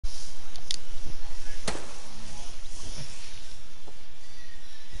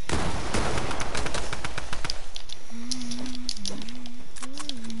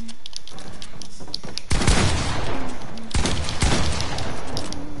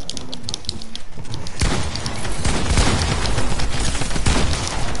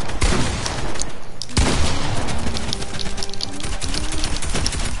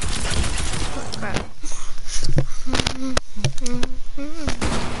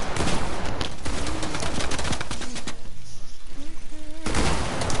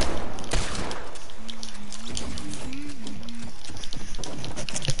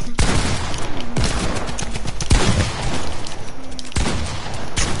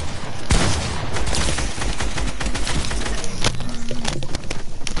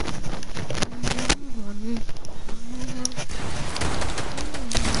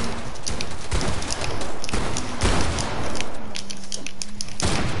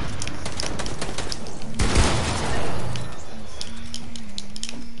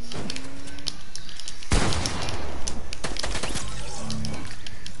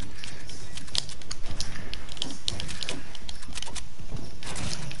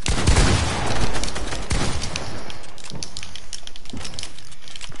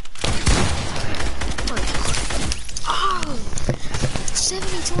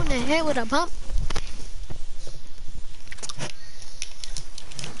head with a bump.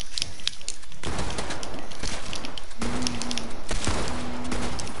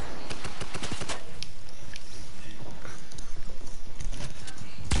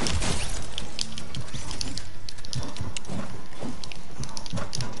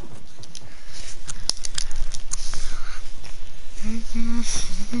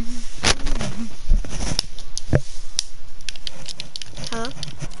 Hello?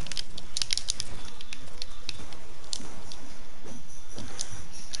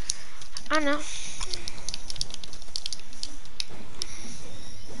 I know.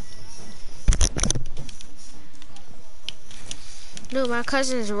 Dude, my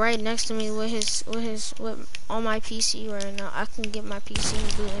cousin is right next to me with on my PC right now. I can get my PC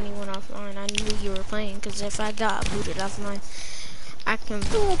and boot anyone offline. I knew you were playing, because if I got booted offline, I can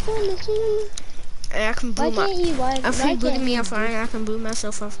boot my. If he booted me offline, I can boot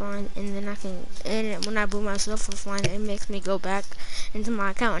myself offline, and then and when I boot myself offline, it makes me go back into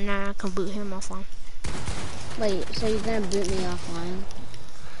my account, and now I can boot him offline. Wait, so you're gonna boot me offline?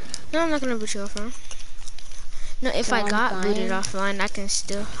 No, I'm not gonna boot you offline. No, if So I got booted offline, I can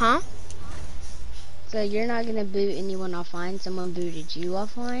still, huh? So you're not gonna boot anyone offline? Someone booted you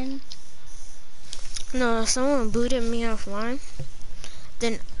offline? No, if someone booted me offline,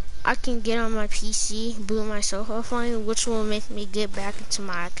 then I can get on my PC, boot myself offline, which will make me get back into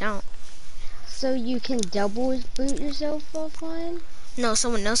my account. So you can double boot yourself offline? No,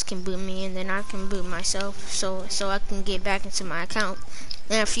 someone else can boot me, and then I can boot myself, so I can get back into my account.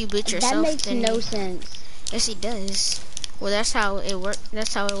 And if you boot yourself, that makes then no sense. Yes, it does. Well, that's how it worked.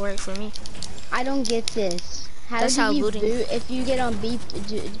 That's how it worked for me. I don't get this. How do you boot if you get on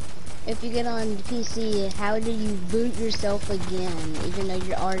if you get on PC? How do you boot yourself again, even though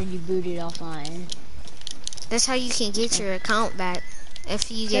you're already booted offline? That's how you can get your account back.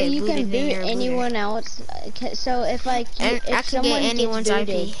 If you get so you booted, can boot anyone else. So if like if I can get anyone's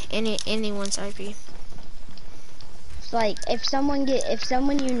booted, IP, anyone's IP. Like if someone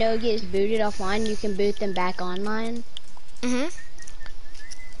you know gets booted offline, you can boot them back online. Mhm.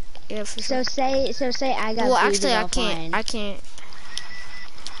 Yeah, for sure. So say I got booted offline. I can't.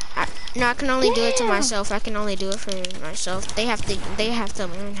 No, I can only do it to myself. I can only do it for myself. They have to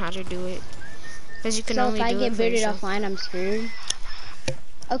learn how to do it. Because you can only do it for yourself. So if I get booted offline, I'm screwed.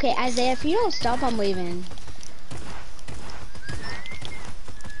 Okay, Isaiah, if you don't stop, I'm leaving.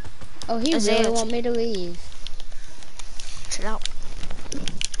 Oh, he really want me to leave. Chill out.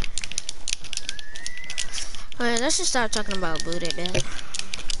 Alright, let's just start talking about booted then.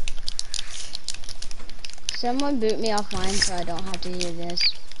 Someone boot me offline so I don't have to hear this.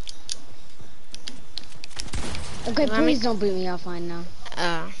 Okay, please don't boot me offline now.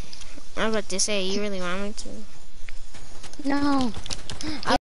 I was about to say, you really want me to? No.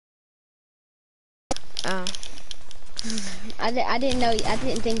 I didn't know. I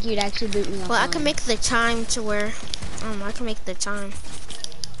didn't think you'd actually boot me offline. Well, I can make the time to where, I can make the time.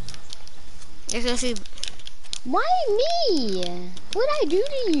 If you. Why me? What'd I do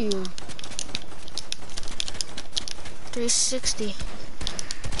to you? 360.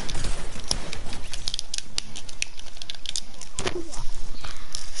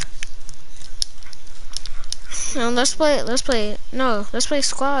 No, let's play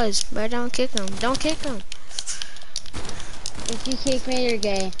squads, but don't kick him. Don't kick him. If you kick me, you're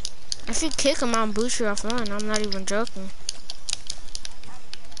gay. If you kick him, I'll boot you offline. I'm not even joking.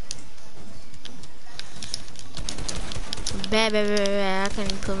 Bad. I can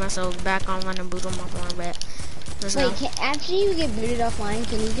put myself back online and boot him offline, but wait, after you get booted offline,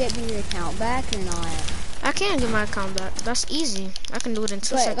 can you get your account back or not? I can get my account back. That's easy. I can do it in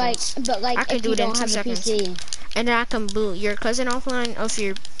 2 seconds. But I can do it in 2 seconds. And then I can boot your cousin offline of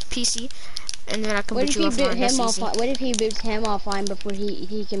your PC, and then I can boot you offline. That's easy. What if he boots him offline before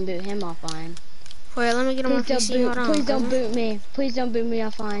he can boot him offline? Wait, let me get on my PC. Hold on. Please don't boot me. Please don't boot me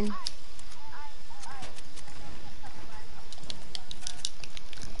offline.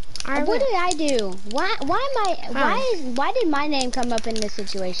 Right, what did I do? Why did my name come up in this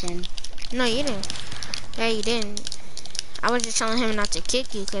situation? No, you didn't. Yeah, you didn't. I was just telling him not to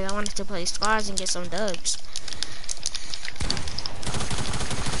kick you because I wanted to play squads and get some dubs.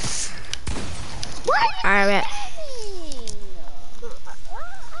 What? Alright, bet.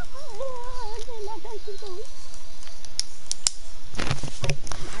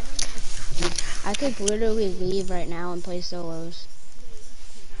 I could literally leave right now and play solos.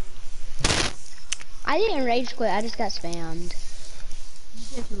 I didn't rage quit, I just got spammed. You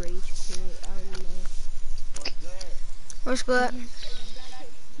just rage quit, I don't know. What's good?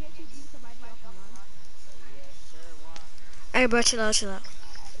 Hey, bro, chill out.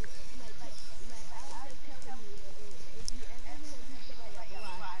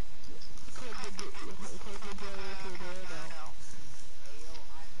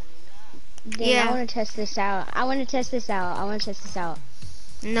 game. I Yeah. want to test this out. I want to test this out. I want to test this out.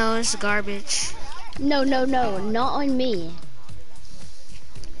 No, it's garbage. No, no, no, not on me.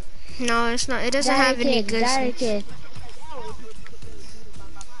 No, it's not. It doesn't have any good things. Kid.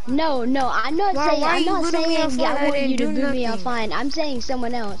 No, no, I'm not Why saying. are I'm you not booting me saying offline? I I want didn't you to do boot me nothing. offline. I'm saying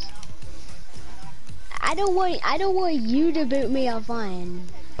someone else. I don't want you to boot me offline.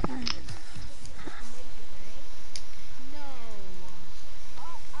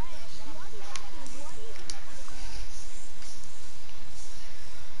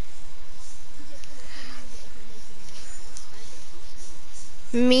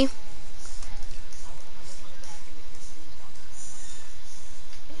 Me?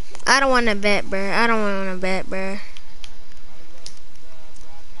 I don't want to bet, bro. I don't want to bet, bro.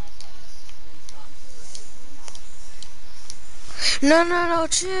 No, no, no,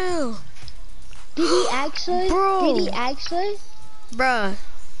 chill. Did he actually? Did he Bro. actually? Bruh.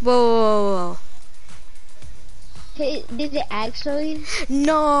 Whoa, whoa, Did it actually? whoa.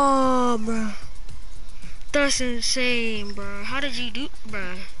 No, bro. That's insane, bro. How did you do,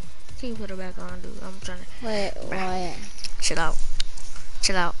 bro? Can you put it back on, dude? I'm trying to. Wait, Bruh. what? Chill out.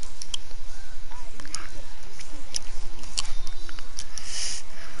 Chill out.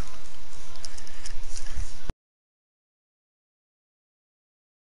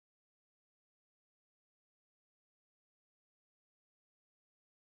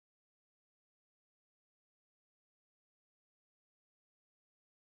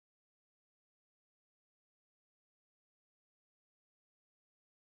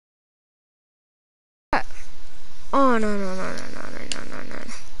 Oh, no, no, no, no, no, no, no, no, no.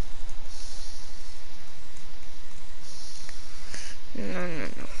 No, no,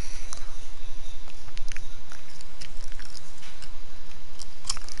 no.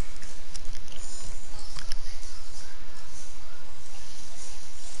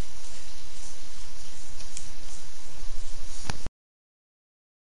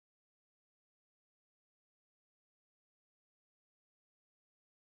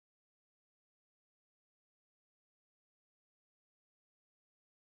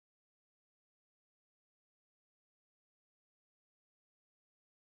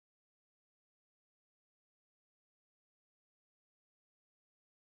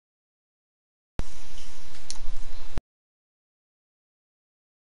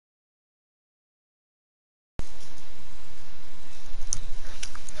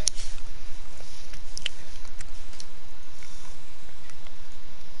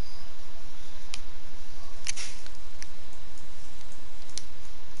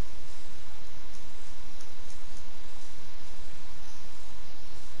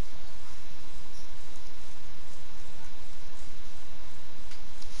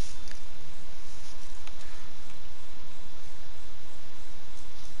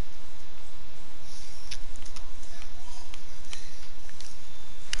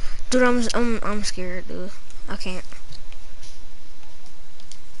 Dude, I'm scared, dude. I can't.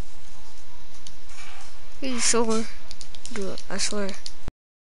 Are you sure? Dude, I swear.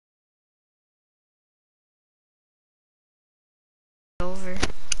 Over.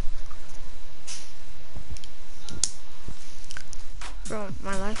 Bro,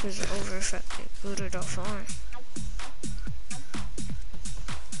 my life is over if I get booted offline.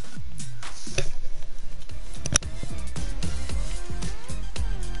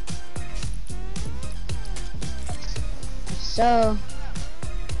 So,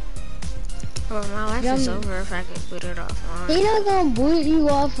 Bro, my life is over if I get booted offline. he not gonna boot you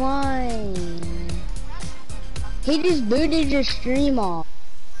offline. He just booted your stream off.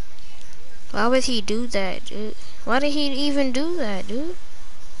 Why would he do that, dude? Why did he even do that, dude?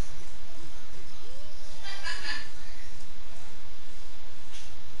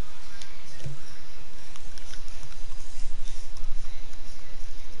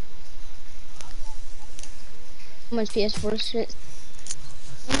 How much PS4 shit?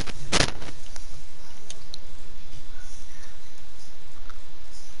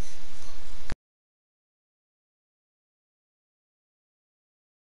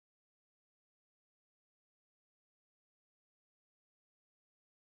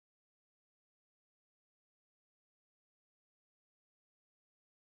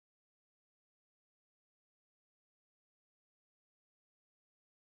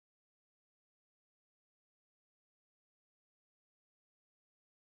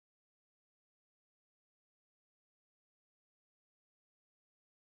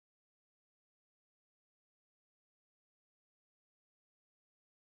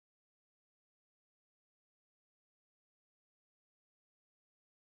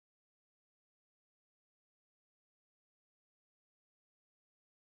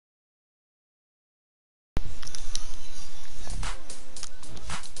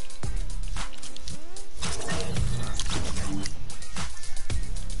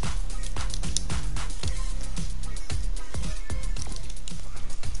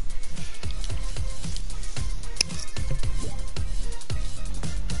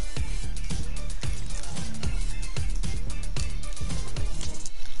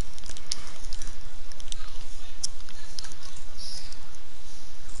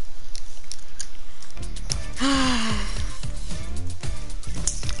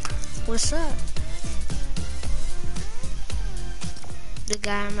 what's up? The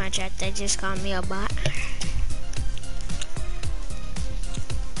guy in my chat that just called me a bot.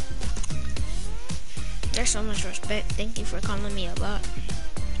 There's so much respect. Thank you for calling me a bot.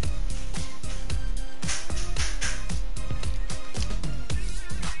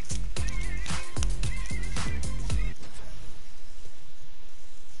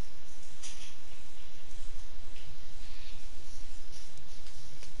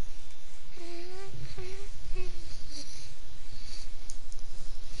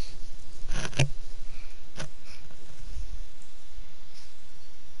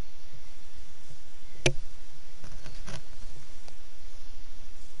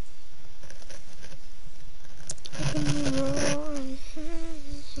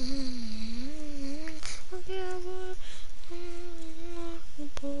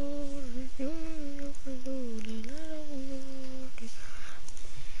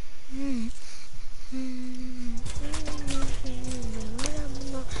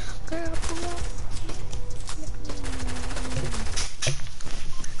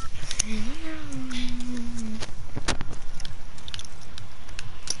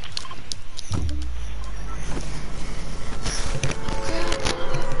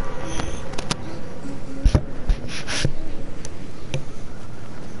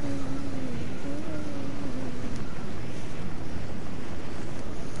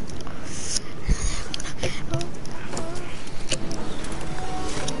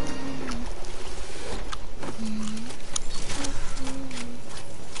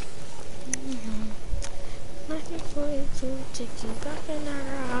 Take you back in our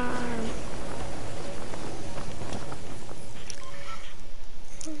arms.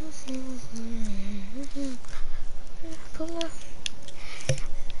 Pull up.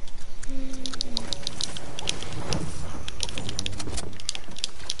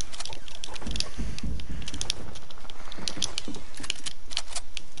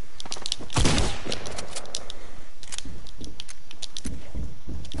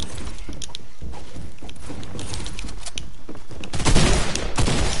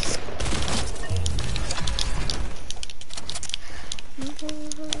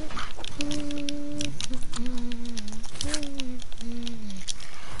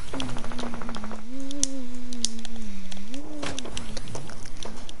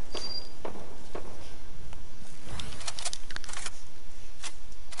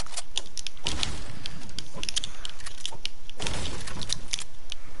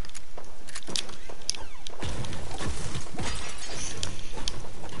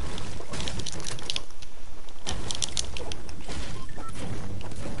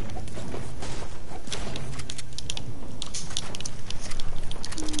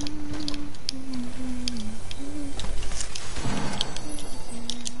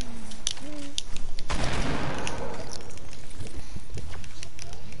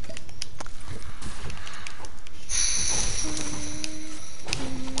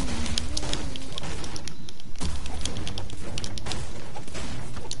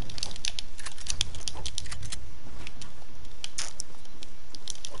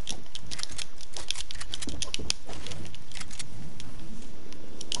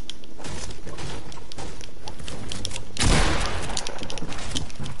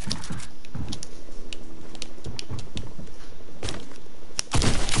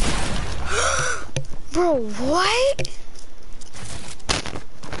 Bro, what?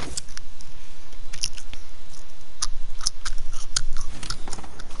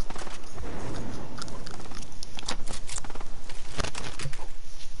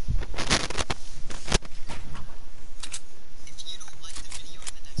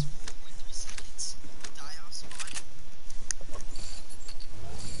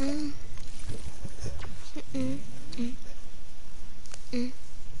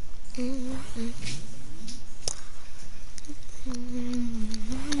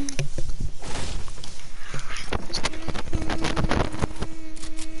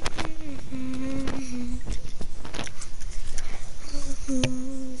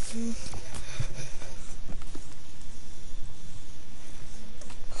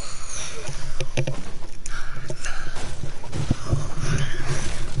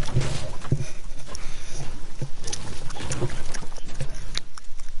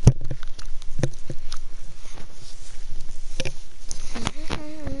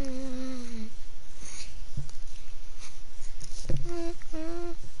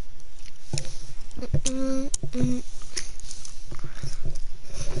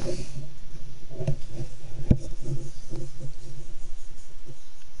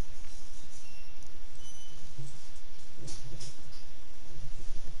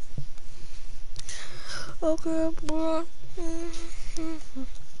 Okay, bro.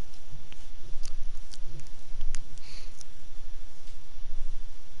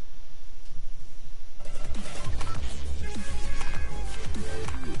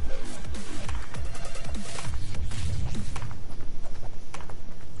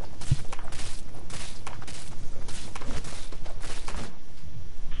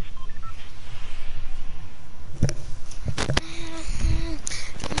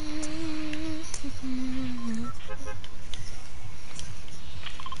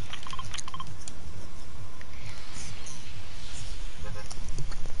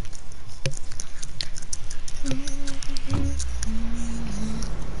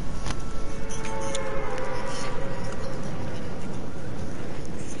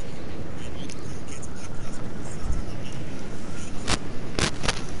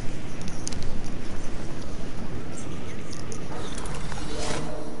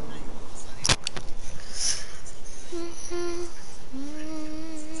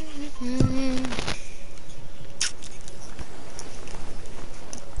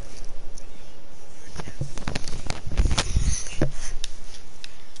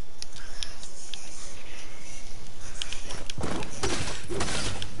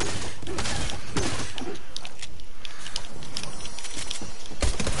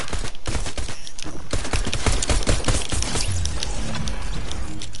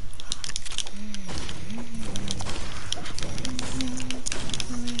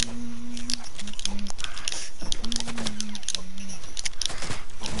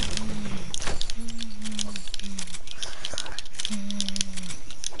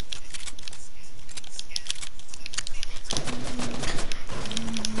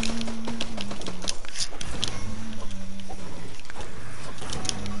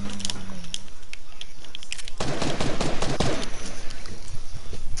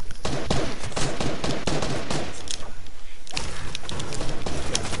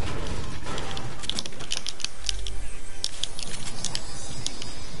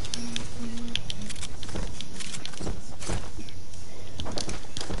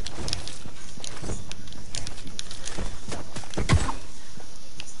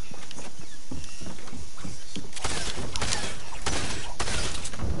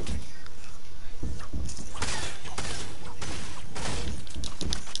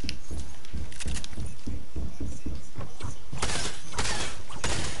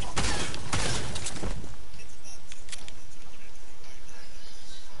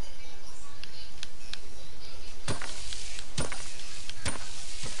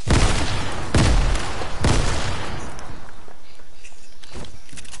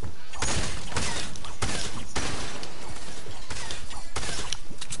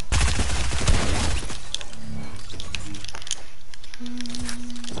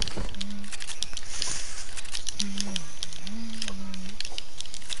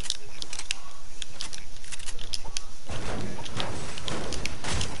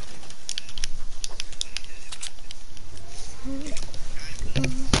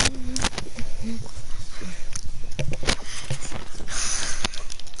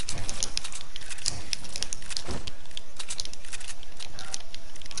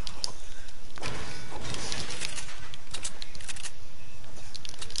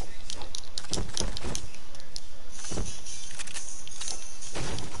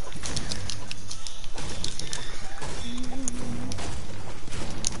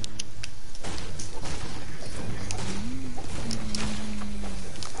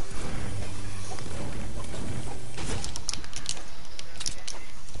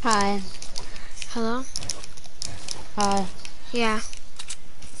 Hi. Hello? Hi. Yeah.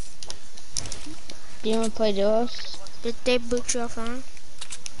 Do you want to play duos? Did they boot you offline?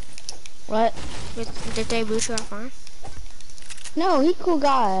 What? Did they boot you offline? No, he cool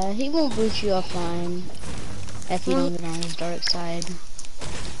guy. He won't boot you offline if you Well, don't get on his dark side.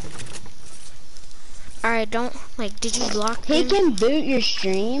 alright, don't, like, did you block He him? can boot your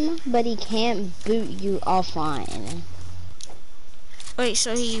stream, but he can't boot you offline. Wait,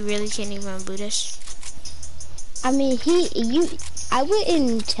 so he really can't even boot us? I mean, I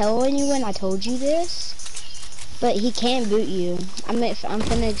wouldn't tell anyone I told you this, but he can't boot you. I'm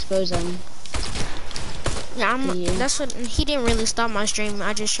finna expose him. Yeah, that's what, he didn't really stop my stream.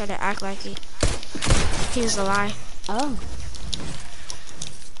 I just tried to act like he was a lie. Oh.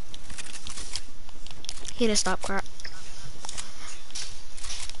 He didn't stop crap.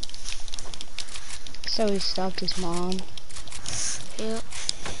 So he stopped his mom. Yep.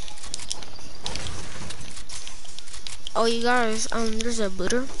 Oh, you guys, there's a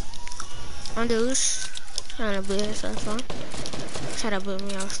booter on the loose. Trying to boot us offline. Try to boot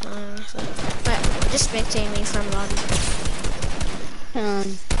me offline. But Just spectate me from lobby.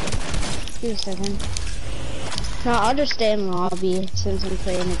 Give me a second. No, I'll just stay in lobby since I'm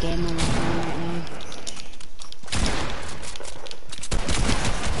playing the game on my phone right now.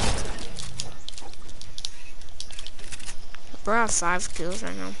 Bro, I have 5 kills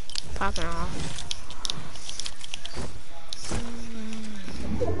right now. Popping off.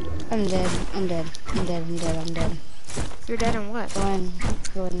 I'm dead. I'm dead. I'm dead. I'm dead. I'm dead. You're dead in what? Go in.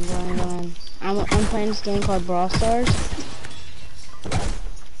 Go in. Go in. Go in. I'm playing this game called Brawl Stars.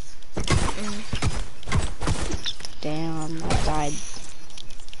 Damn, I died.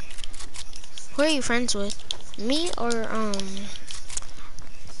 Who are you friends with? Me or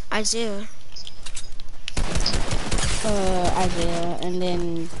Isaiah? Isaiah, and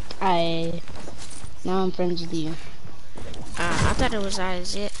then now I'm friends with you. I thought it was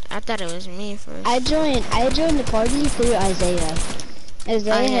Isaiah. I thought it was me first. I joined the party through Isaiah.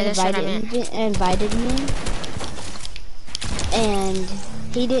 Isaiah had invited me, and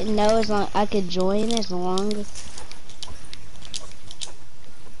he didn't know as long I could join as long.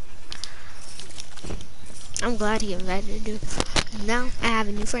 I'm glad he invited you. Now I have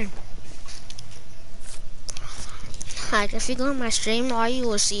a new friend. Like, if you go on my stream, all you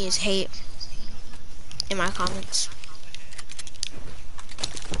will see is hate in my comments.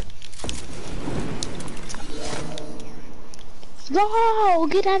 No,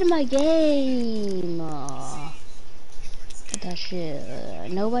 get out of my game. That shit.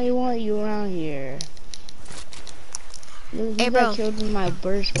 Nobody want you around here. You Hey, got bro. killed in my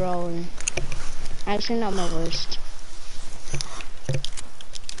burst brawler. Actually, not my worst.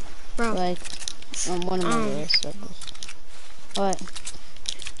 Bro. Like, one of my worst. What?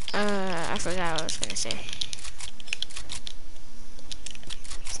 I forgot what I was gonna say.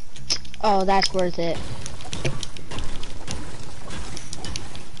 Oh, that's worth it.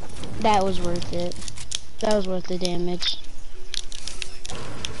 That was worth it. That was worth the damage.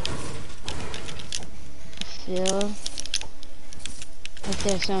 I feel like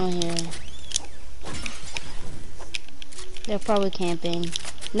there's someone here. They're probably camping.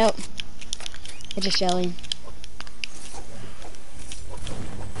 Nope. It's a Shelly.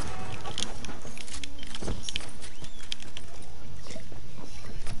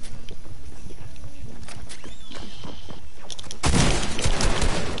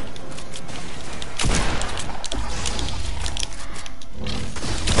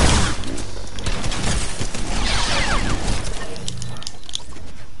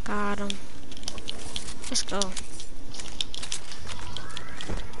 Got him. Let's go.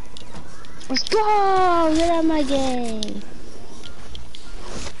 Let's go! Get out of my game!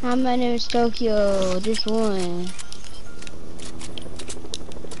 Hi, my name is Tokyo. Just won.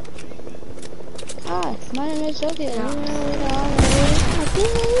 Hi, my name is Tokyo.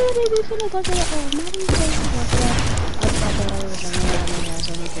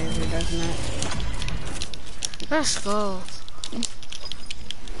 Let's go.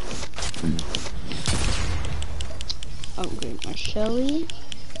 Upgrade my Shelly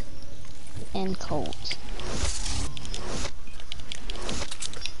and Colt.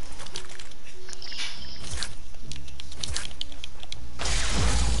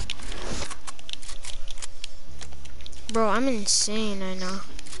 Bro, I'm insane right now.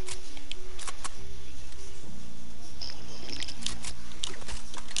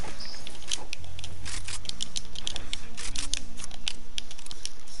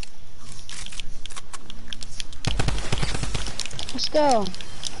 Let's go.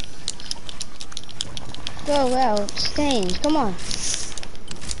 Go out. Stains. Come on.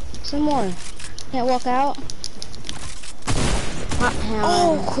 Some more. Can't walk out.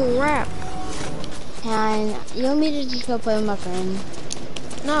 Oh, crap. And you want me to just go play with my friend?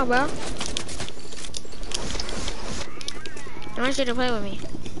 No, bro. I want you to play with me.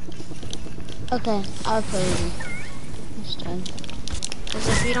 Okay, I'll play with you. It's done. Because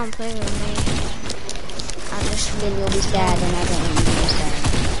if you don't play with me, then you'll be sad and I don't want you to be sad.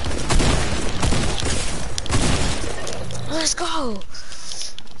 Let's go!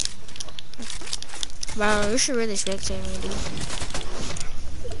 Bro, you should really spectate me, dude.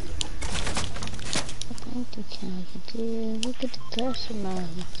 Look at the customer.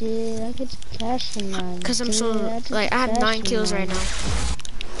 Look at the customer. Because I'm so, like, I have 9 kills right now. I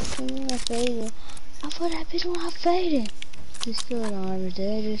faded. I thought that bitch when I faded. You still don't have it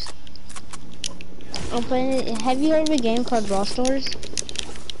there, just... I'm playing it. Have you heard of a game called Brawl Stars?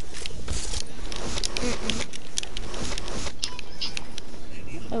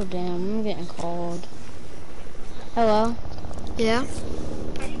 Oh damn, I'm getting called. Hello? Yeah?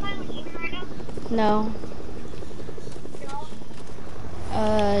 No.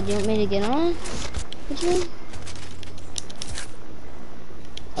 Do you want me to get on? What you mean?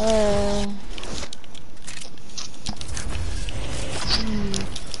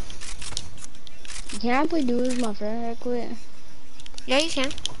 Can I play duos with my friend right quick? Yeah, you can.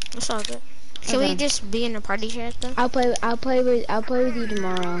 It's all good. Can we just be in the party chat though? I'll play with you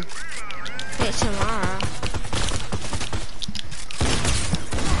tomorrow. Wait, tomorrow.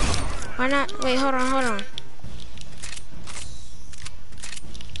 Why not? Wait, hold on.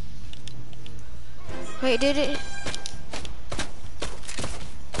 Wait, did it?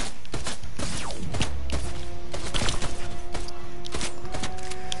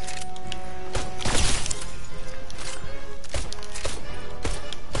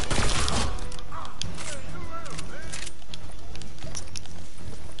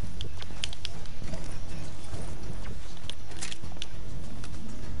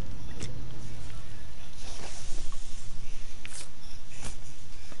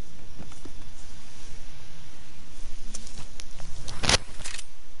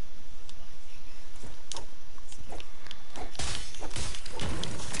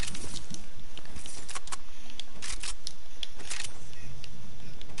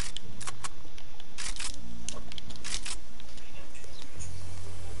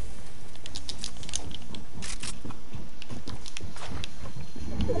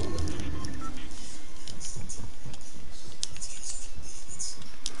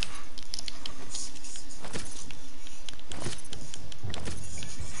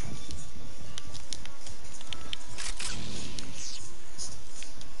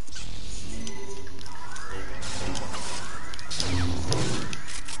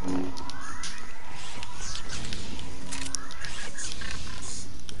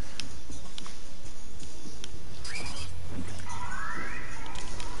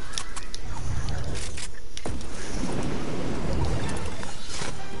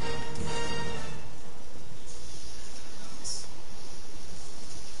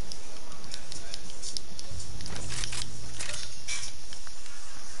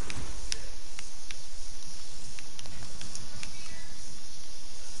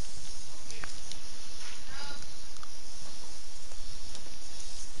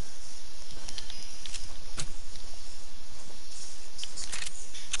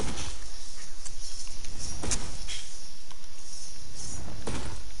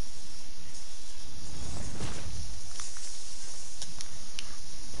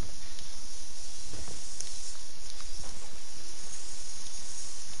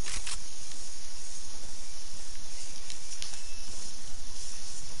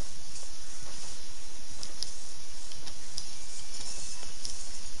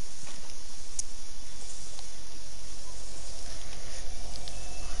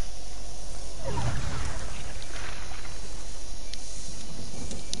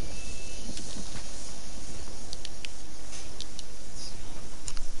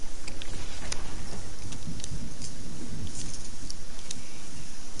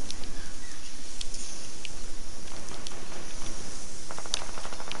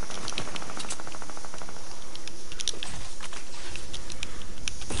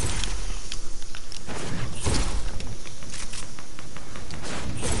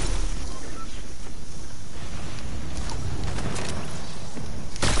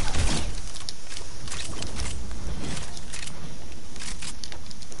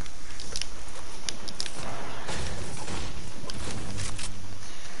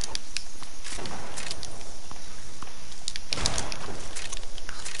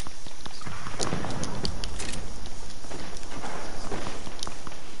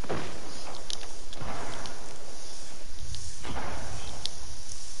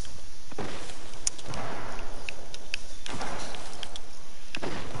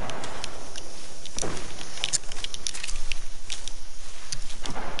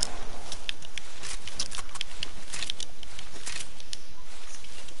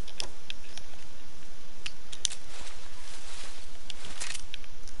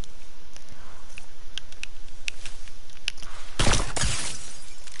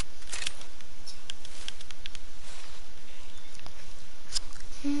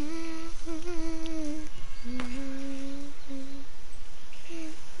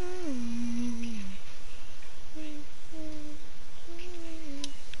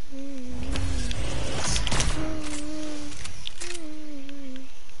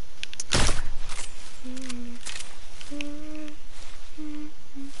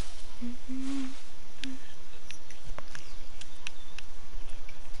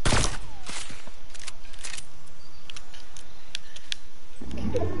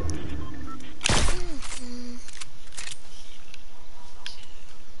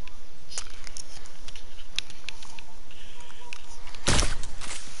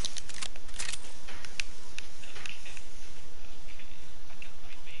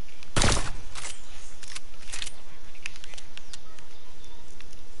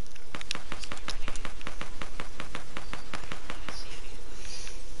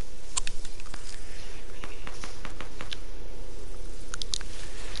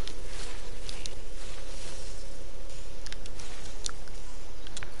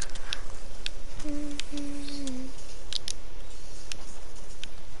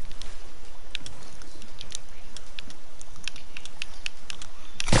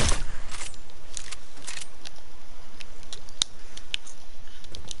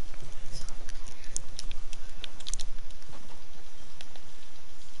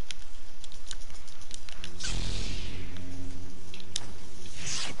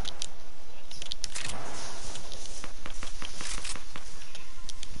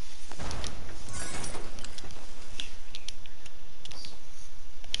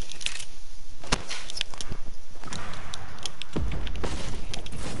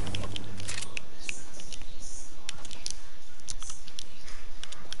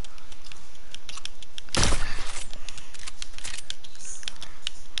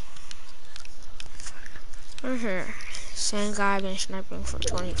 Right here. Same guy been sniping for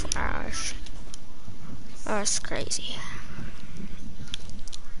 24 hours. That's crazy.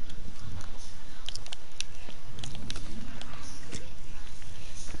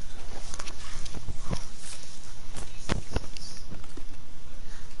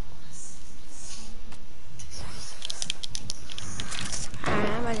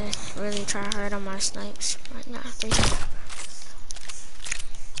 I'm about to really try hard on my snipes right now.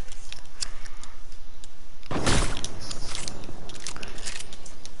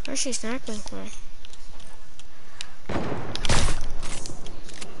 Where's she sniping from?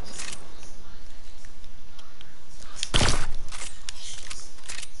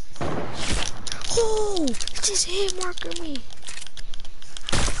 Oh, just hit marker me.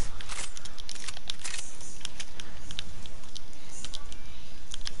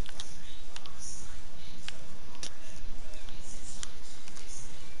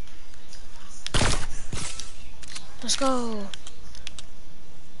 Let's go.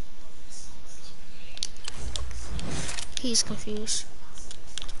 He's confused.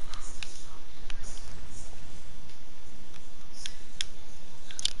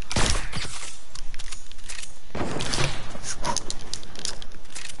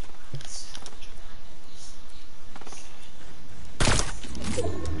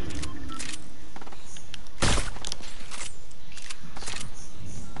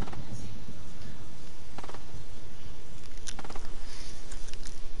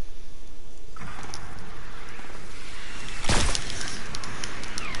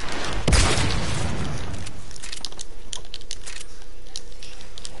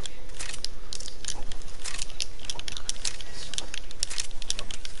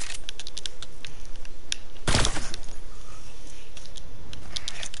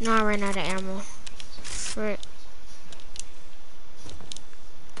 No, I ran out of ammo. Frick.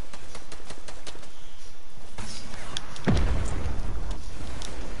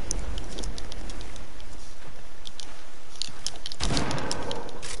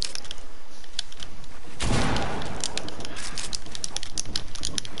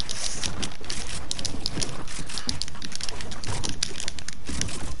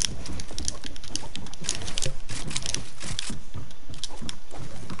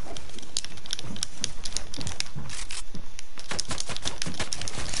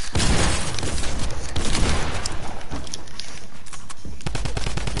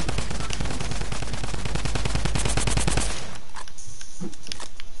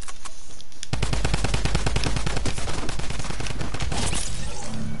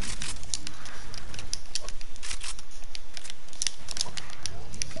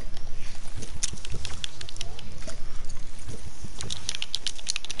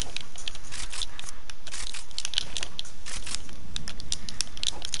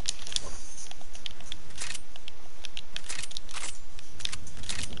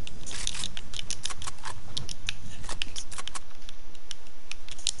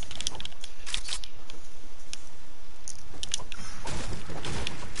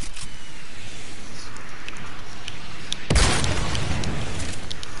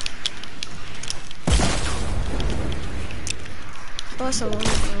 Also,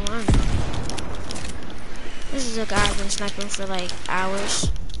 one. This is a guy I've been sniping for like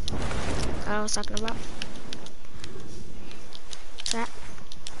hours. That I was talking about. Trap.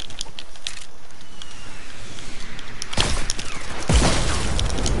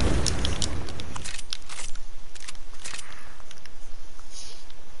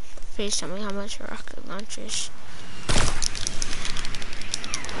 Please tell me how much rocket launchers.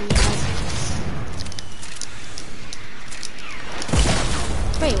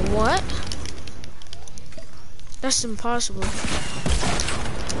 Wait, what? That's impossible.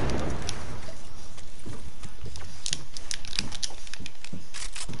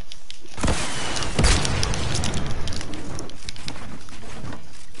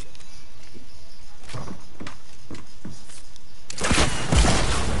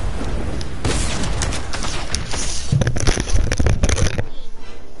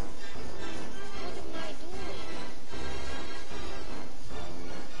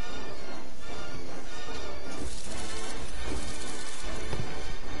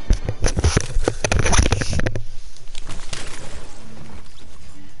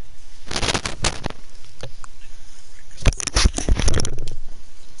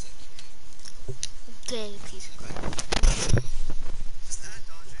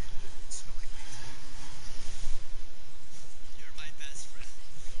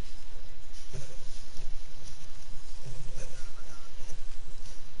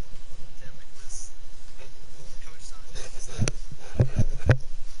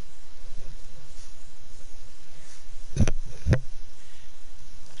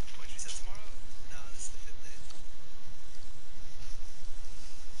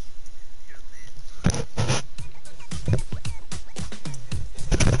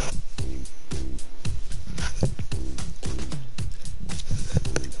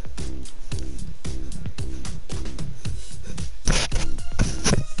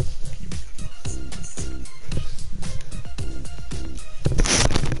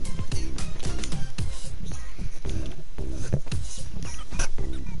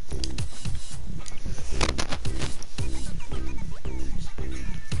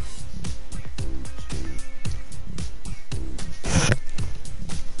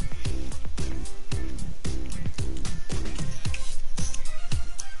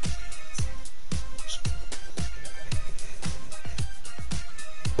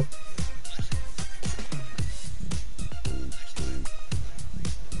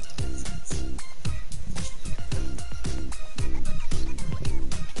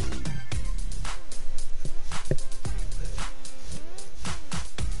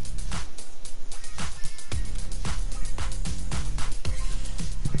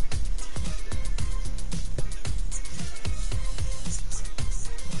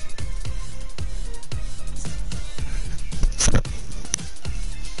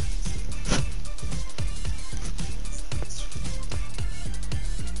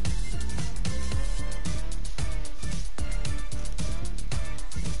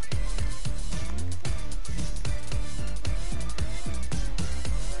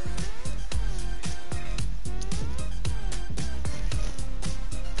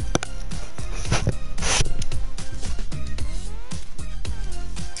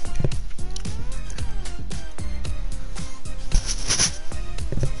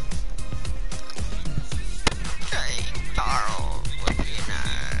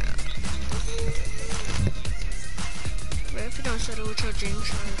 said it with your dreams,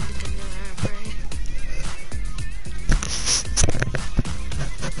 so I'm thinking that, right?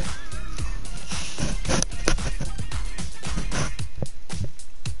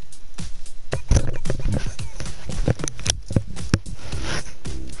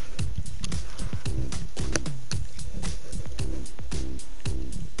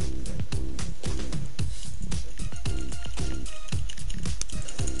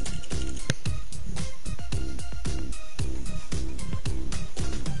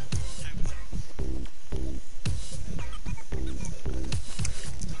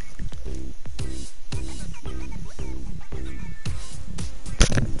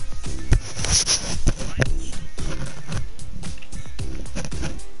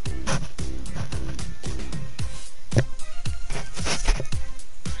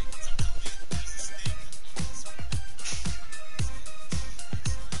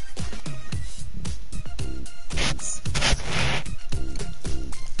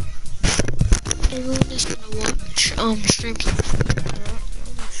 Everyone is gonna watch stream. I'm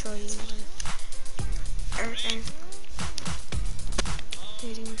gonna show you everything.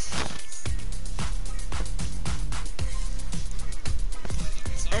 Meetings.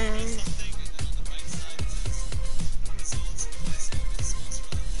 And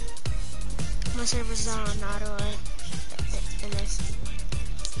my server's on auto and this.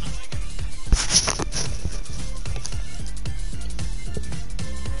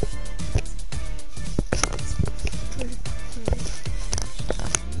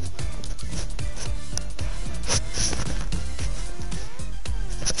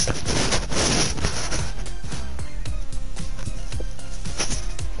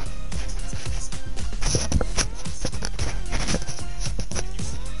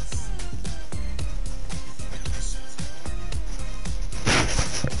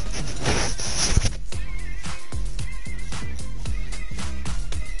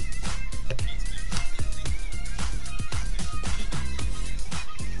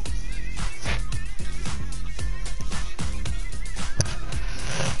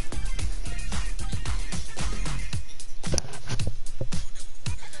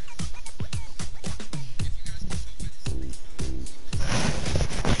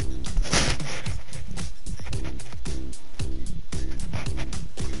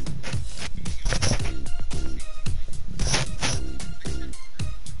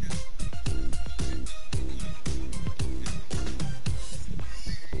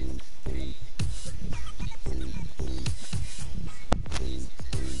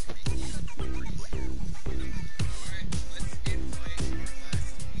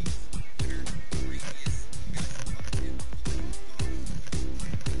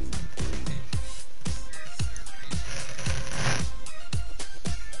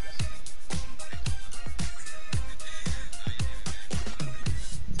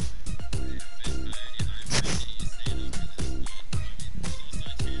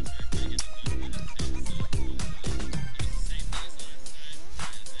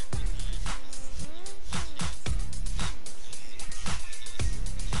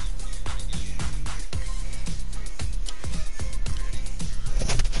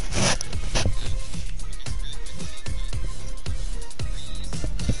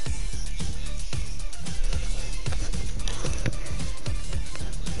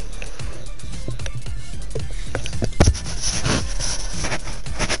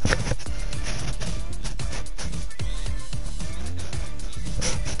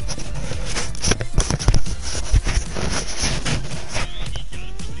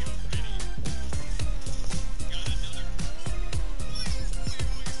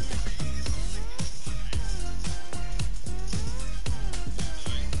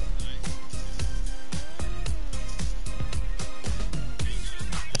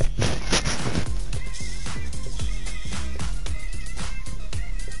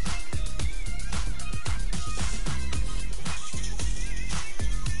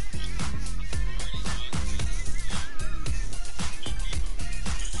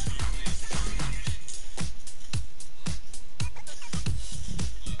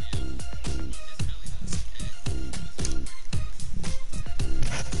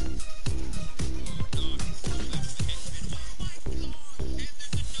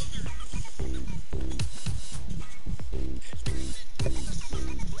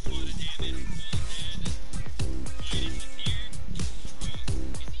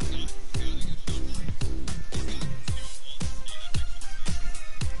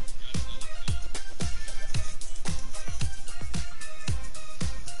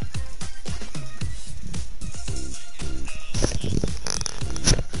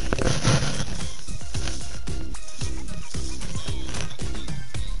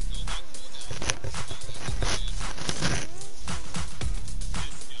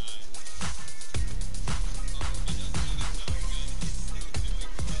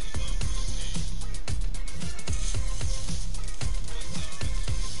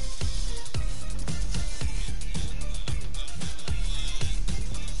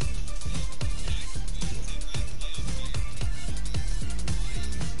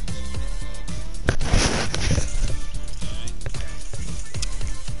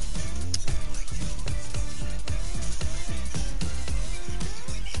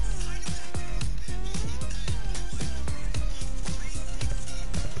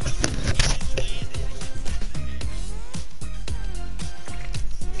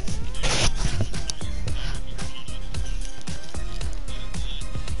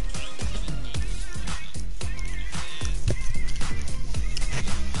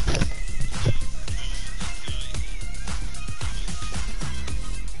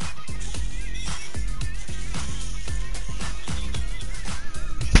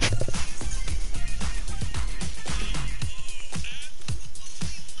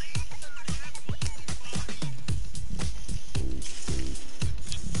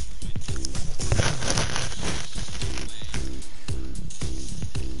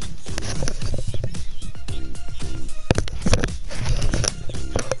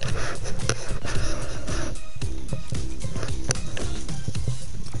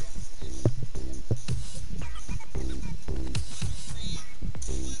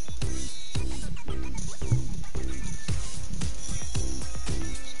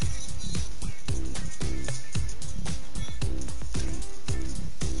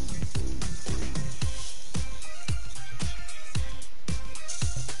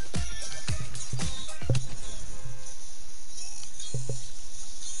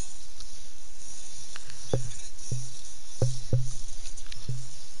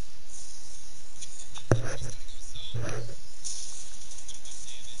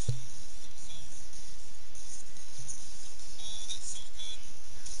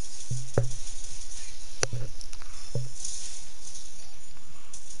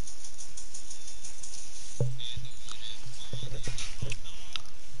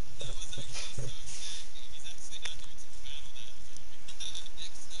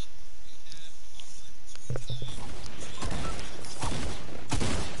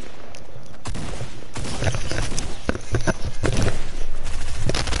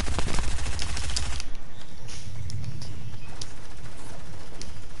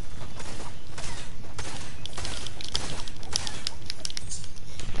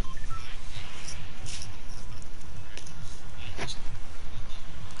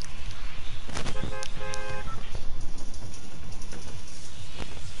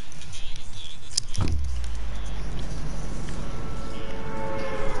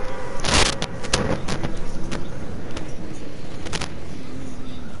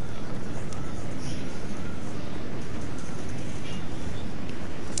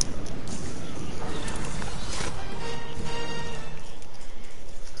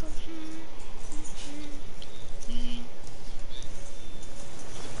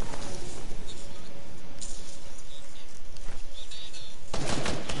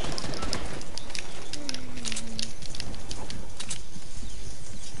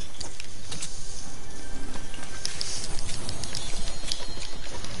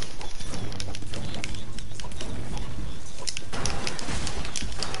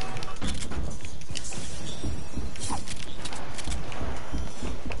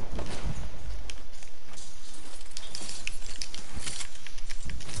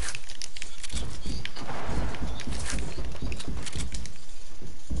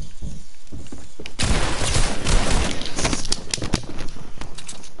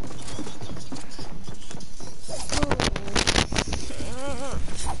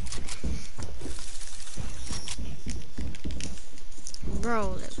 Bro,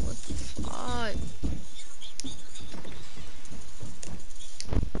 like what the fuck?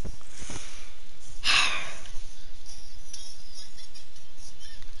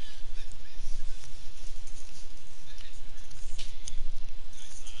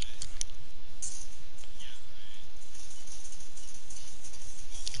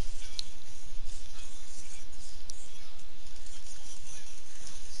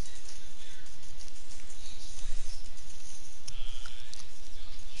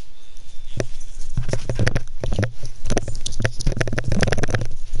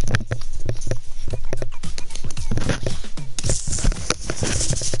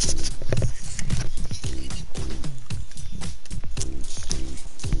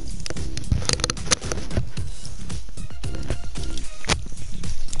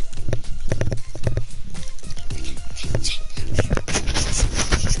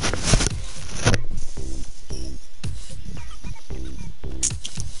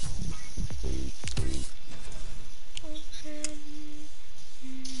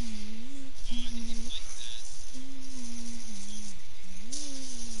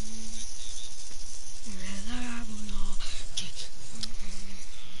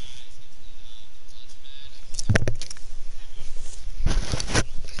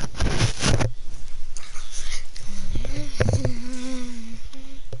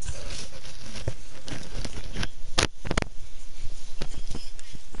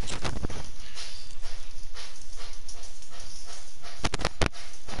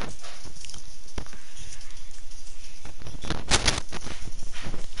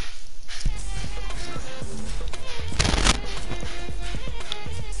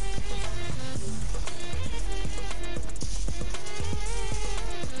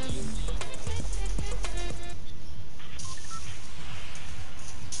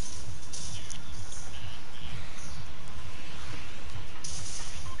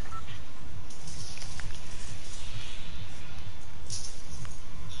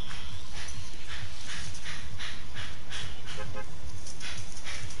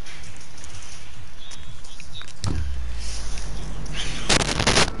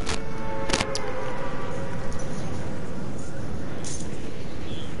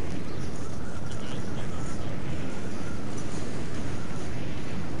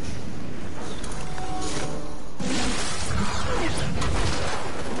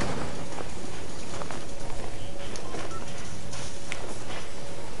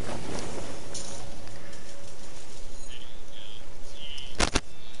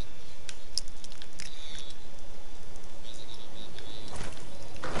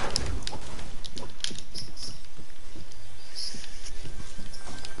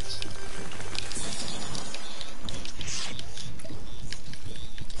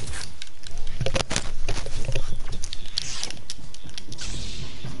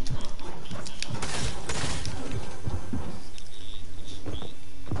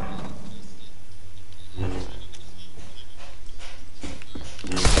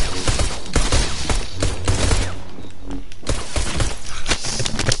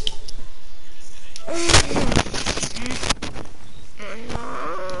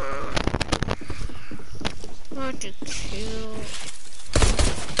 to kill.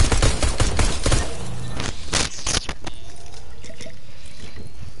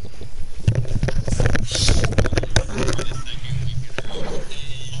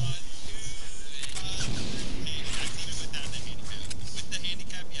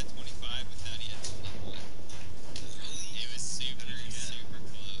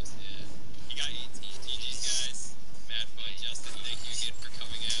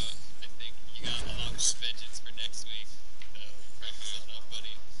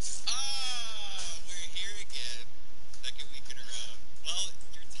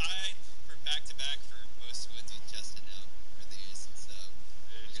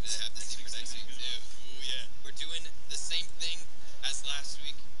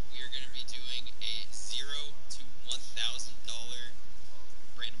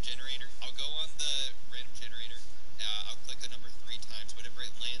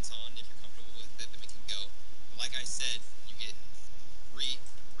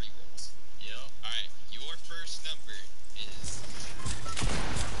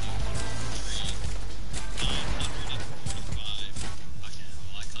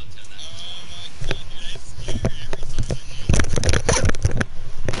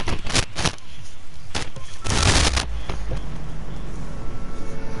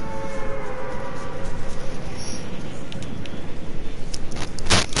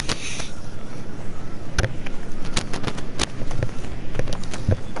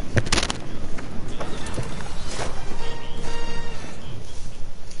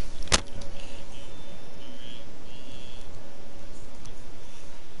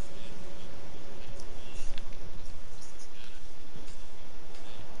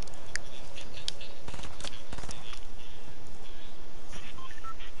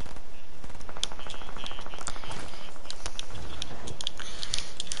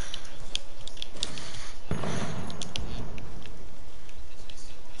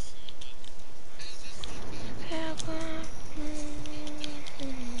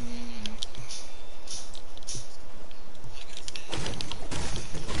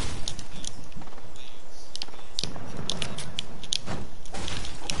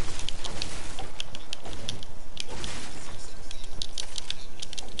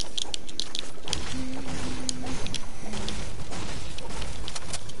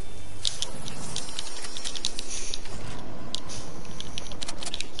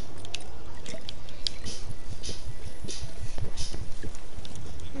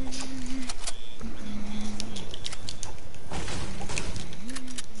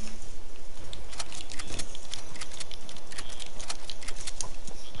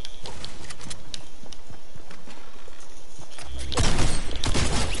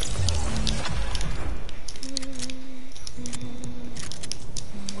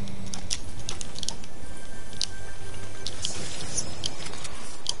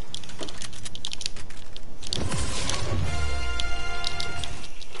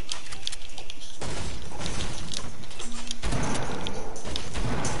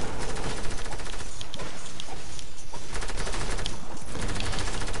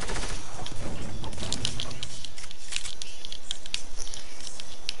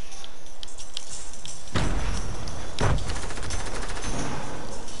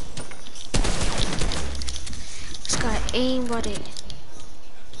 Aimbot it.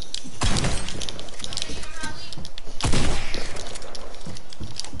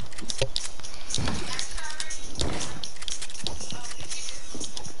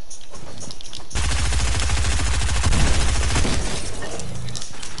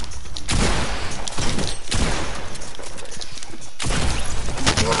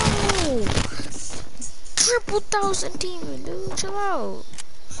 Bro! Triple thousand demon, dude. Chill out.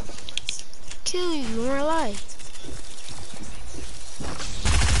 Kill you in real life.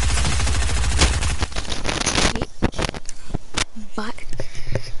 But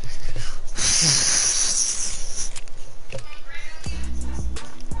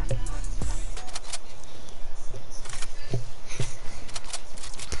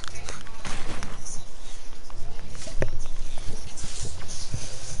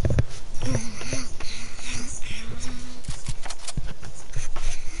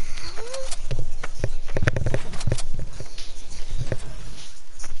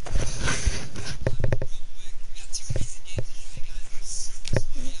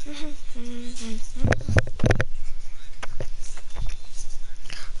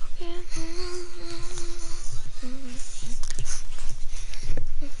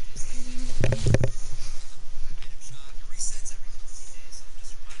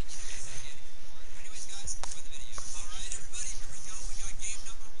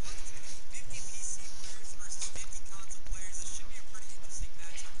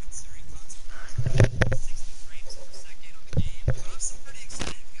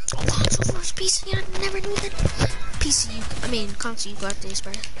PC, I never knew that. PC, I mean, console, you got this,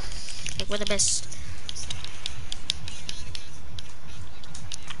 bro. Like, we're the best.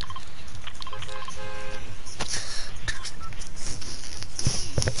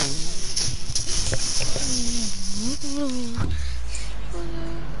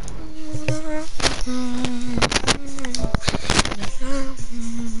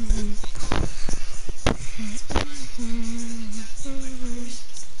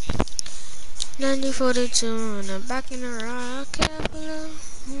 Ninety 42 and I'm back in the rock capital.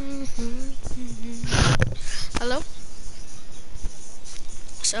 Hello?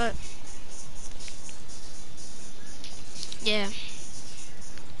 So, yeah.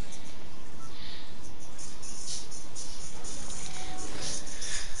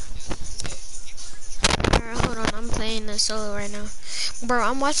 Alright, hold on. I'm playing the solo right now. Bro,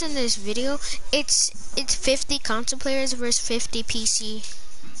 I'm watching this video. It's 50 console players versus 50 PC.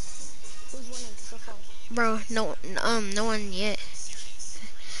 Who's winning so far? Bro, no one yet.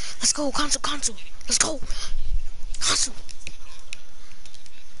 Let's go, console. Let's go. Console.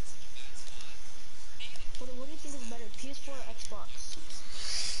 What do you think is better, PS4 or Xbox?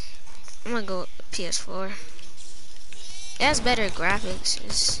 I'm gonna go PS4. It has better graphics.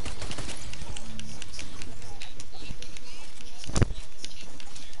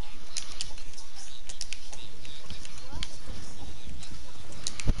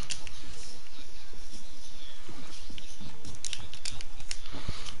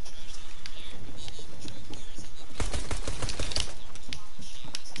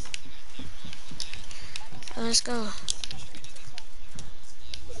 Let's go.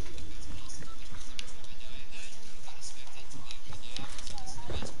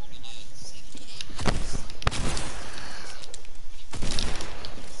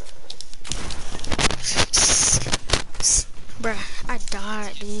 Bruh, I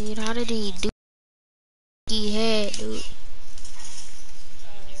died, dude. How did he do head, dude?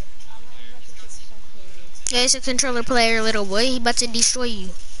 Yeah, he's a controller player, little boy. He about to destroy you.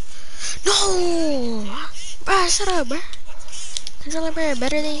 No! Bruh, shut up, bruh. Controller player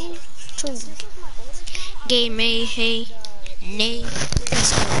better than you. So, game may, hey, nay.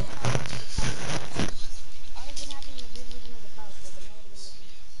 Let's go.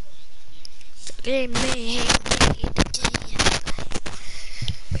 Game may, hey, nay.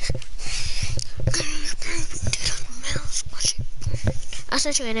 I'll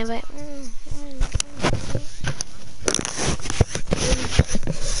send you an invite.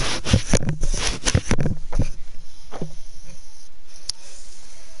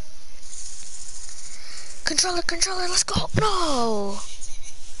 Controller, let's go. No!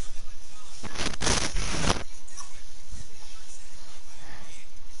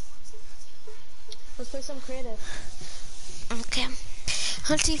 Let's play some creative. Okay.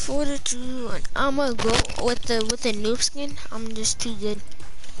 Hunting 42, and I'm gonna go with the noob skin. I'm just too good.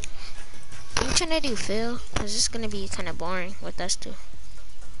 I'm trying to do Phil, cause it's gonna be kind of boring with us two.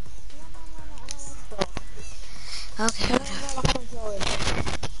 Okay.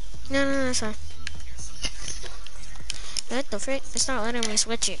 No, it's fine. What the frick? It's not letting me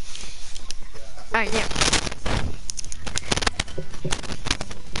switch it. Alright, there.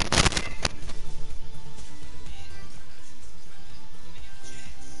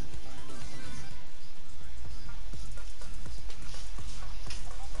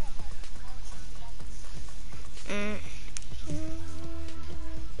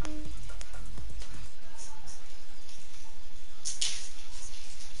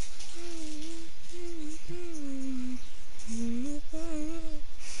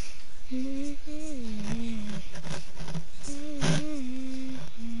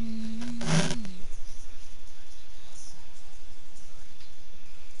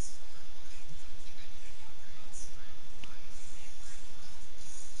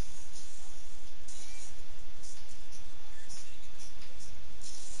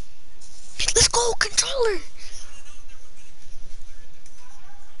 Let's go, controller!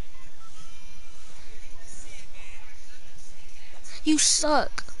 You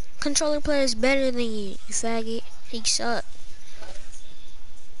suck. Controller player is better than you faggot. You suck.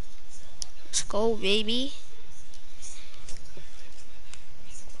 Let's go, baby.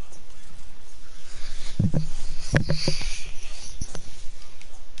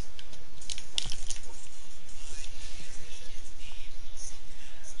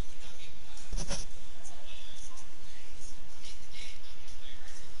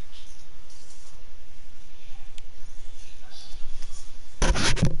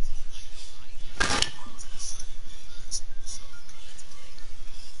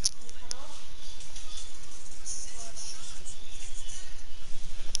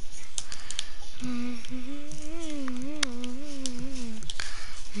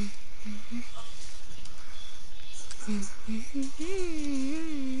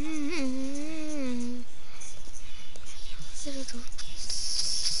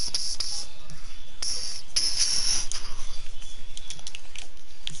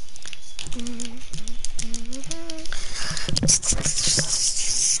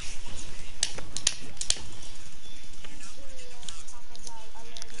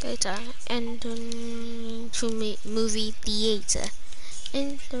 Theater. Enter to movie theater.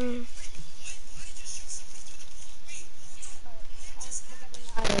 Enter.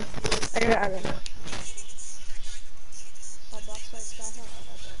 Ada. Oh, box fight special.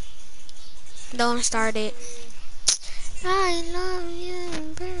 Don't start it. I love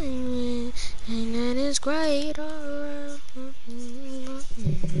you, baby, and that is great.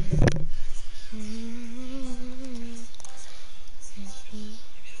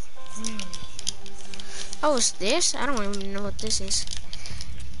 Oh, it's this? I don't even know what this is.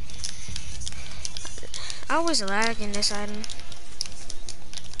 I always lag in this item.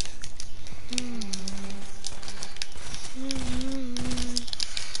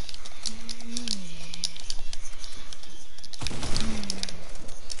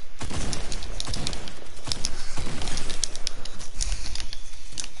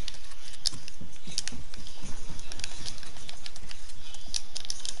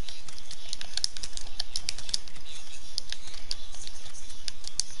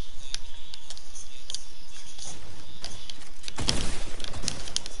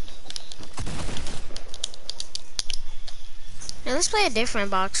 Now let's play a different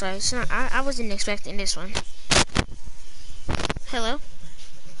box, right? So I wasn't expecting this one. Hello?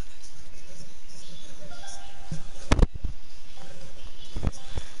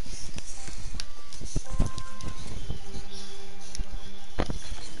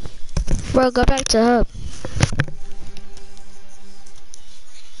 Bro, go back to hub.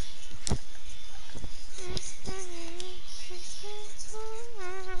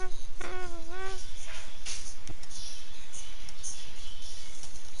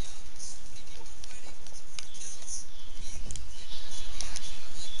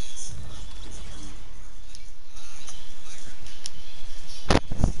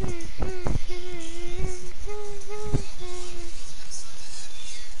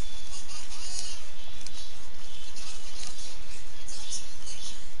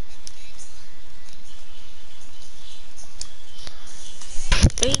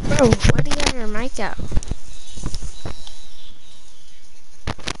 Wait, bro, why do you have your mic out?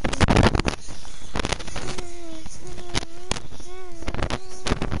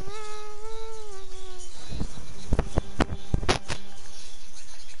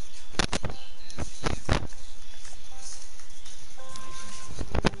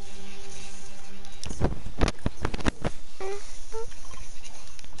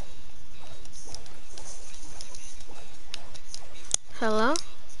 Hello?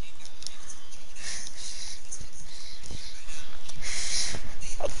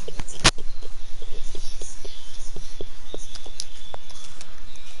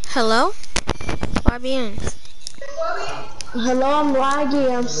 Hello? Why bien? Hello, I'm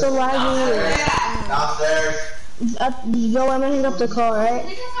laggy. I'm so laggy. Downstairs. Yo, I'm gonna hang up the call,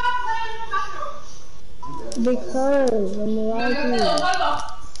 right? Because I'm laggy.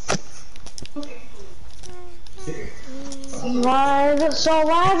 Why is it so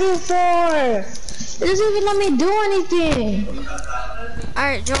laggy for? It doesn't even let me do anything.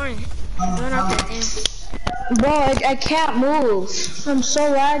 Alright, join. Join up that thing. Bro, I can't move. I'm so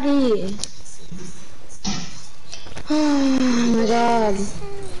laggy. Oh my god.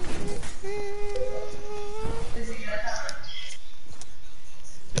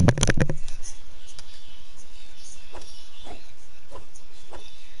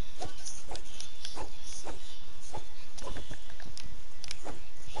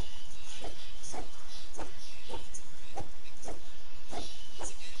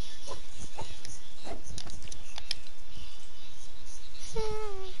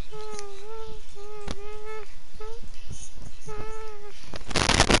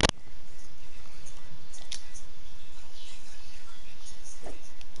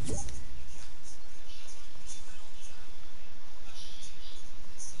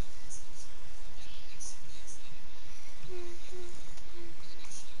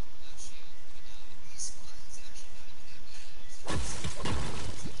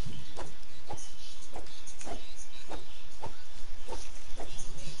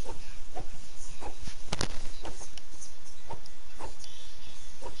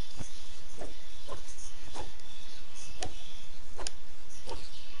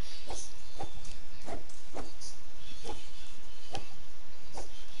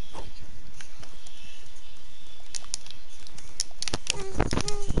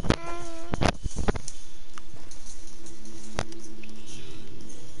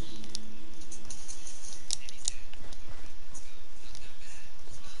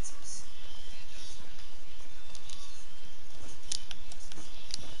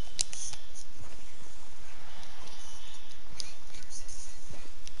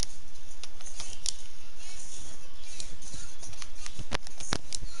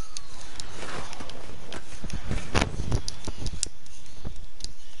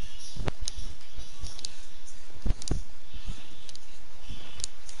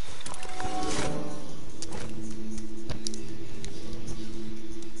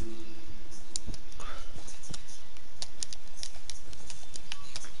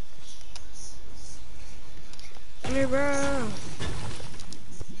 bro.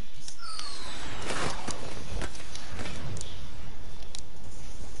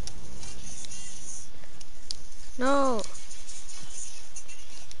 No.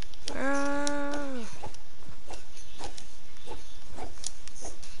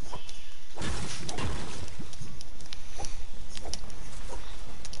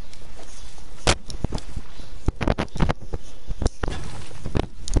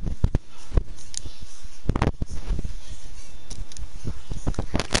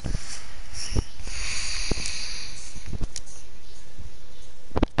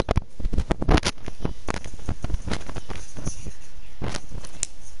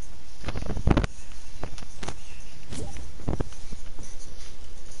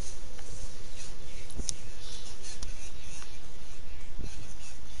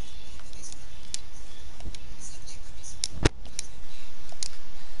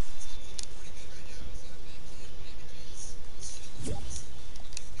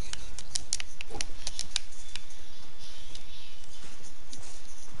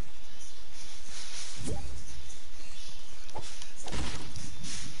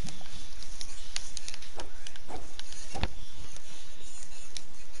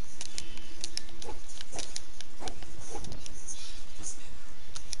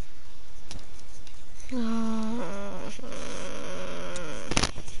 Bro.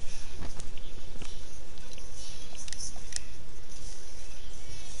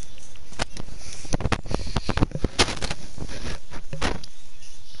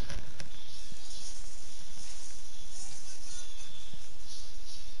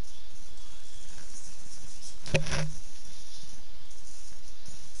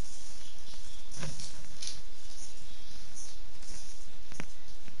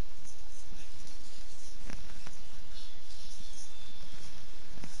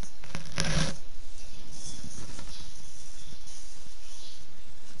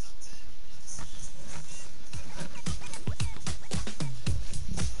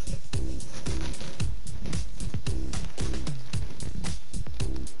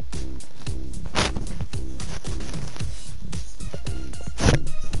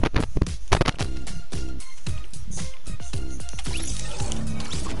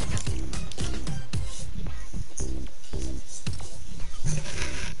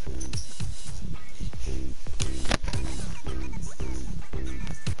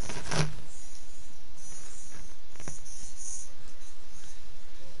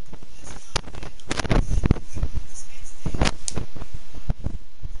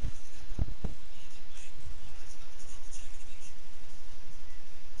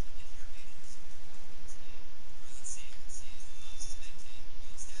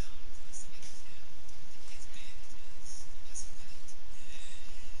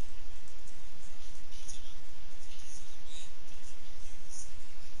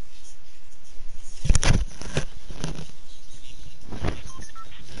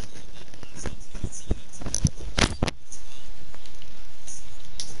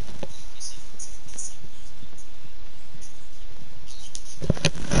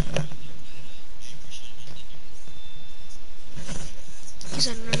 He's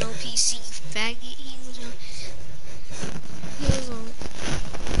on an OPC faggot. He was on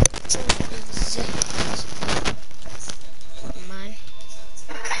mine.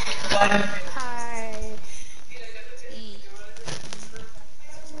 Hi.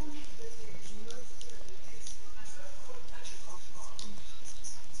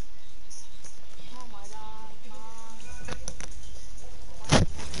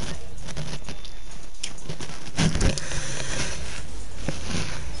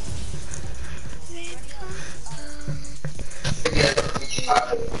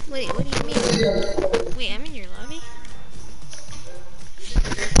 Wait, what do you mean? Wait, I'm in your lobby?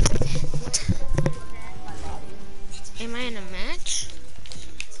 Am I in a match?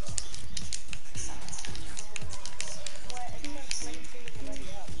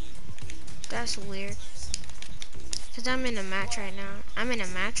 That's weird. Cause I'm in a match right now.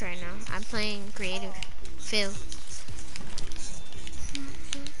 I'm playing creative. Phil.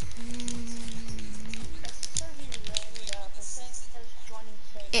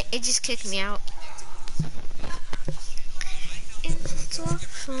 It just kicked me out.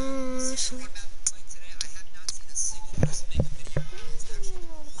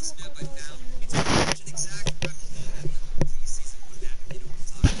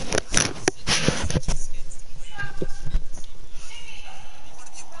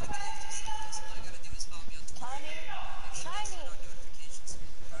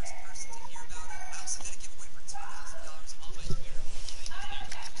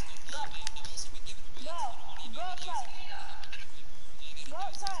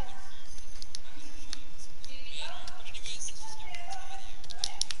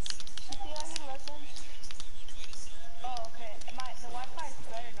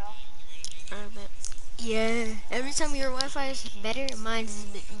 Yeah. Every time your Wi-Fi is better, mine is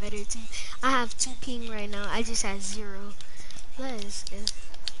better too. I have 2 ping right now. I just had 0. Let's go.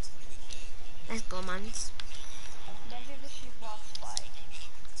 Let's go, mans.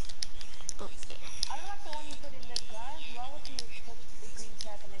 Okay.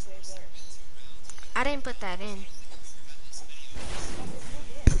 I didn't put that in.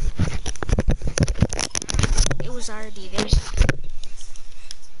 It was already there.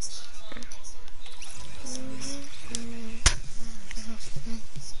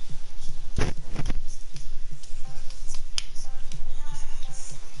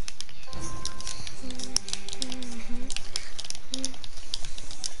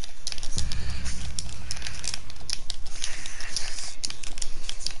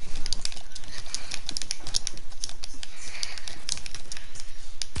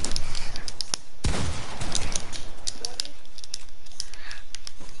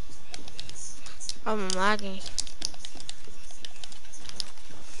 I'm lagging.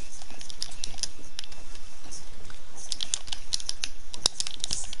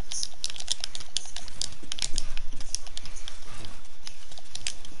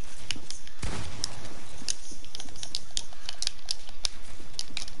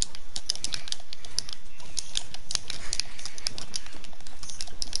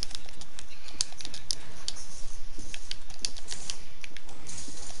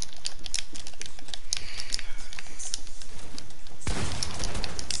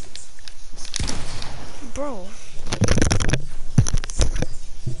 Bro.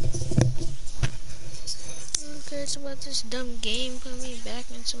 Who cares about this dumb game? Put me back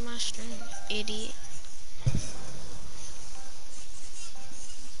into my stream, idiot.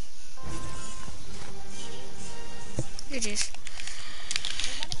 You just.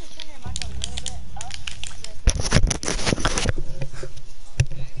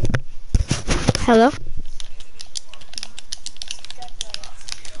 Hello?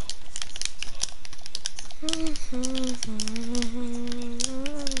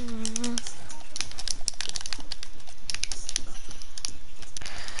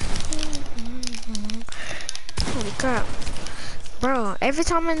 Holy crap. Bro, every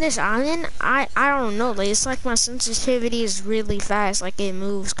time I'm in this island, I don't know, like, it's like my sensitivity is really fast, like it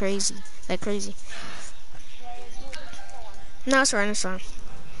moves crazy, like crazy. No, it's fine, it's fine.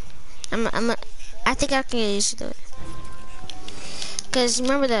 I think I can get used to it. Cause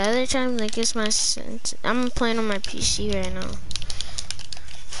remember the other time, like it's my I'm playing on my PC right now.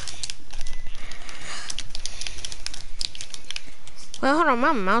 Well, hold on,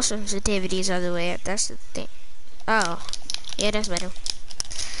 my mouse sensitivity is all the way up. That's the thing. Oh, yeah, that's better.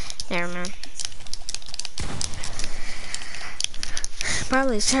 Never mind.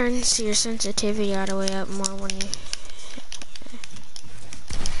 Probably turns your sensitivity all the way up more when you.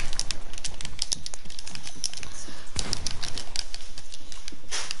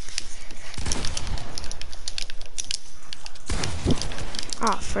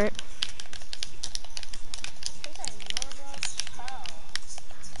 Oh, frick.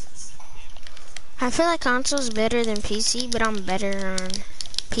 I feel like console's better than PC, but I'm better on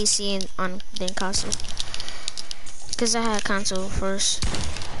PC than console. Because I had console first.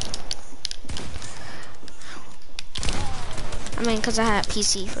 I mean, because I had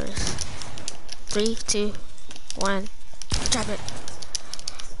PC first. 3, 2, 1. Drop it.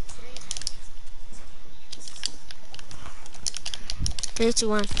 3, 2,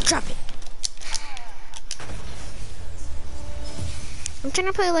 1. Drop it. I'm trying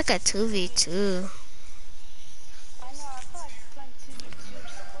to play like a 2v2.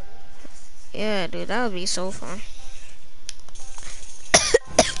 Yeah, dude, that would be so fun.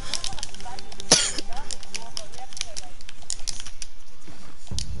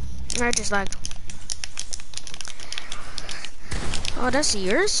 I just lagged. Oh, that's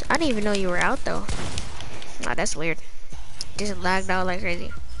yours? I didn't even know you were out though. Oh, that's weird. Just lagged out like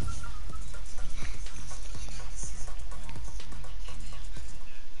crazy.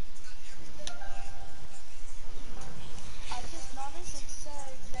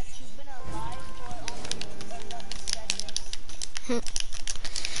 Hmm.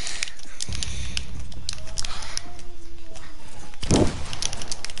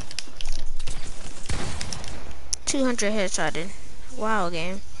 200 headshotted. Wow,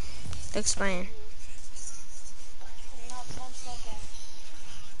 game. Explain.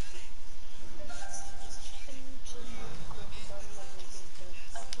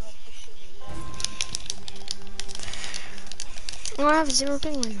 Oh, I have 0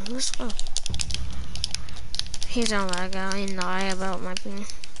 ping right now. Let's go. He's don't lag out and lie about my ping.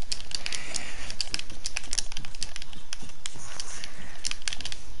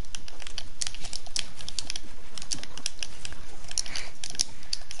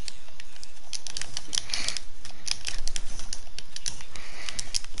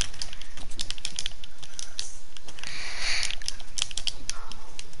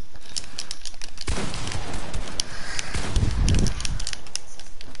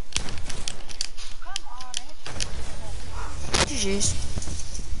 Jesus.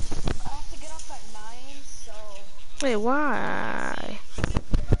 I have to get off at 9, so Wait, why?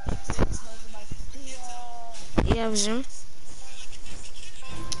 because of You have Zoom? what?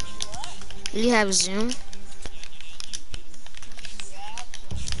 You have Zoom? Yeah,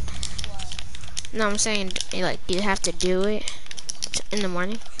 what? No, I'm saying, like, you have to do it in the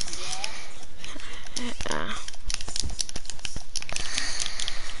morning. Yeah. Uh,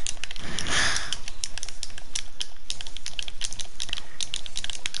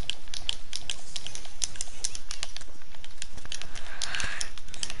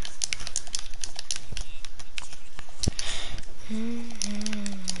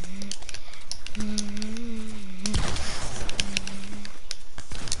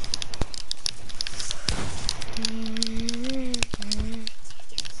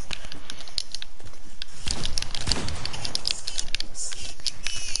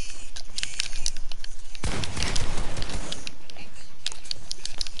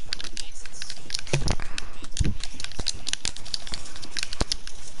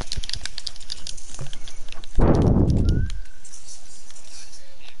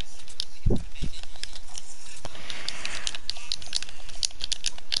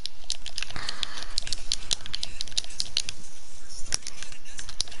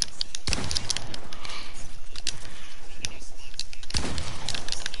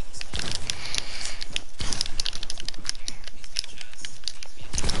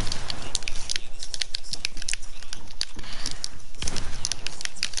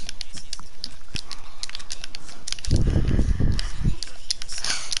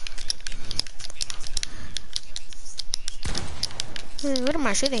 what am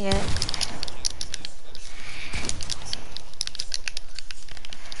I shooting at?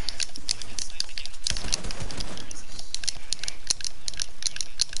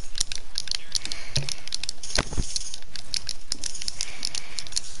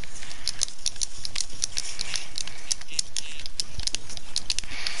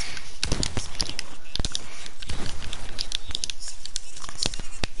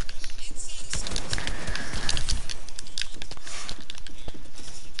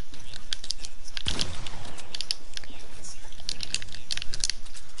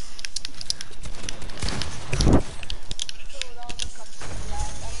 So with all the company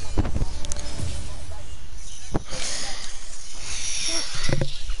left, I don't know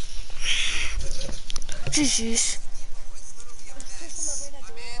if Jesus. it's just some arena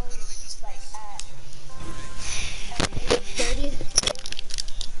duos like at 8:30.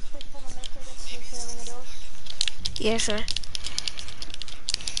 First tournament for arena duos. Yeah, sure.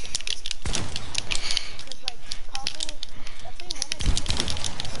 Cause like probably if they win it, it's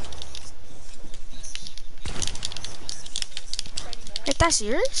 30 minutes. Wait, that's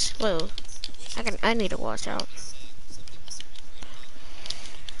yours? Whoa. I need to watch out.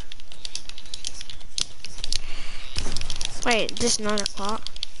 Wait, just 9 o'clock?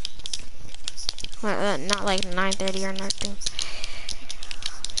 Not like 9:30 or nothing.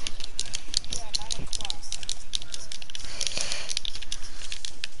 Yeah, 9 o'clock.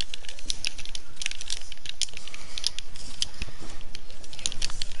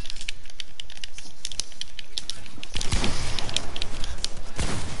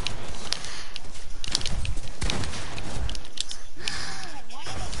 Why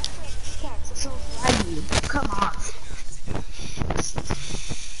did I go for a pickaxe? It's so laggy. Come on.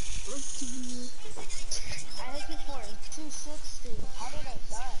 I hit you for 260. How did I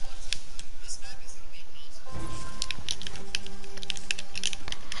die?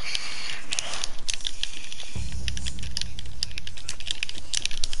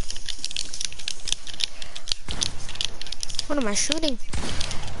 What am I shooting?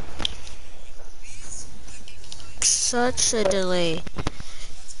 Such a delay.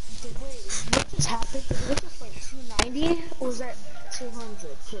 Wait, what just happened? Was this like 290 or was that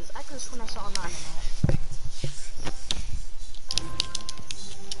 200? Because I could have sworn I saw 9.5.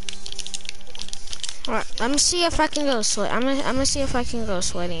 Alright, let me see if I can go sweat. I'm gonna see if I can go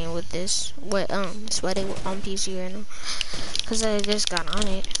sweating with this. Sweating on PC right now. Cause I just got on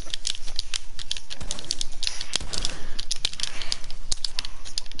it.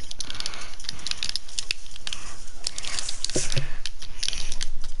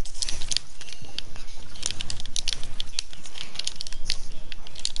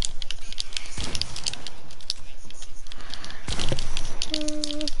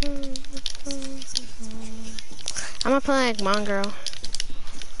 I'm gonna play like Mongrel.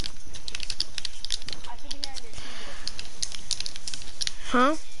 I should be hearing your keyboard.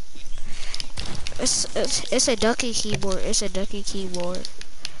 Huh? It's a ducky keyboard. It's a ducky keyboard.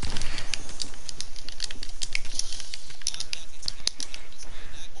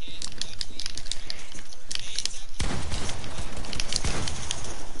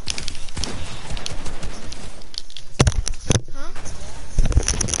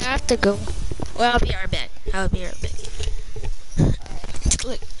 have to go. Well, I'll be right back. I'll be right back. Just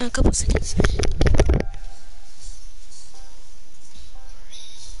like a couple seconds.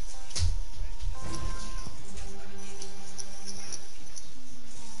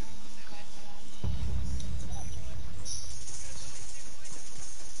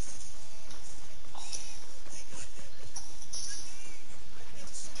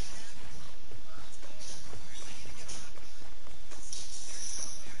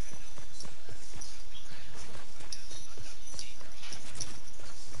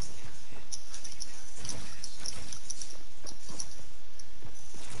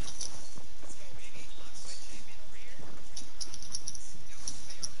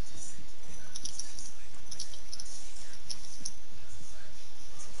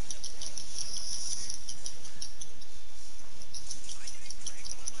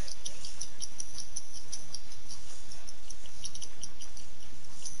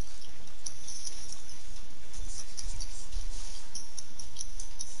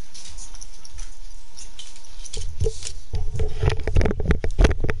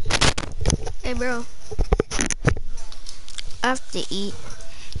 Hey, bro. I have to eat.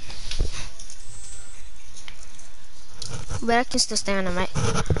 But I can still stay on the mic.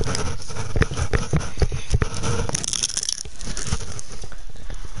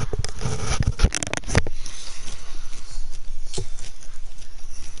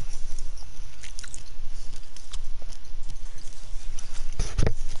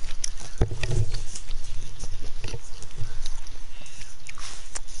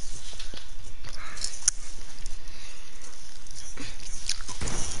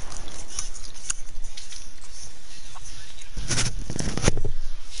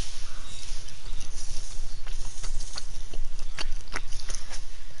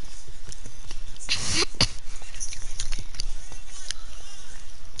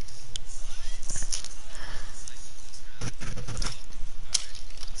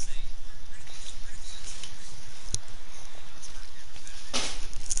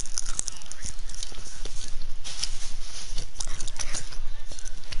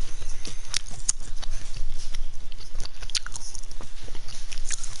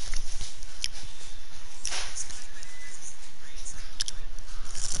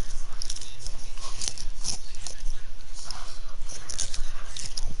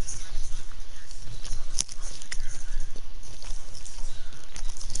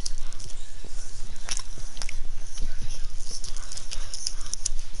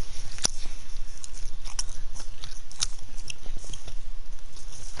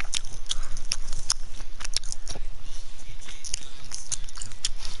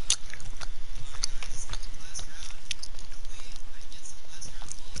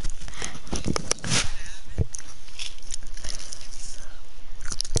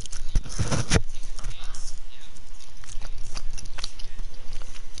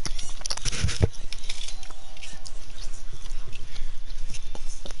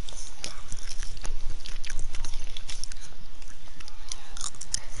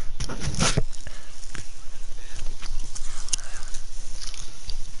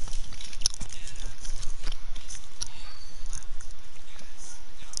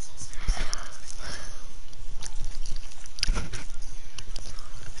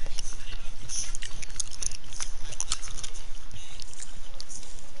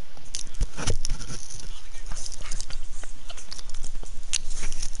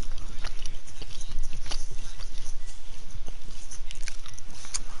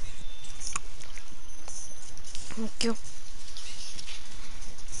 Thank you.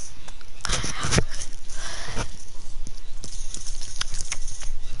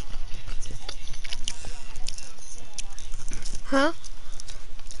 Huh?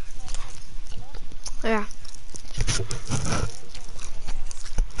 Yeah.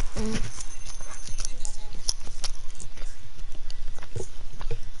 Mm.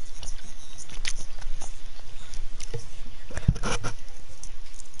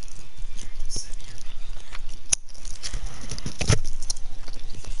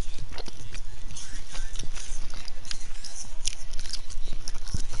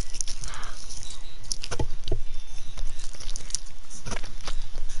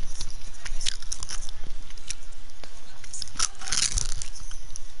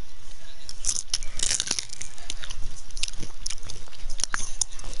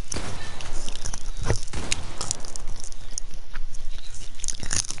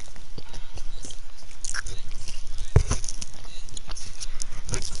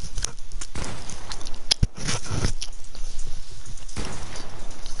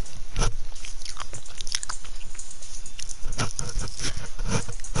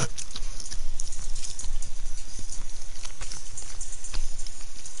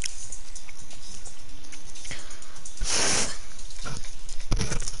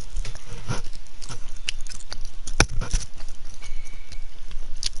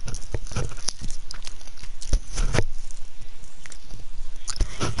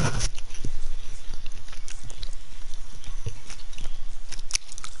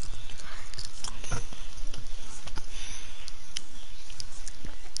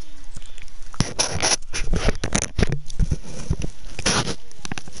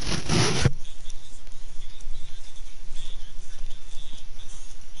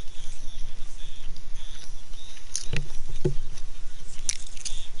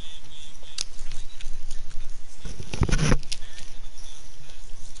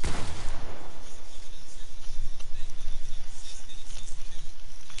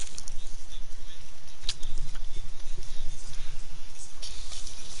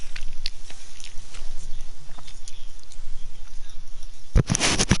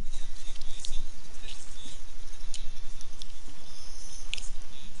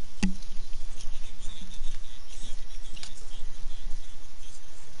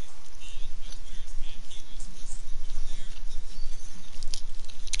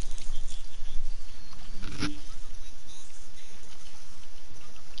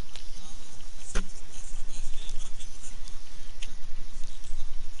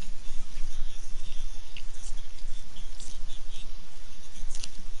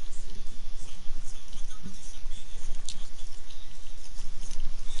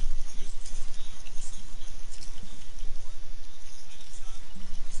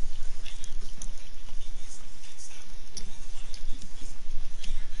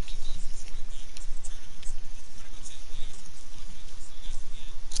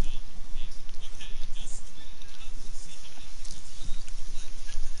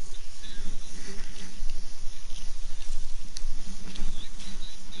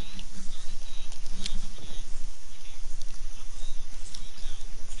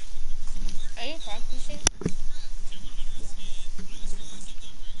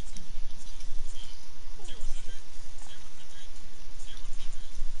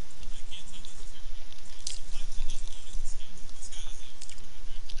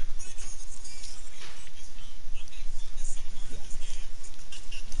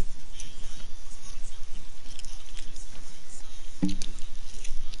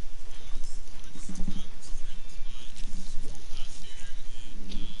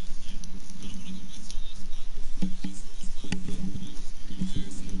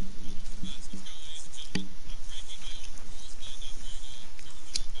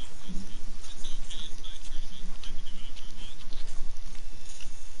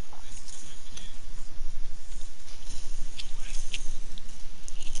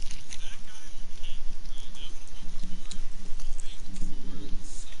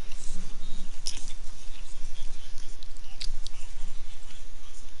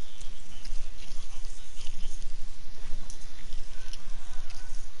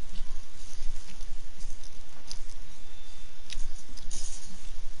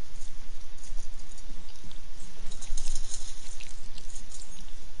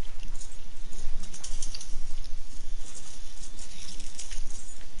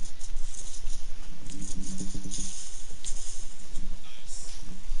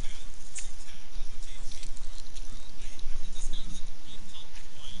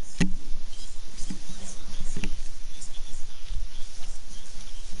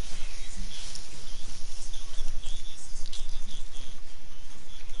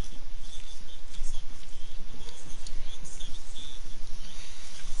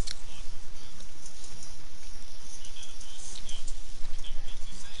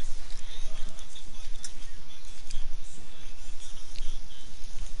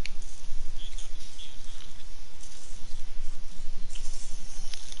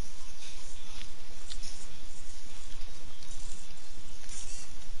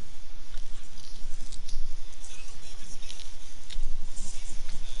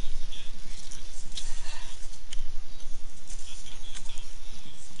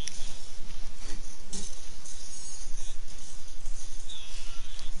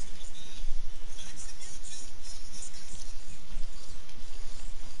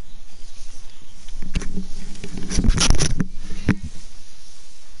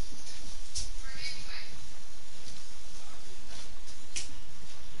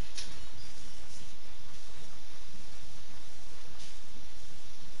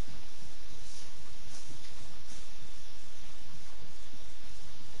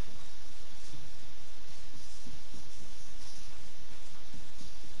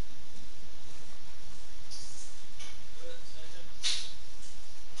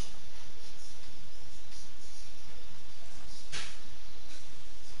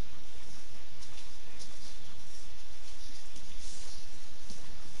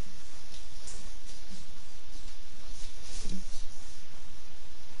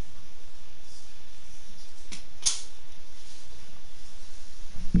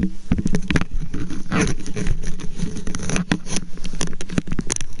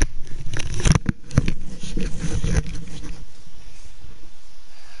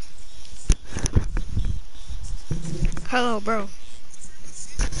 Hello, bro.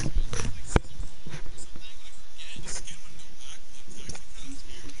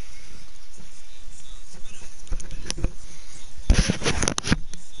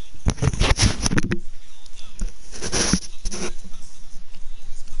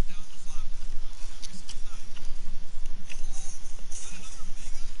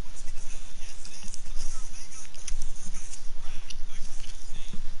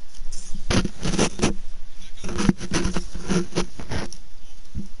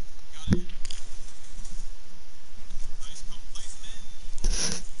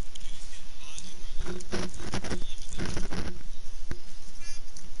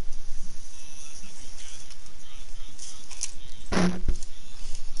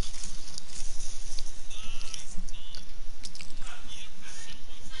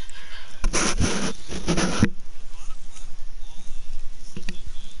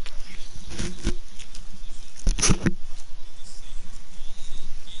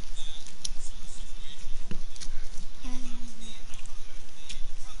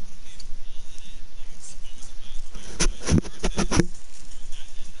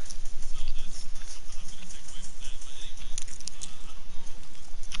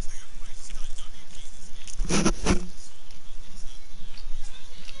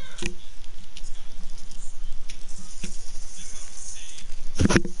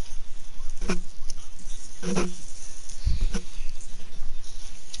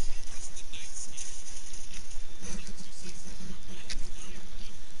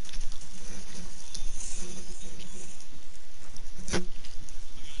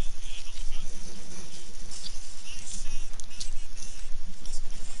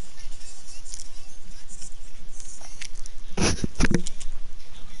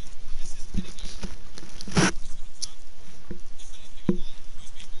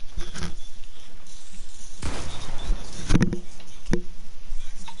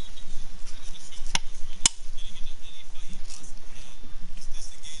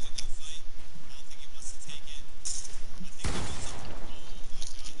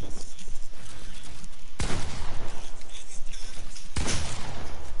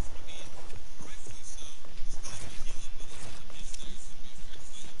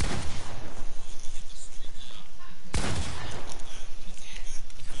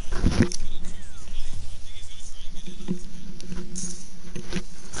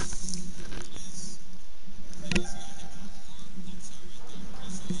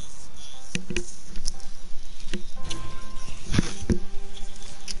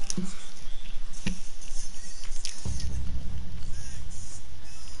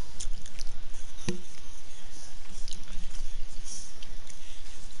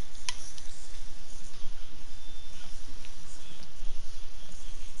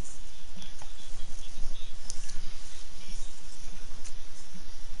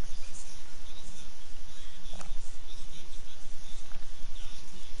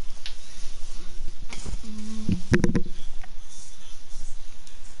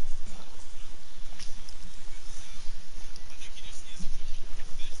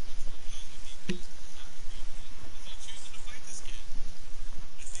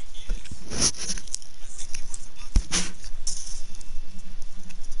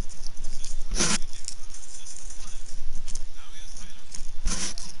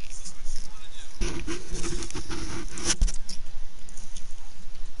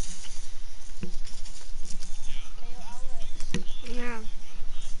 Yeah.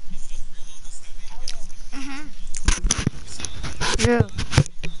 Mhm. Yeah.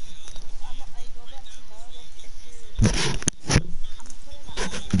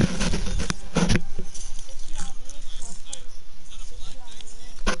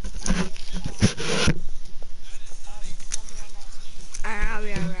 I'll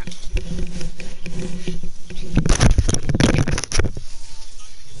be alright.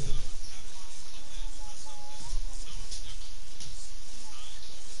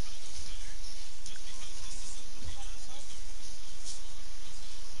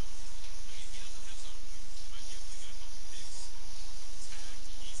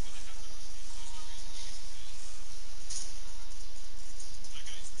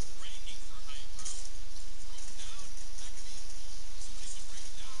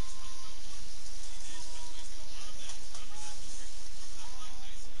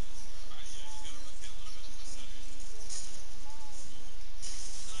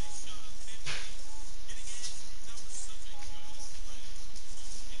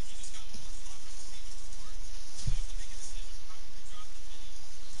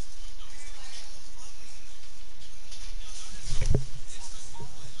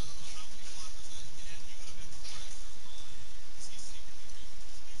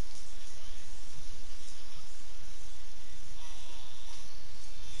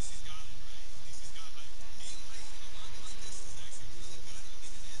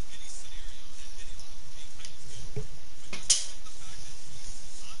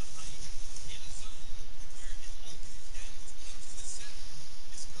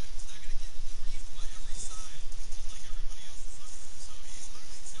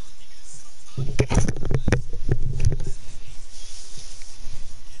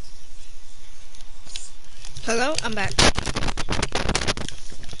 Hello, I'm back.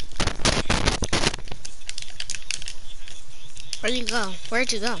 Where'd you go?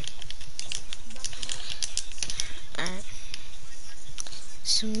 Where'd you go? Alright.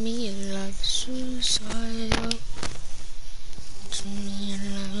 To me, love suicidal. To me,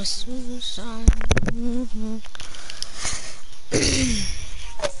 love suicidal.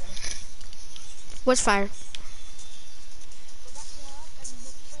 What's fire?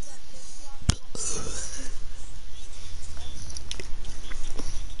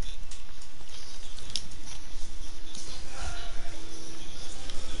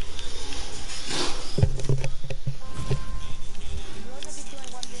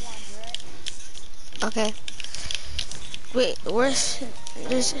 Okay. Wait, where's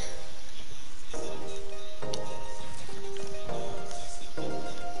there's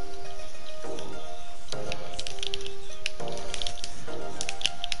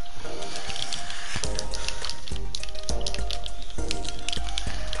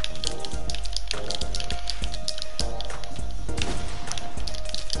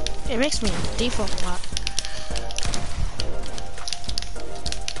it makes me default a lot.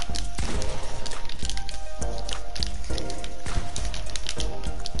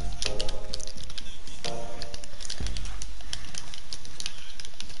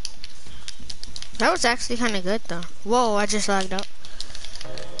 That was actually kind of good though. Whoa, I just lagged out.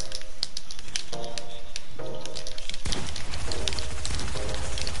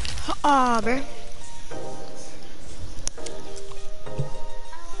 Aw, bro.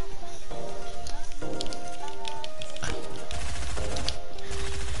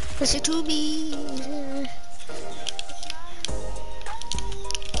 Pussy to be.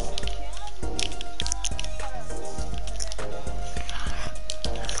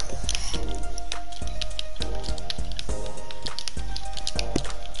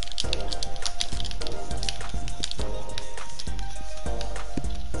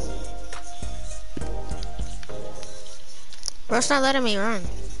 Bro, it's not letting me run.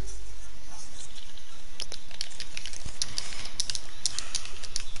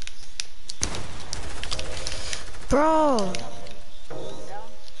 Bro.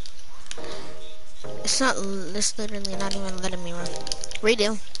 It's literally not even letting me run.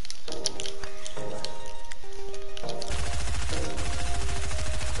 Redo.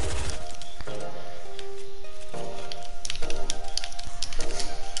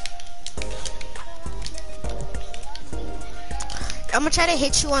 I'm gonna try to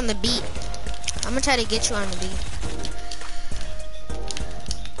hit you on the beat. I'm gonna try to get you on the beat.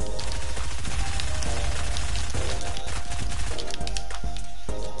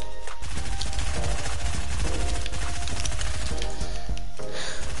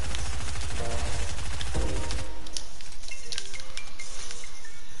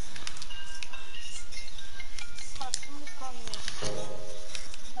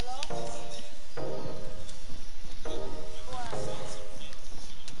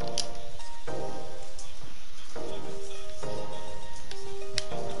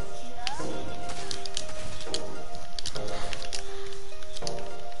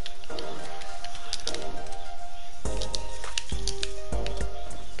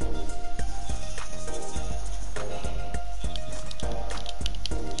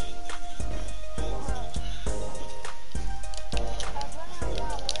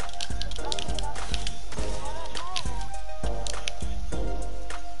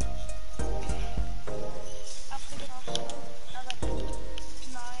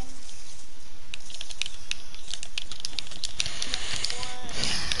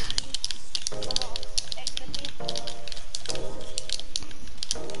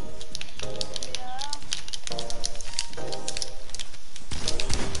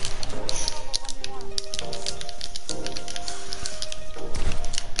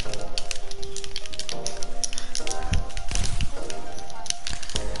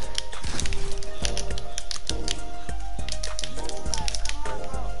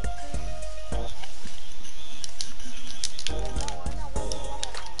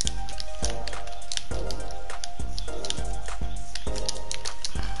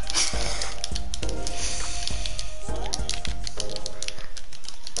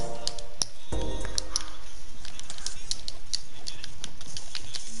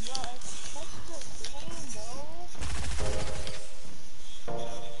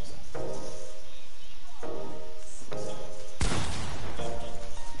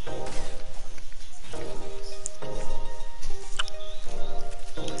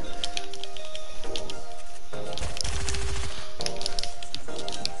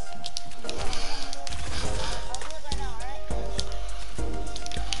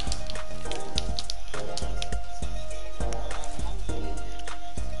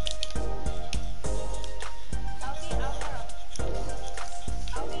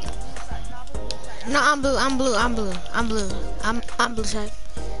 No, I'm blue. I'm blue. I'm blue. I'm blue. I'm blue side.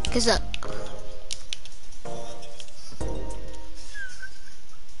 Cause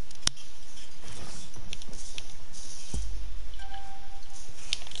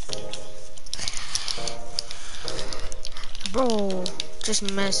bro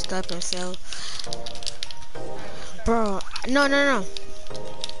just messed up and fell. Bro, no.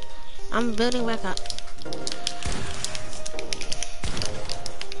 I'm building back up.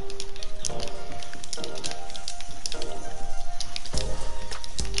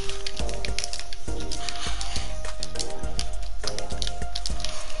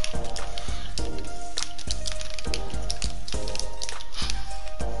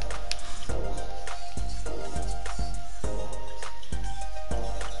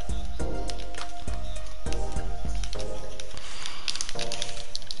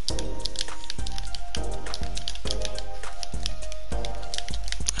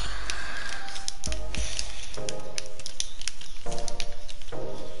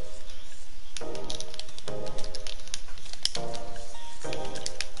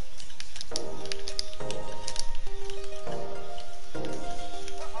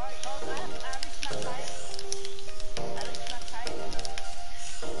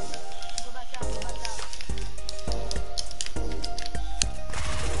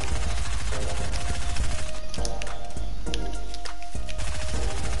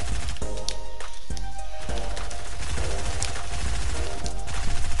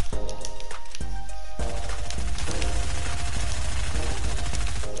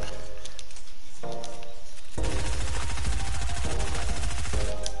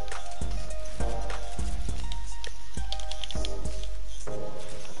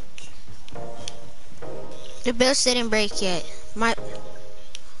 The bills didn't break yet. My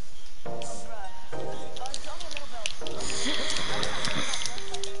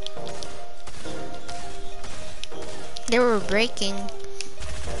they were breaking.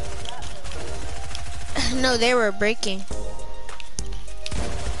 No, they were breaking.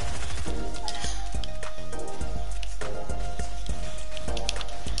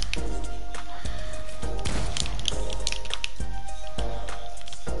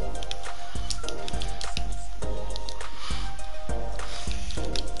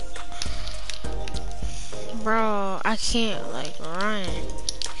 Bro, I can't like run.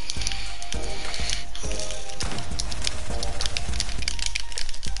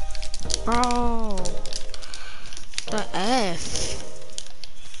 Bro, the F.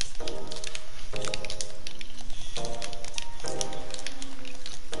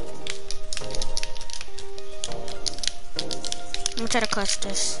 I'm gonna try to clutch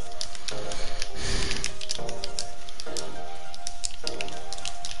this.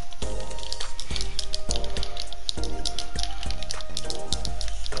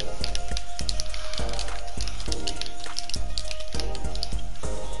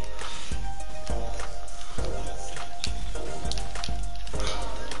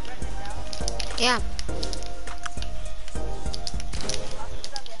 Yeah.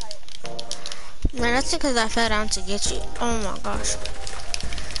 Man, that's because I fell down to get you. Oh my gosh.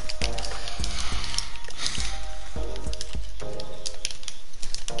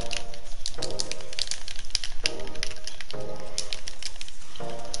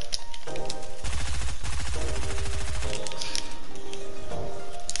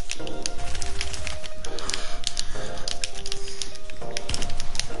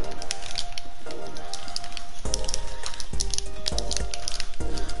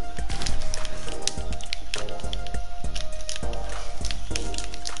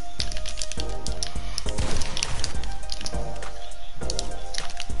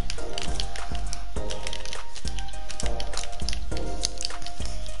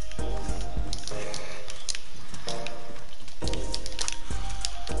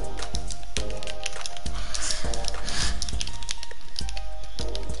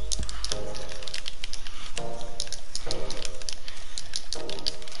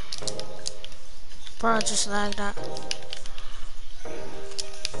 Bro, I just lagged out.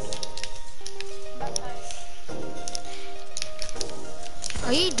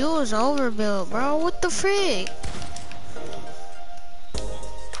 All you do is overbuild, bro. What the frick?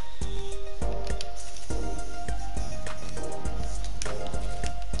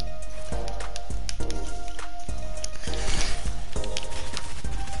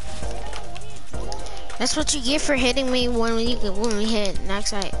 That's what you get for hitting me when we hit next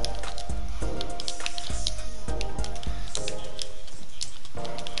site.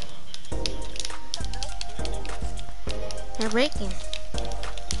 They're breaking.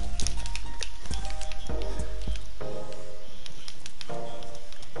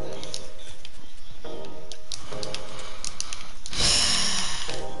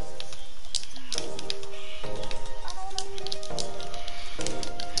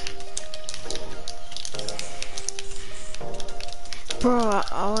 Bro, I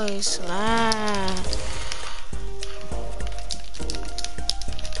always lag.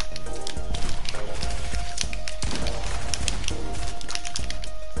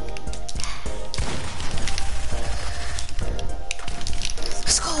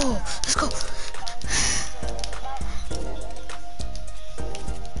 Let's go. Let's go.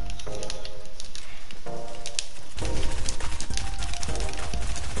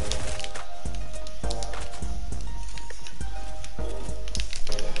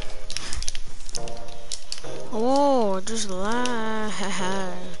 Oh, just lag.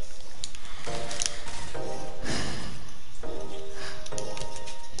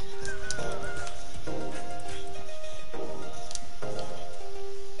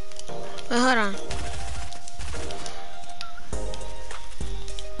 Wait, hold on.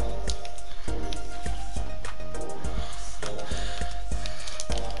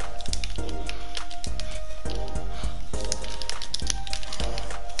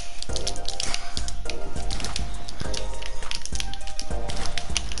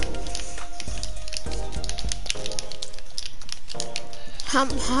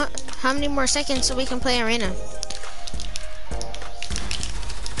 How many more seconds so we can play arena?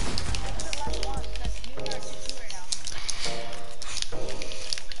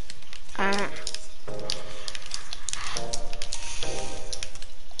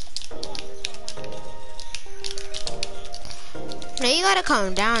 No, you gotta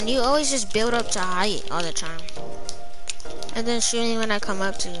calm down. You always just build up to height all the time. And then shoot me when I come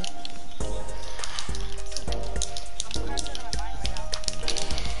up to you.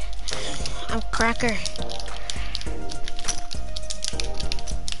 I'm cracker.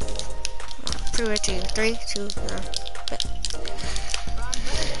 I'll prove it to you. 3, 2, 1. Bet.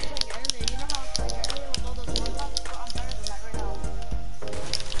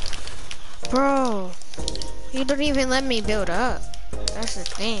 Bro, you don't even let me build up. That's the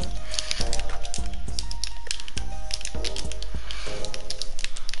thing.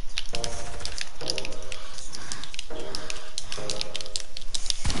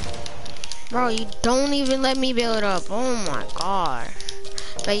 Bro, you don't even let me build up. Oh my god.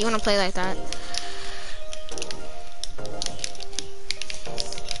 But you wanna play like that?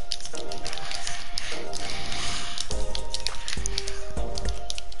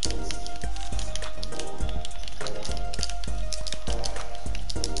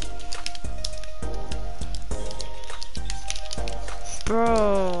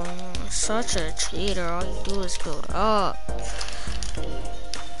 Bro, such a cheater. All you do is build up.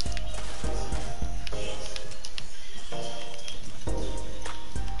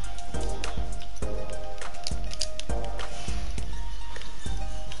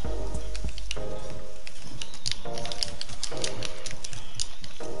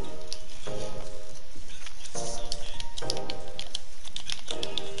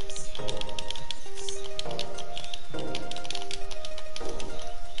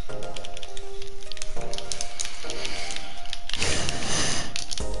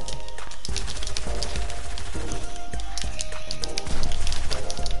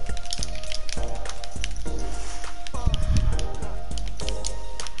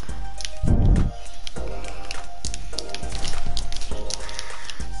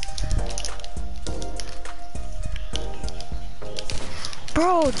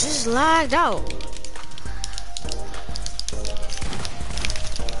 Bro, just lagged out.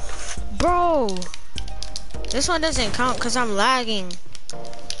 Bro, this one doesn't count because I'm lagging.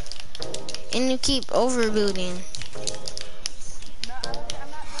 And you keep overbuilding.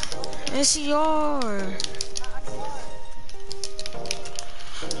 It's your.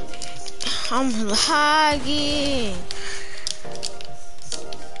 I'm lagging.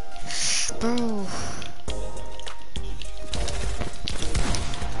 Bro.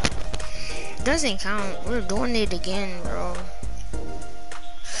 Doesn't count. We're doing it again, bro.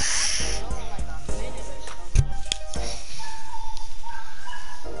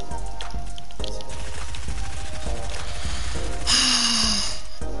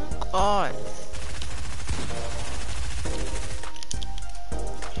 God.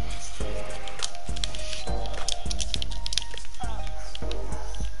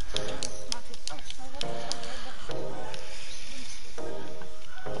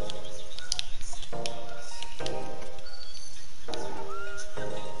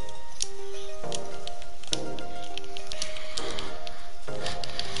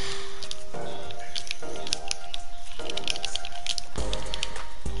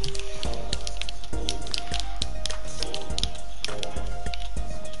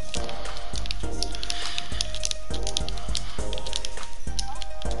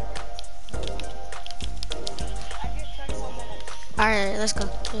 Alright, let's go.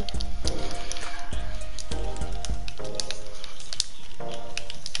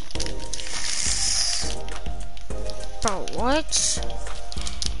 Bro, what?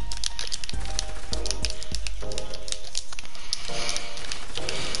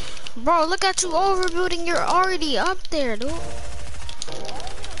 Bro, look at you overbuilding. You're already up there, dude.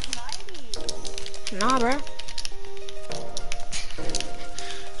 Nah, bro.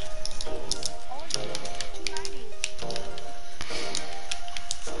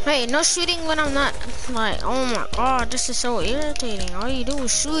 Hey, no shooting when I'm not, like, oh my god, this is so irritating. All you do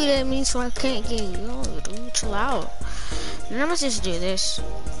is shoot at me so I can't get you. Yo, dude, chill out. And I'm gonna just do this.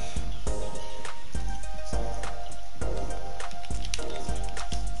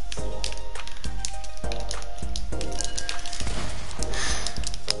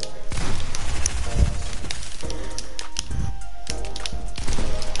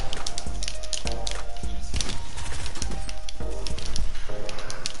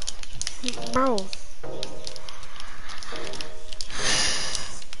 Bro.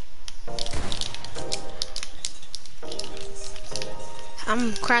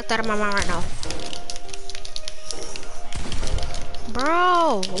 I'm cracked out of my mind right now.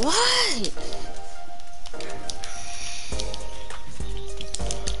 Bro, what?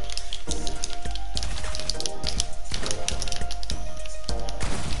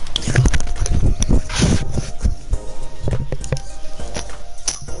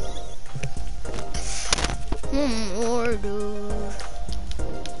 One more, dude.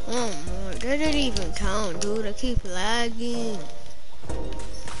 One more. That didn't even count, dude. I keep lagging.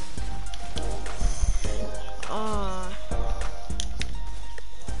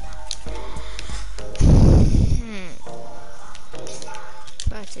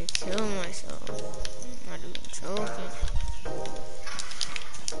 About to kill myself. I'm not even joking.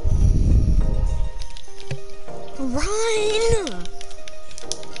 Run!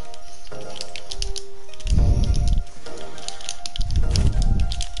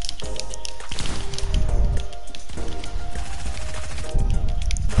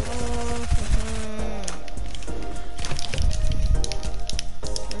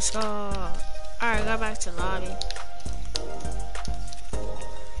 Let's go. Alright, go back to lobby.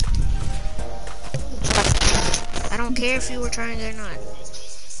 I don't care if you were trying or not.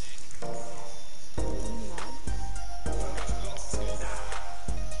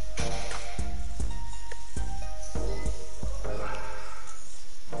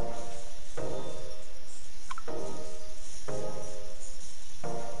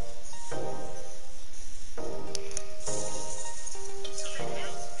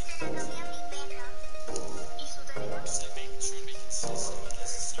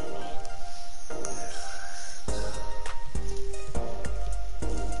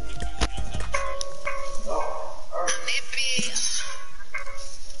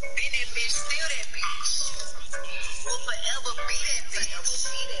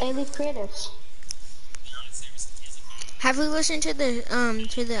 Creativ. Have you listened to the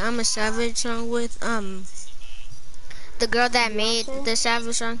I'm a Savage song with the girl that made the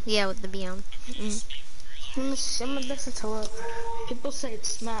Savage song? Yeah, with the BM. I'm gonna listen to it. People say it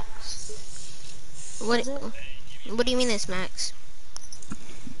smacks. What do you mean it smacks?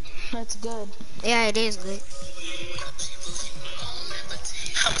 That's good. Yeah, it is good.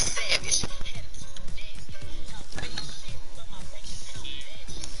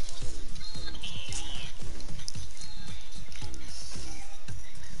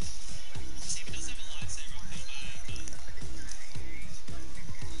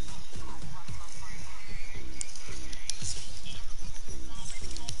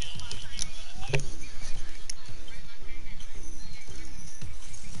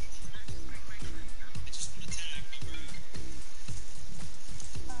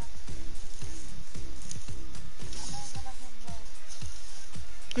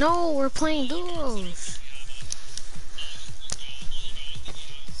 No, we're playing duos.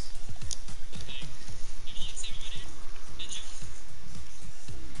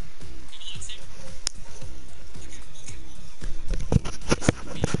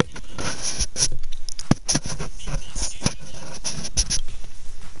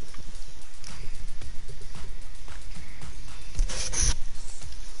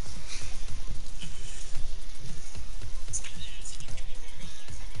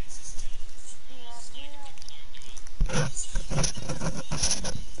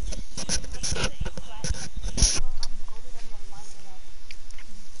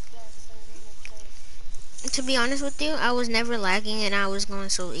 To be honest with you, I was never lagging and I was going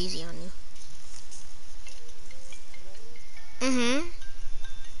so easy on you.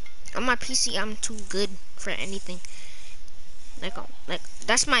 On my PC, I'm too good for anything. Like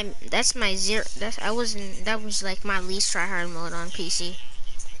that's my zero. That was like my least try hard mode on PC.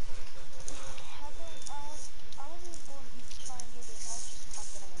 I wasn't going to try and do this. I was just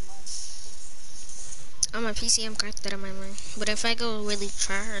cracked out of my mind. On my PC, I'm cracked out of my mind. But if I go really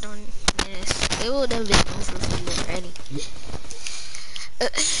try hard on it, it would have been over for me already.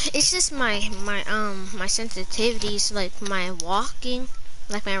 It's just my sensitivities, like my walking,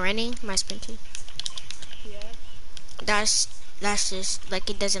 like my running, my sprinting. Yeah. That's just like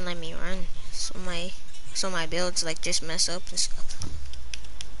it doesn't let me run. So my builds like just mess up and stuff.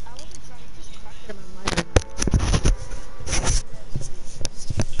 I wasn't trying. You just cracked out of my mind.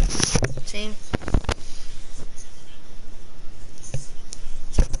 Same.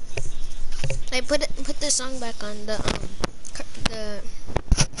 Like put the song back on the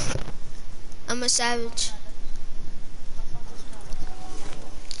I'm a savage.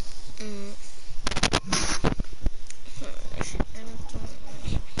 Mm.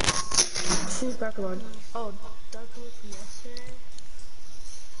 Who's Dark Lord? Oh, Dark Lord from yesterday.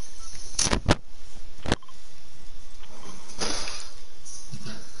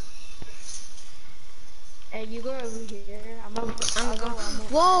 Hey, you go over here. I'm going.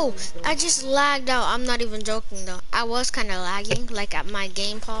 Whoa! I just lagged out. I'm not even joking though. I was kind of lagging, like at my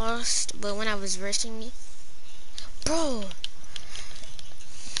game paused, but when I was versing you, bro,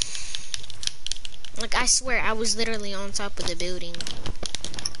 like I swear I was literally on top of the building,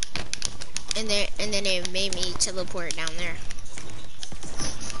 and then it made me teleport down there.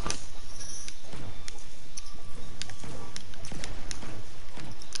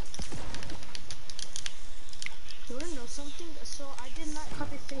 You wanna know something? So I did not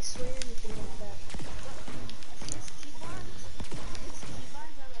copy paste or anything like that. His keybinds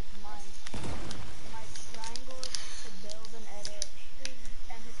are like mine. My triangles to build and edit,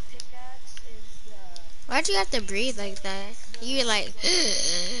 and his pickaxe is the. Why'd you have to breathe like that? You were like.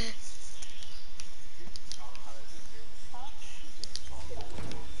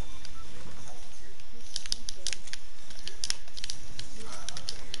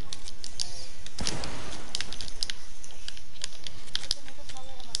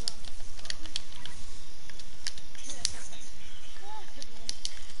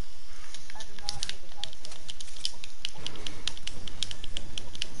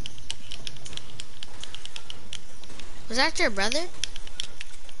 Was that your brother?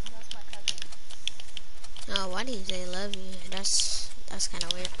 That's my cousin. Oh, why do you say love you? That's kind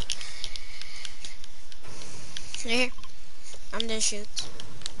of weird. Here, I'm gonna shoot.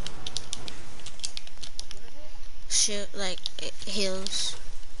 Shoot like hills,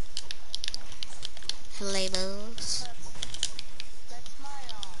 labels. That's my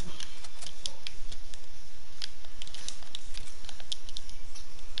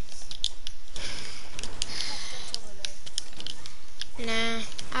Nah,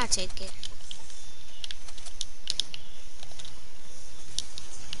 I'll take it.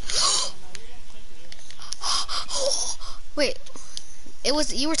 Wait,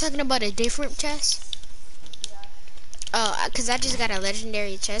 you were talking about a different chest? Yeah. Oh, cause I just got a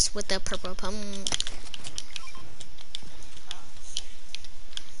legendary chest with the purple pump.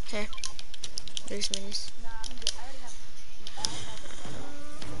 Here, there's minis. Nah, I'm good. I already have all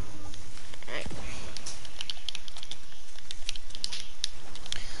the Alright.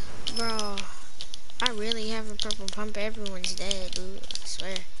 Bro, I really have a purple pump. Everyone's dead, dude. I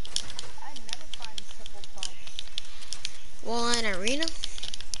swear. I never find triple pump. Well, in arena,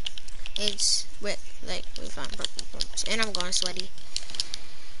 it's wet. Like we found purple pumps, and I'm going sweaty.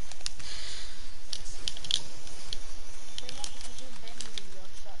 They want because we've been using your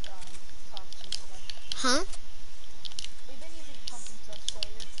pumps and stuff. Huh? We've been using pumps and stuff, so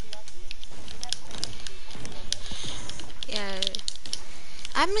you're lucky. We haven't been able to do Yeah.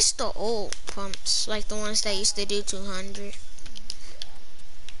 I miss the old pumps, like the ones that used to do 200.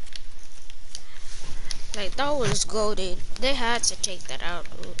 Like that was goated. They had to take that out,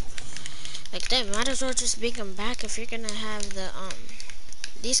 dude. Like they might as well just bring them back if you're gonna have the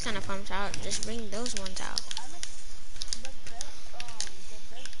these kind of pumps out. Just bring those ones out. the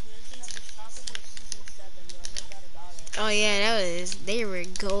best version of the chopper was season 7, though, no doubt about it. Oh yeah, they were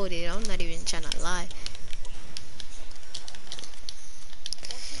goated. I'm not even trying to lie.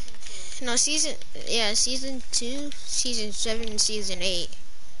 Or season 2. No, season 2, season 7, and season 8.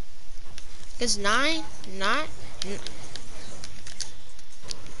 Cause 9,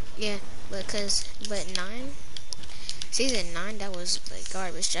 yeah, but 9, season 9, that was like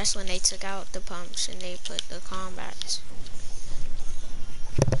garbage. That's when they took out the pumps and they put the combats.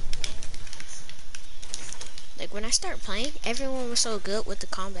 Like when I start playing, everyone was so good with the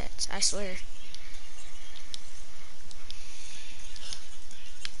combats. I swear.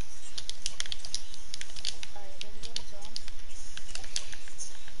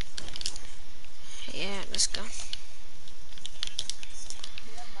 go.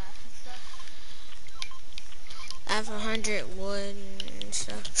 I have 100 wood and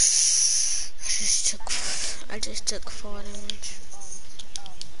stuff. I just took 4 damage.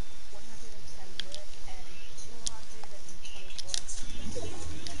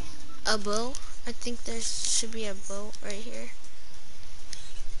 A bow? I think there should be a bow right here.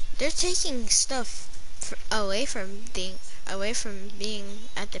 They're taking stuff away from being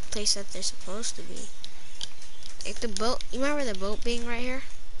at the place that they're supposed to be. Like the boat, you remember the boat being right here?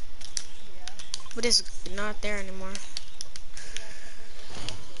 But it's not there anymore.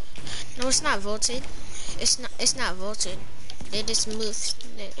 No, it's not vaulted. It's not vaulted. They just moved.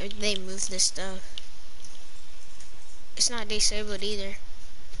 They moved this stuff. It's not disabled either.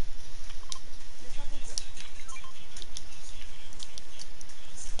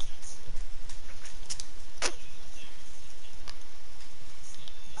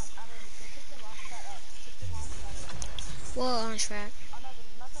 What launch pad?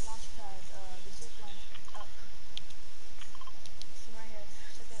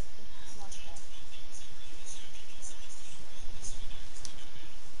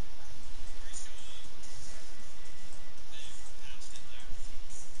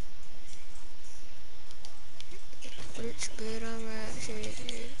 Which bit on right shit?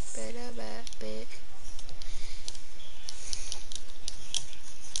 Bit a bad bit.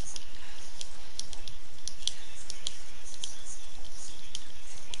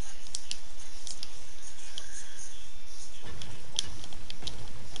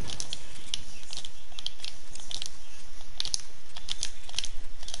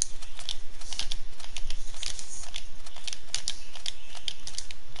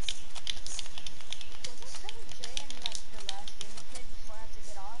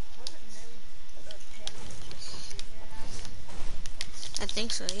 I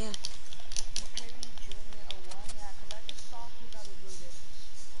think so, yeah.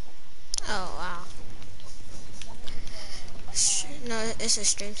 Oh wow. No, it's a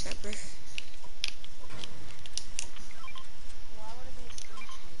stream sniper.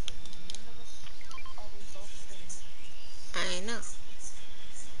 I know.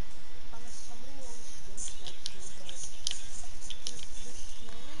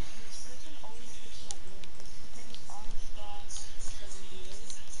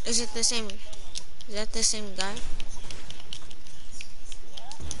 Is it the same? Is that the same guy?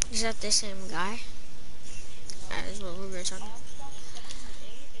 Is that the same guy? That is what we were talking.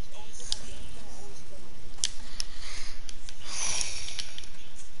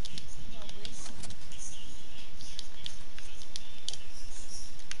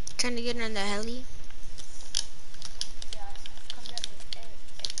 Trying to get on the heli.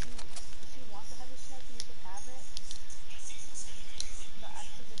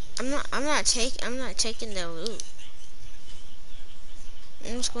 I'm not taking the loot.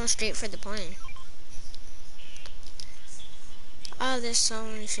 I'm just going straight for the plane. Oh, there's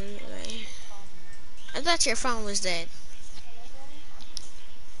someone shooting right here. I thought your phone was dead.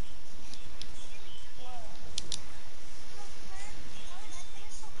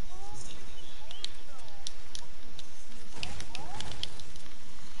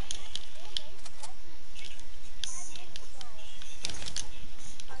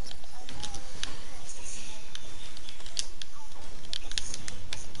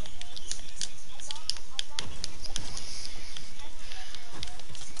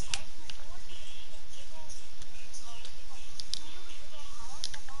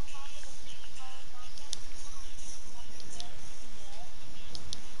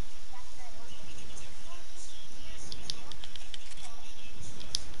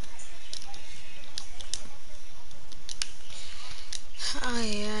 Oh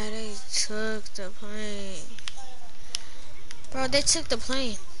yeah, they took the plane. Bro, they took the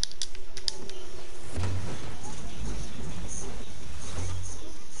plane.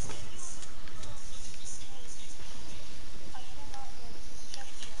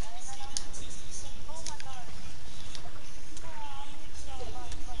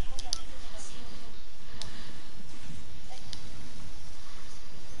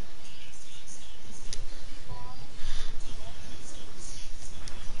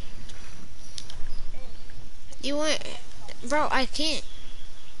 You went, bro, I can't.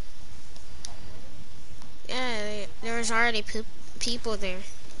 Yeah, there was already people there.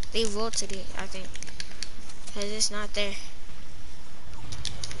 They voted it, I think. Cause it's not there.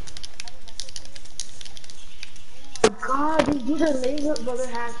 God, these dudes are laser, bro. They're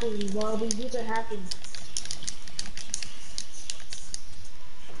hacking, bro. These dudes are hacking.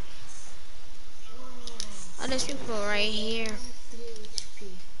 Oh, there's people right here.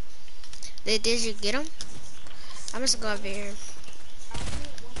 Did you get them? I'm just gonna go over here.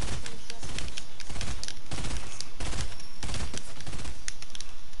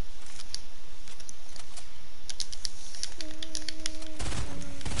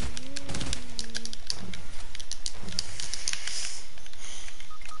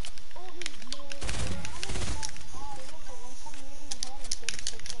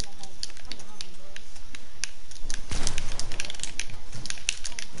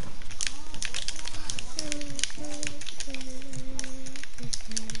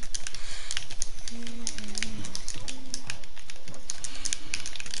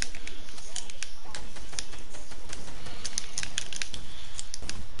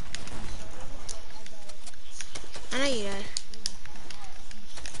 I know you did.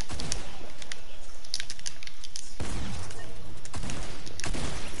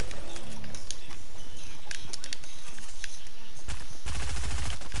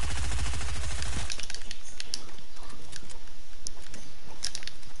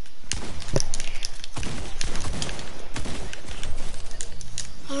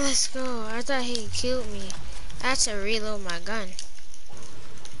 Oh, let's go. I thought he killed me. I had to reload my gun.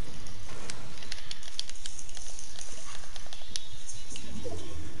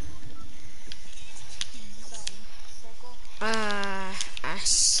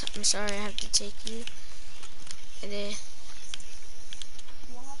 I'm sorry, I have to take you. And then,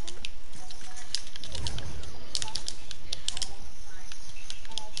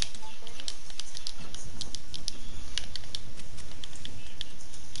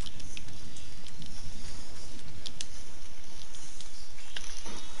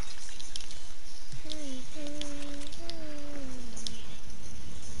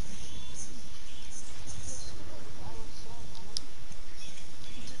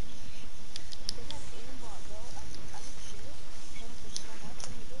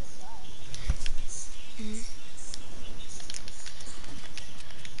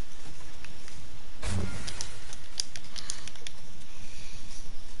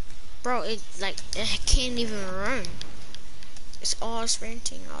 bro, it can't even run. It's all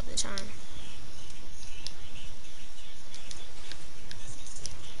sprinting all the time.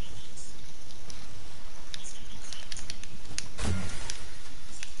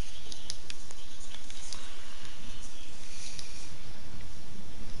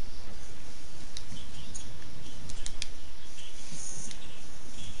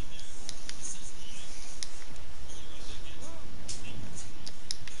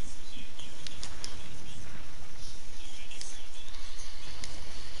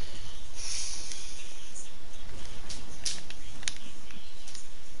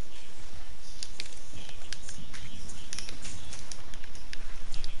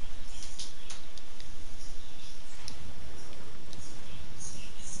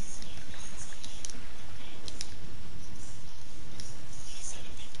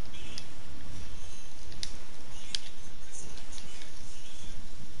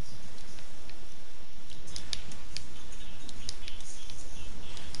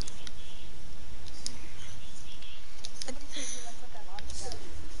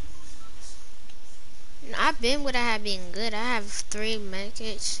 I've been what I have been good. I have 3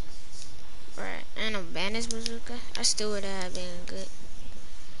 medkits. Right, and a bandage bazooka. I still would have been good.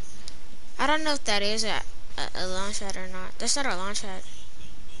 I don't know if that is a launch pad or not. That's not a launch pad.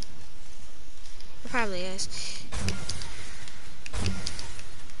 It probably is.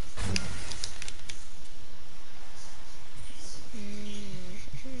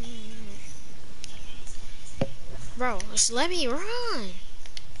 Bro, just let me run.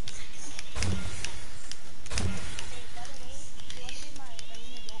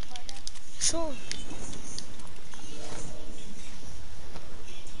 Sure.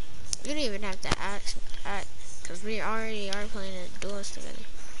 You don't even have to act, because we already are playing the duels together.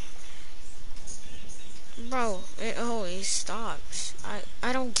 Bro, it always stops.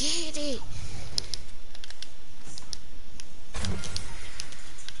 I don't get it.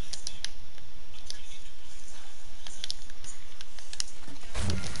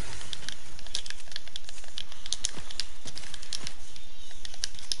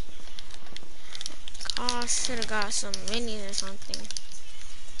 Oh, I should have got some minis or something.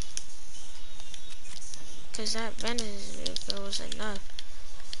 Cause that bandage was enough.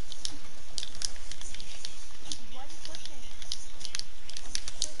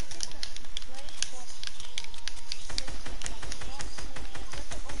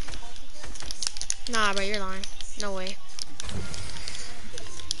 Nah, bro, you're lying. No way.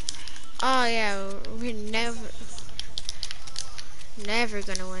 Oh yeah, we're never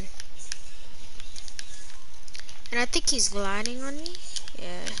gonna win. And I think he's gliding on me.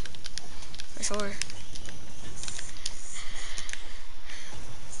 Yeah, for sure.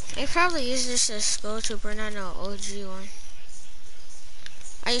 It probably is just a skull trooper, not no OG one.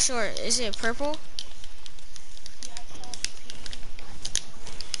 Are you sure? Is it purple? Yeah, I saw pink, green, no, I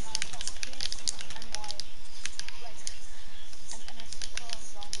saw pink and white. Like, and I still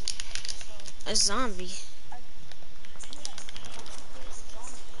saw a zombie. So, A zombie? yeah, a trooper is a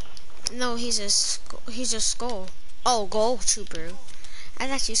zombie. No, he's a skull. Oh, gold trooper. I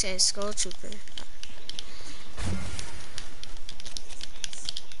thought you said skull trooper.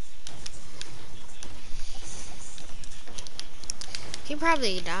 He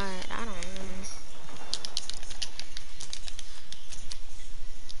probably died. I don't know.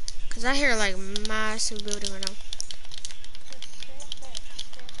 Cause I hear like massive building right now. Just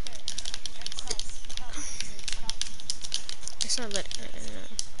stay up there, and crouch. It's not that.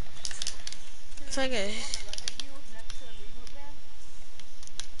 It's like a. Revenue next to the reboot van.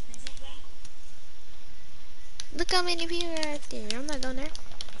 Look how many people are right there. I'm not going there.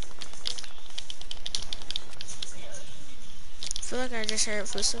 I feel like I just heard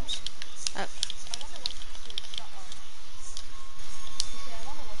footsteps. Up.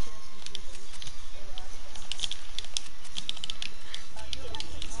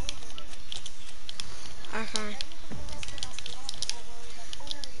 Okay.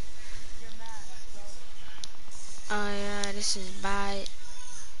 Oh yeah, this is bad.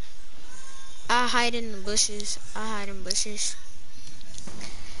 I hide in the bushes.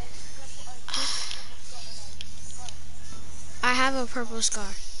 I have a purple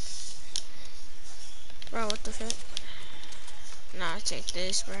scar. Bro, what the fuck? Nah, take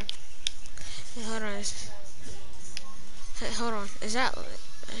this, bro. Hey, hold on. Hey, hold on. Is that... I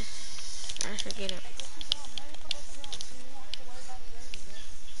forget it.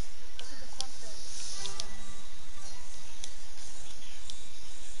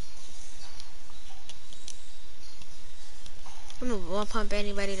 I'm gonna one pump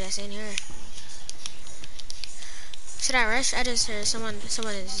anybody that's in here. Should I rush? I just heard someone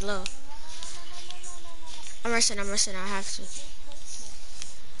is low. I'm rushing, I have to.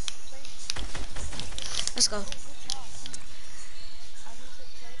 Let's go.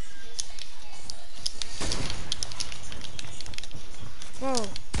 Whoa.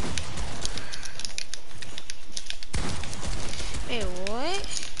 Hey, what?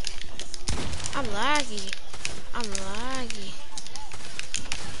 I'm laggy.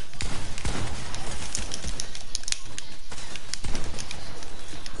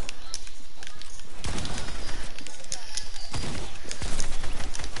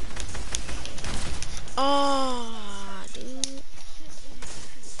 Oh, dude.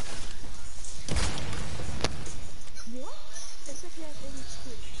 What? It's like he has 82.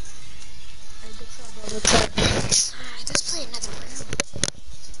 Alright, good try, bro. Good try. Alright, let's play another round.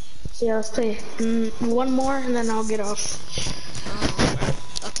 Yeah, let's play one more and then I'll get off.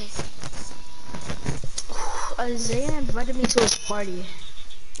 Oh, okay. Isaiah invited me to his party.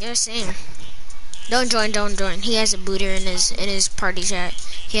 Yeah, same. Don't join. He has a booter in his party chat.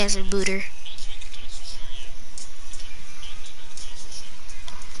 He has a booter.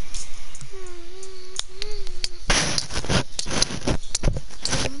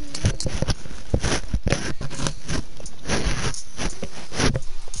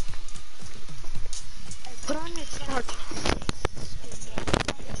 Put on your chart.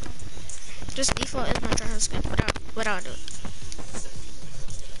 Just default is my tryhard skin. What I'll do.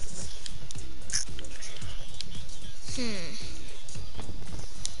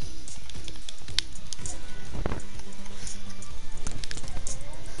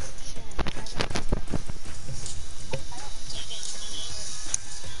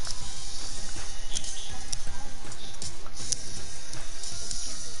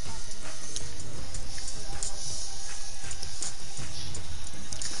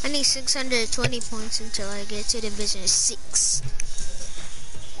 I need 620 points until I get to Division 6.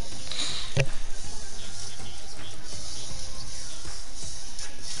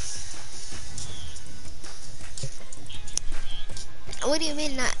 What do you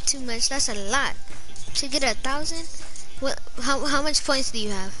mean not too much? That's a lot. To get 1,000? What? How much points do you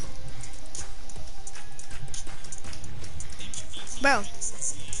have? Bro.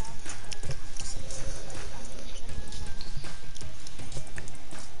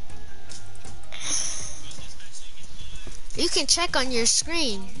 You can check on your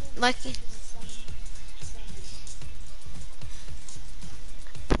screen. Like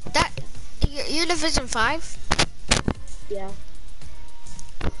that. You're Division 5? Yeah.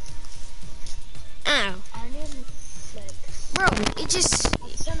 Oh. I need like. Bro, it just.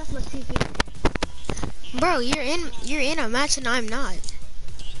 Turn off my TV. Bro, you're in a match and I'm not.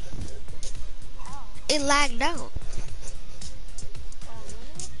 How? It lagged out. Oh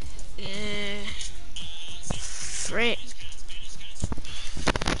really? Yeah. Frick.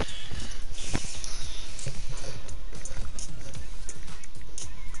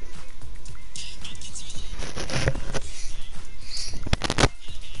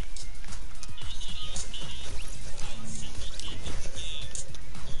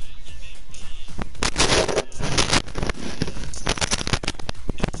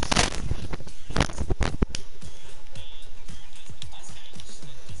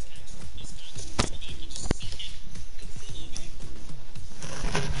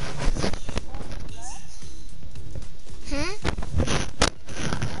 Hmm?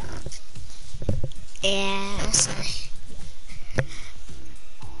 Yeah, sorry.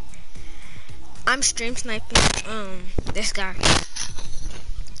 I'm stream sniping, this guy.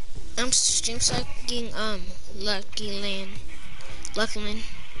 I'm stream sniping, Lucky Land.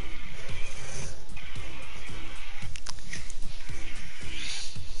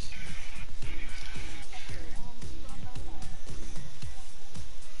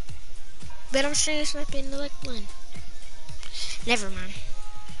 But I'm stream sniping the Lucky Land. Never mind.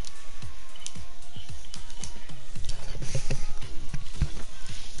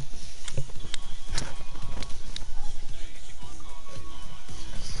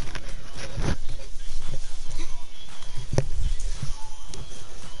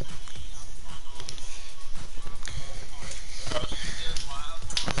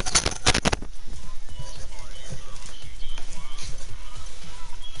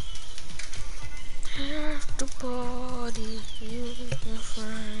 After party, you and your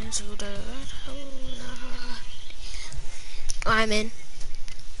friends who I'm in.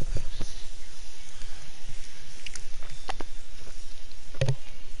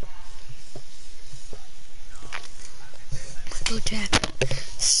 Go Jack.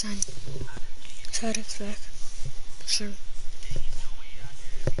 Son. Sadek's back. Sure.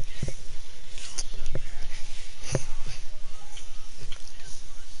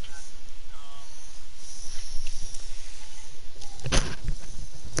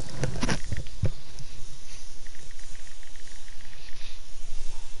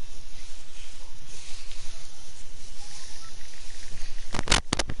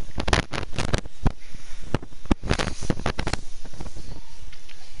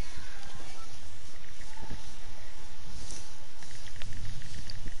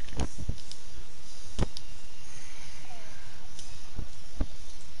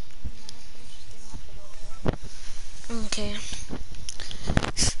 Okay.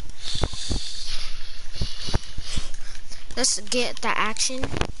 Let's get the action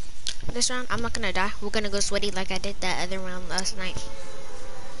this round. I'm not gonna die. We're gonna go sweaty like I did that other round last night.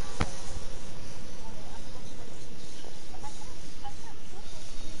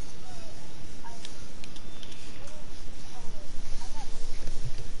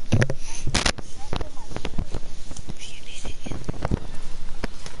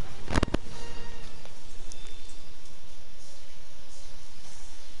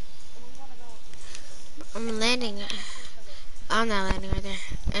 I'm landing. I'm not landing right there.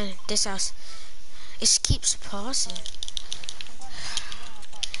 And this house. It keeps pausing.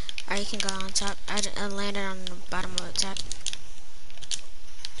 Alright, you can go on top. I landed on the bottom of the top.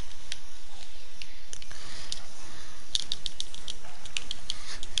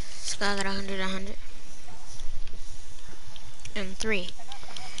 So I got 100. And 3.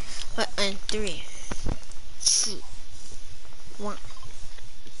 What? And 3. 2. 1.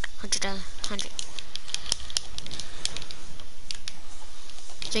 100.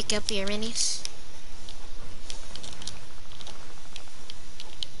 Pick up your minis.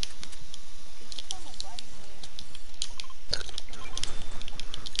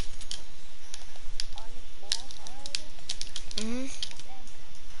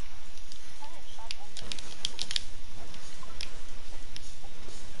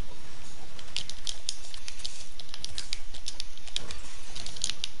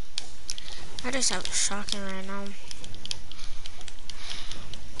 I just have shocking right now.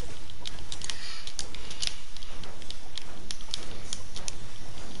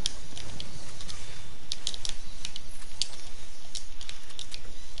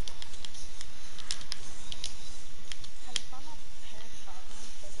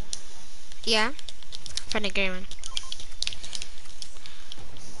 Yeah, find a great one.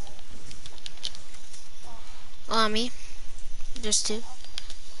 On me, just 2.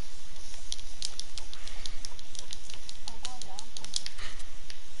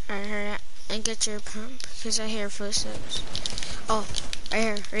 Alright, hurry up and get your pump because I hear footsteps. Oh,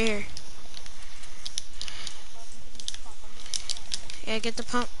 right here. Yeah, get the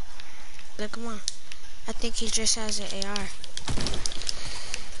pump. Look, come on. I think he just has an AR.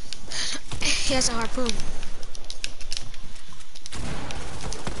 He has a harpoon.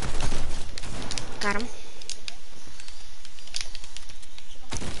 Got him.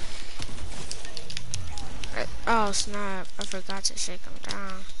 Oh snap, I forgot to shake him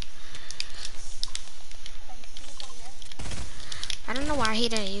down. I don't know why he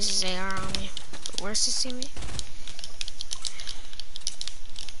didn't use his AR on me. But where's he see me?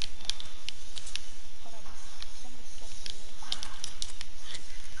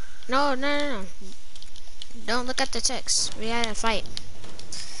 No, no, no, no. Don't look at the text. We had a fight.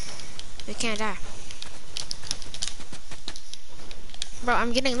 We can't die. Bro,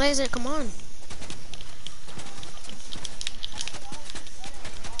 I'm getting laser. Come on.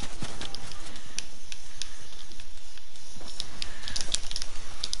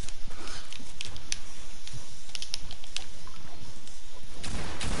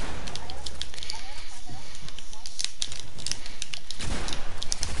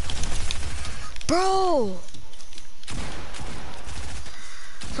 Bro!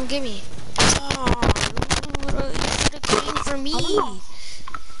 Come get me. Oh, you should have came for me.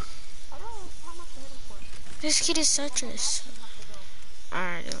 This kid is such a...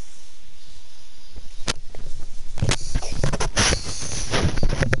 Alright, dude.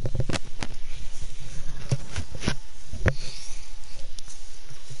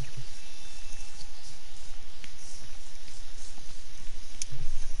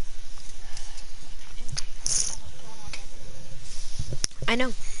 I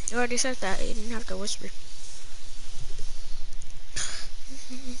know. You already said that. You didn't have to whisper.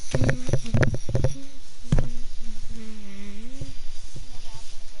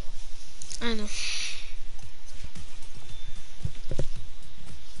 I know.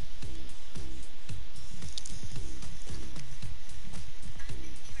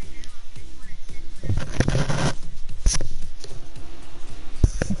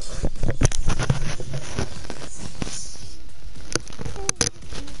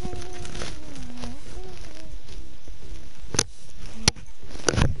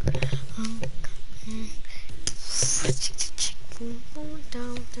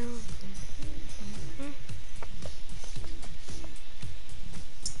 Down, down.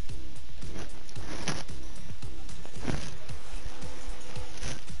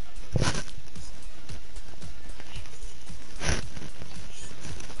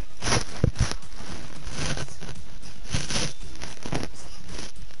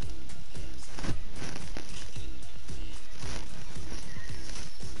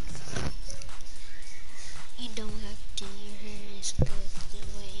 You don't have to. Your hair is good the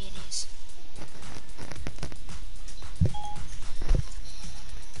way it is.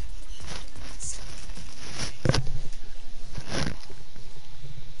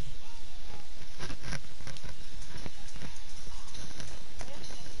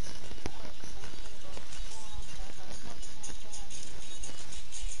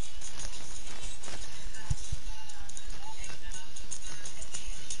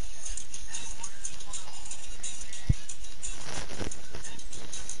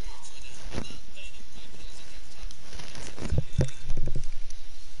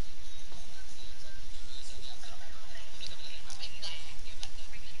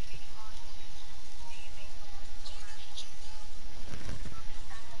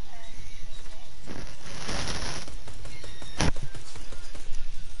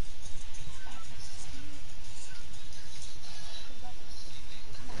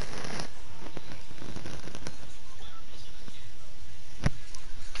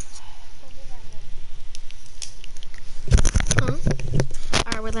 Huh?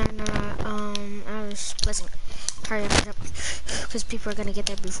 Alright, we're learning I was pleasant. Hurry up, because people are gonna get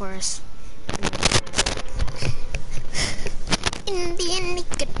there before us. Indian,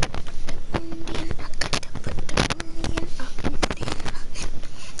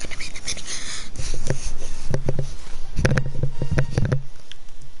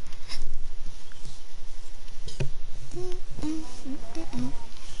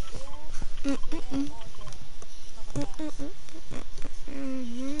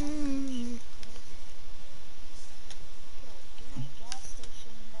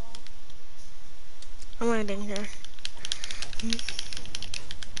 I'm landing here.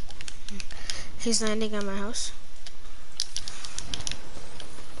 He's landing at my house.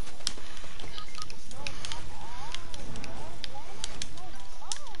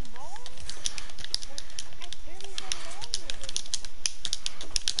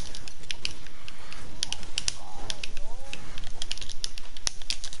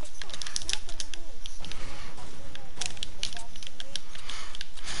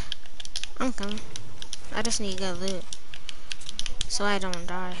 I'm coming. I just need to get loot so I don't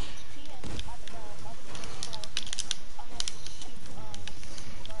die.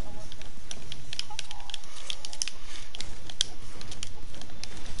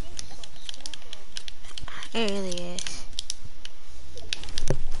 It really is.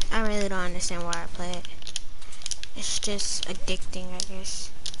 I really don't understand why I play it. It's just addicting, I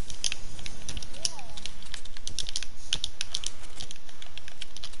guess.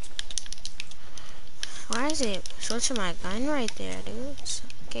 Why is it switching my gun right there, dude? This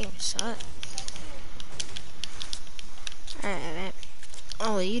game sucks. Alright.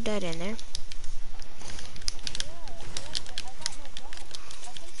 Oh, you died in there.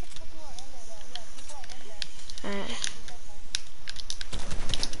 Alright.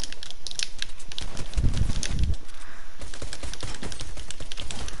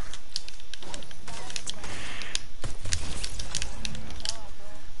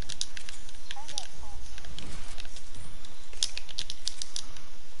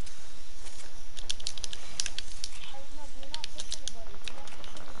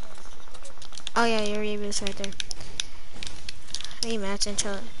 Oh yeah, your review's right there. Maybe match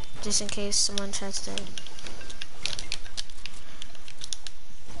until just in case someone tries to.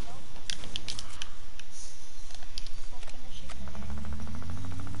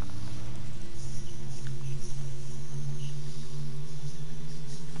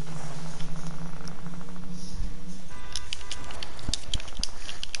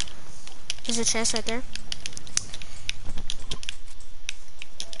 There's a chest right there.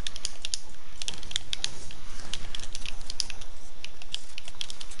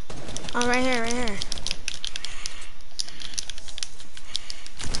 Oh, right here, right here.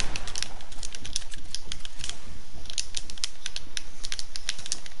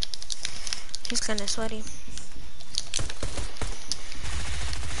 He's kind of sweaty.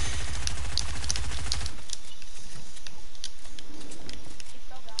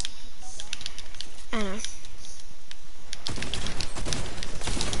 I know.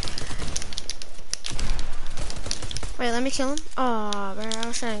 Wait, let me kill him. Oh, bro, I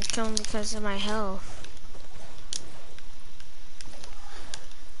was trying to kill him because of my health.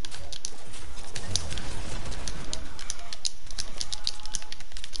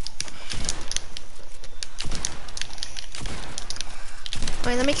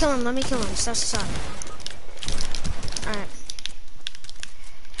 Wait, let me kill him. Let me kill him. Stop, stop, stop. Alright.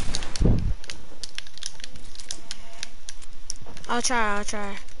 I'll try, I'll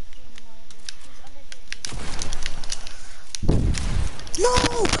try. No!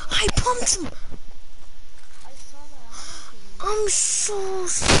 I pumped him! I'm so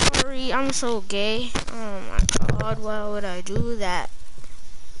sorry. I'm so gay. Oh my god, why would I do that?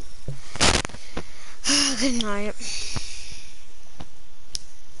 Good night.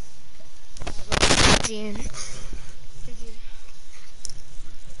 June.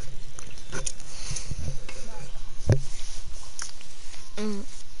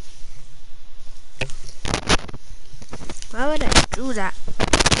 Why would I do that?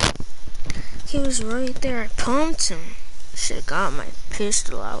 He was right there. I pumped him. Should've got my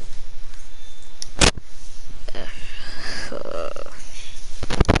pistol out.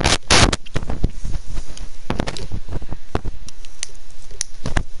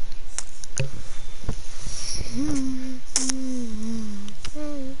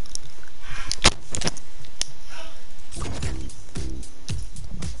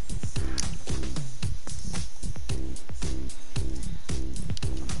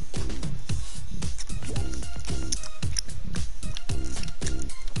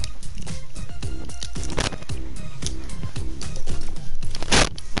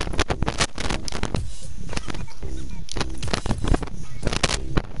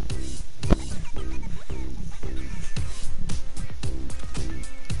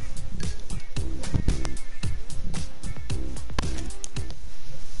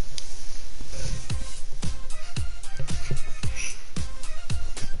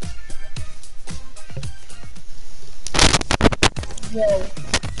 Yo.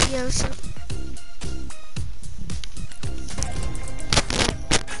 Yo, so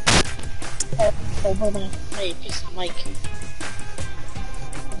Oh, hold on. Hey, fix my mic.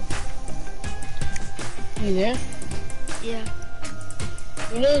 You there? yeah.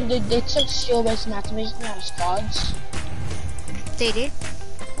 You know, they took skill-based activation out of squads? They did?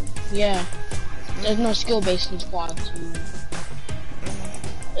 Yeah. There's no skill-based in squads.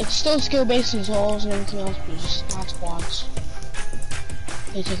 It's still skill-based in souls and everything else, but it's just not squads.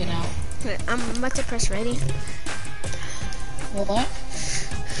 They took it out. Wait, I'm about to press ready. What?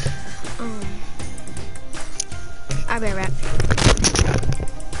 I'll be right back.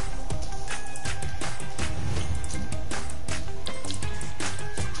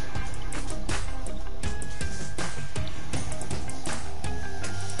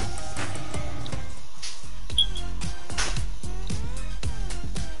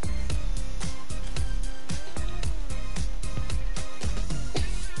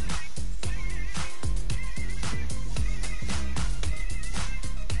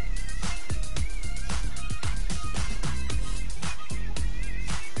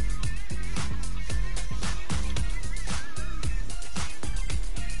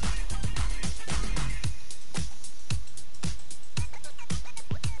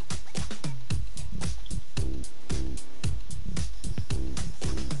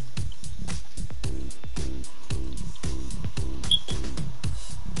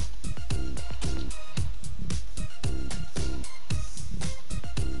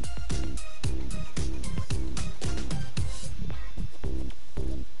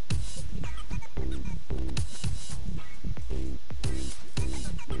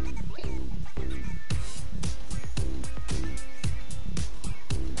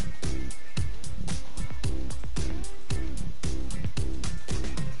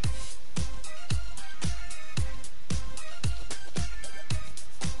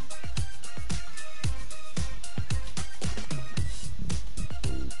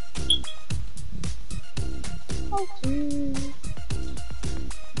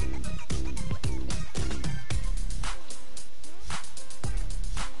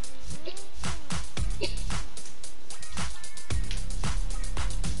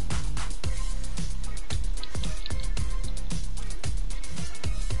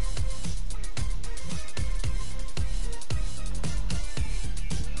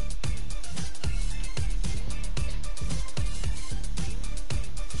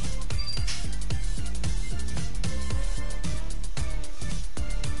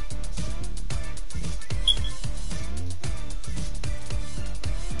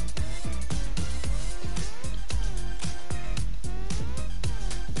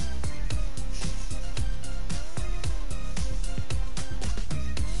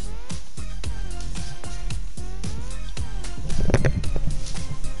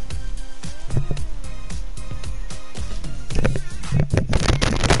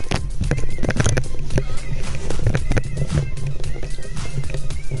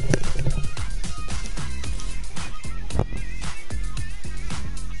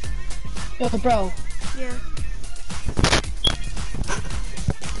 Yo, bro. Yeah.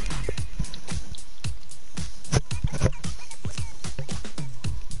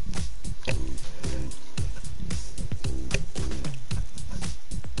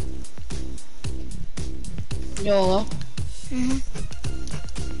 Yo. Mhm.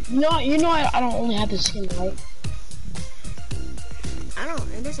 I don't only have the skin, right? I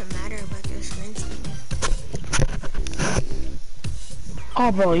don't. It doesn't matter about the skins.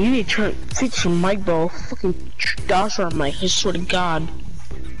 Oh, bro, you need to fix your mic, bro. Fucking dinosaur mic. I swear to God.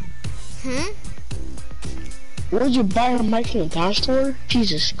 Hmm. Where did you buy your mic from the dollar store?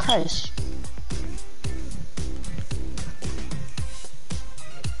 Jesus Christ.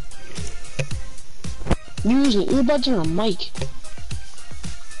 You using earbuds or a mic?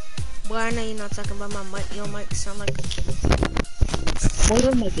 Boy, I know you're not talking about my mic. Your mic sound like. Boy,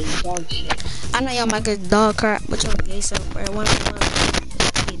 your mic is dog shit. I know your mic is dog crap, but you're gay, so bro, one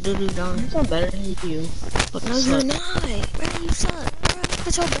you doo doo on. It's not better than you. But No, you're not. Bro, you suck. Bro,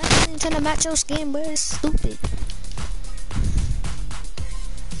 put your back in trying to match your skin, bro. It's stupid.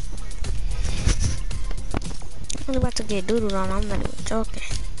 I'm about to get doodled on. I'm not even joking.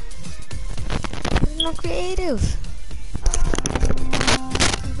 There's no creative.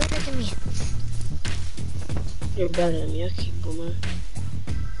 You're better than me. You're better than me. I keep boomer.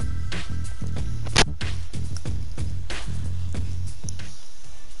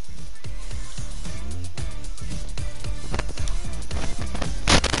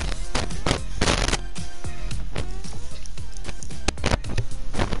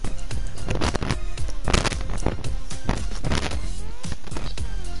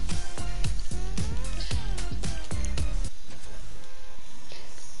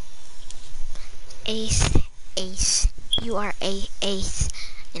 Ace, ace. You are a ace.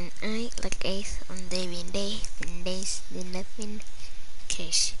 And I like ace on day and day. And days, then nothing.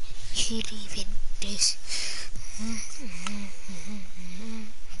 Case. You leave in this.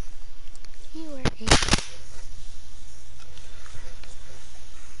 You are a.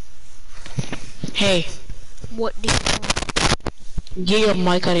 Hey, What do you want? get your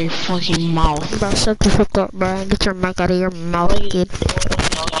mic out of your fucking mouth. Bro, shut the fuck up, bro. Get your mic out of your mouth, kid.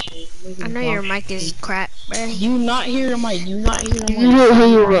 I know your mic is crap, bro. Do you not hear your mic? Do you not hear your mic? You don't hear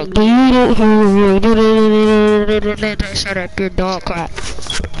your mic. Do you don't hear your mic? Shut up, your dog crap.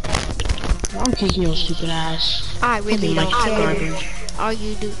 I'm kicking your stupid ass. I really don't care. Garbage. All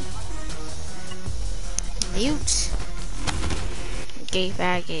you do. Mute. Gay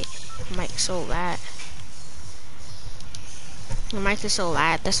faggot. Mic so loud. The mic is so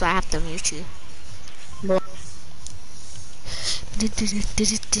loud, that's why I have to mute you. Bro.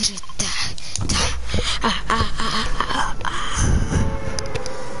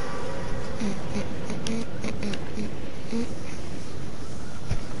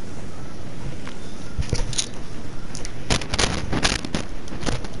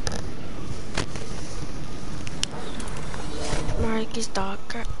 Mic is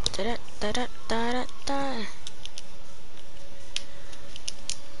darker. Da da da da da da.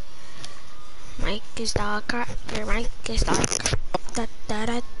 Mic is darker. Your mic is darker. Da da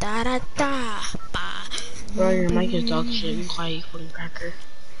da da da da. Ba. Bro, your mic is dog shit. You quiet, you fucking cracker.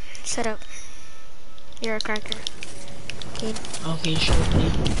 Shut up. You're a cracker. Kid. Okay, sure,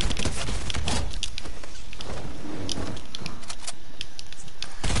 please.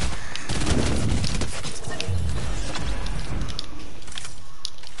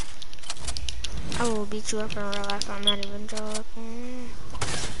 I will beat you up in real life. I'm not even joking.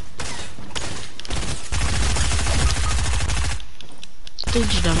 Dude,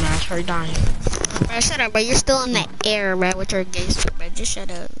 you dumbass, are you dying? Bro, shut up, bro. You're still in the air, bro, with your gay stuff, bro. Just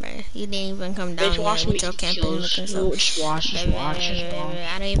shut up, bro. You didn't even come down Bitch, yet watch me with your eat camping kills. looking No, stuff. just watch, just watch, just watch.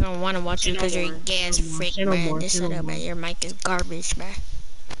 I don't even want to watch you because you're gay as freak, Say no bro. more, Just say shut no up, bro. more. Your mic is garbage, bro.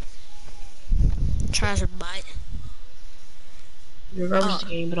 Try to bite. You're garbage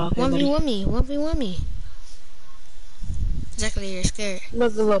game, but okay, buddy. 1v1 me. 1v1 me. Exactly, you're scared.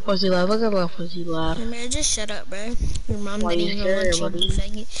 Look at little pussy love, look at little pussy love. Man, just shut up, bro. Your mom Why didn't you even want scared, you, you buddy?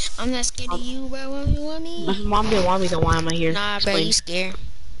 faggot. I'm not scared of you, bro. 1v1 me. If mom didn't want me, then why am I here? Nah, bro, Explain. you scared.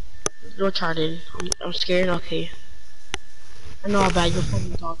 You're retarded. I'm scared, okay. I know how bad you're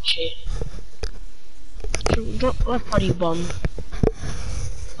fucking dog shit. What party you bum?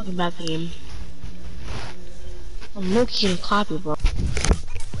 Fucking bad game. I'm low-key gonna clap you, bro.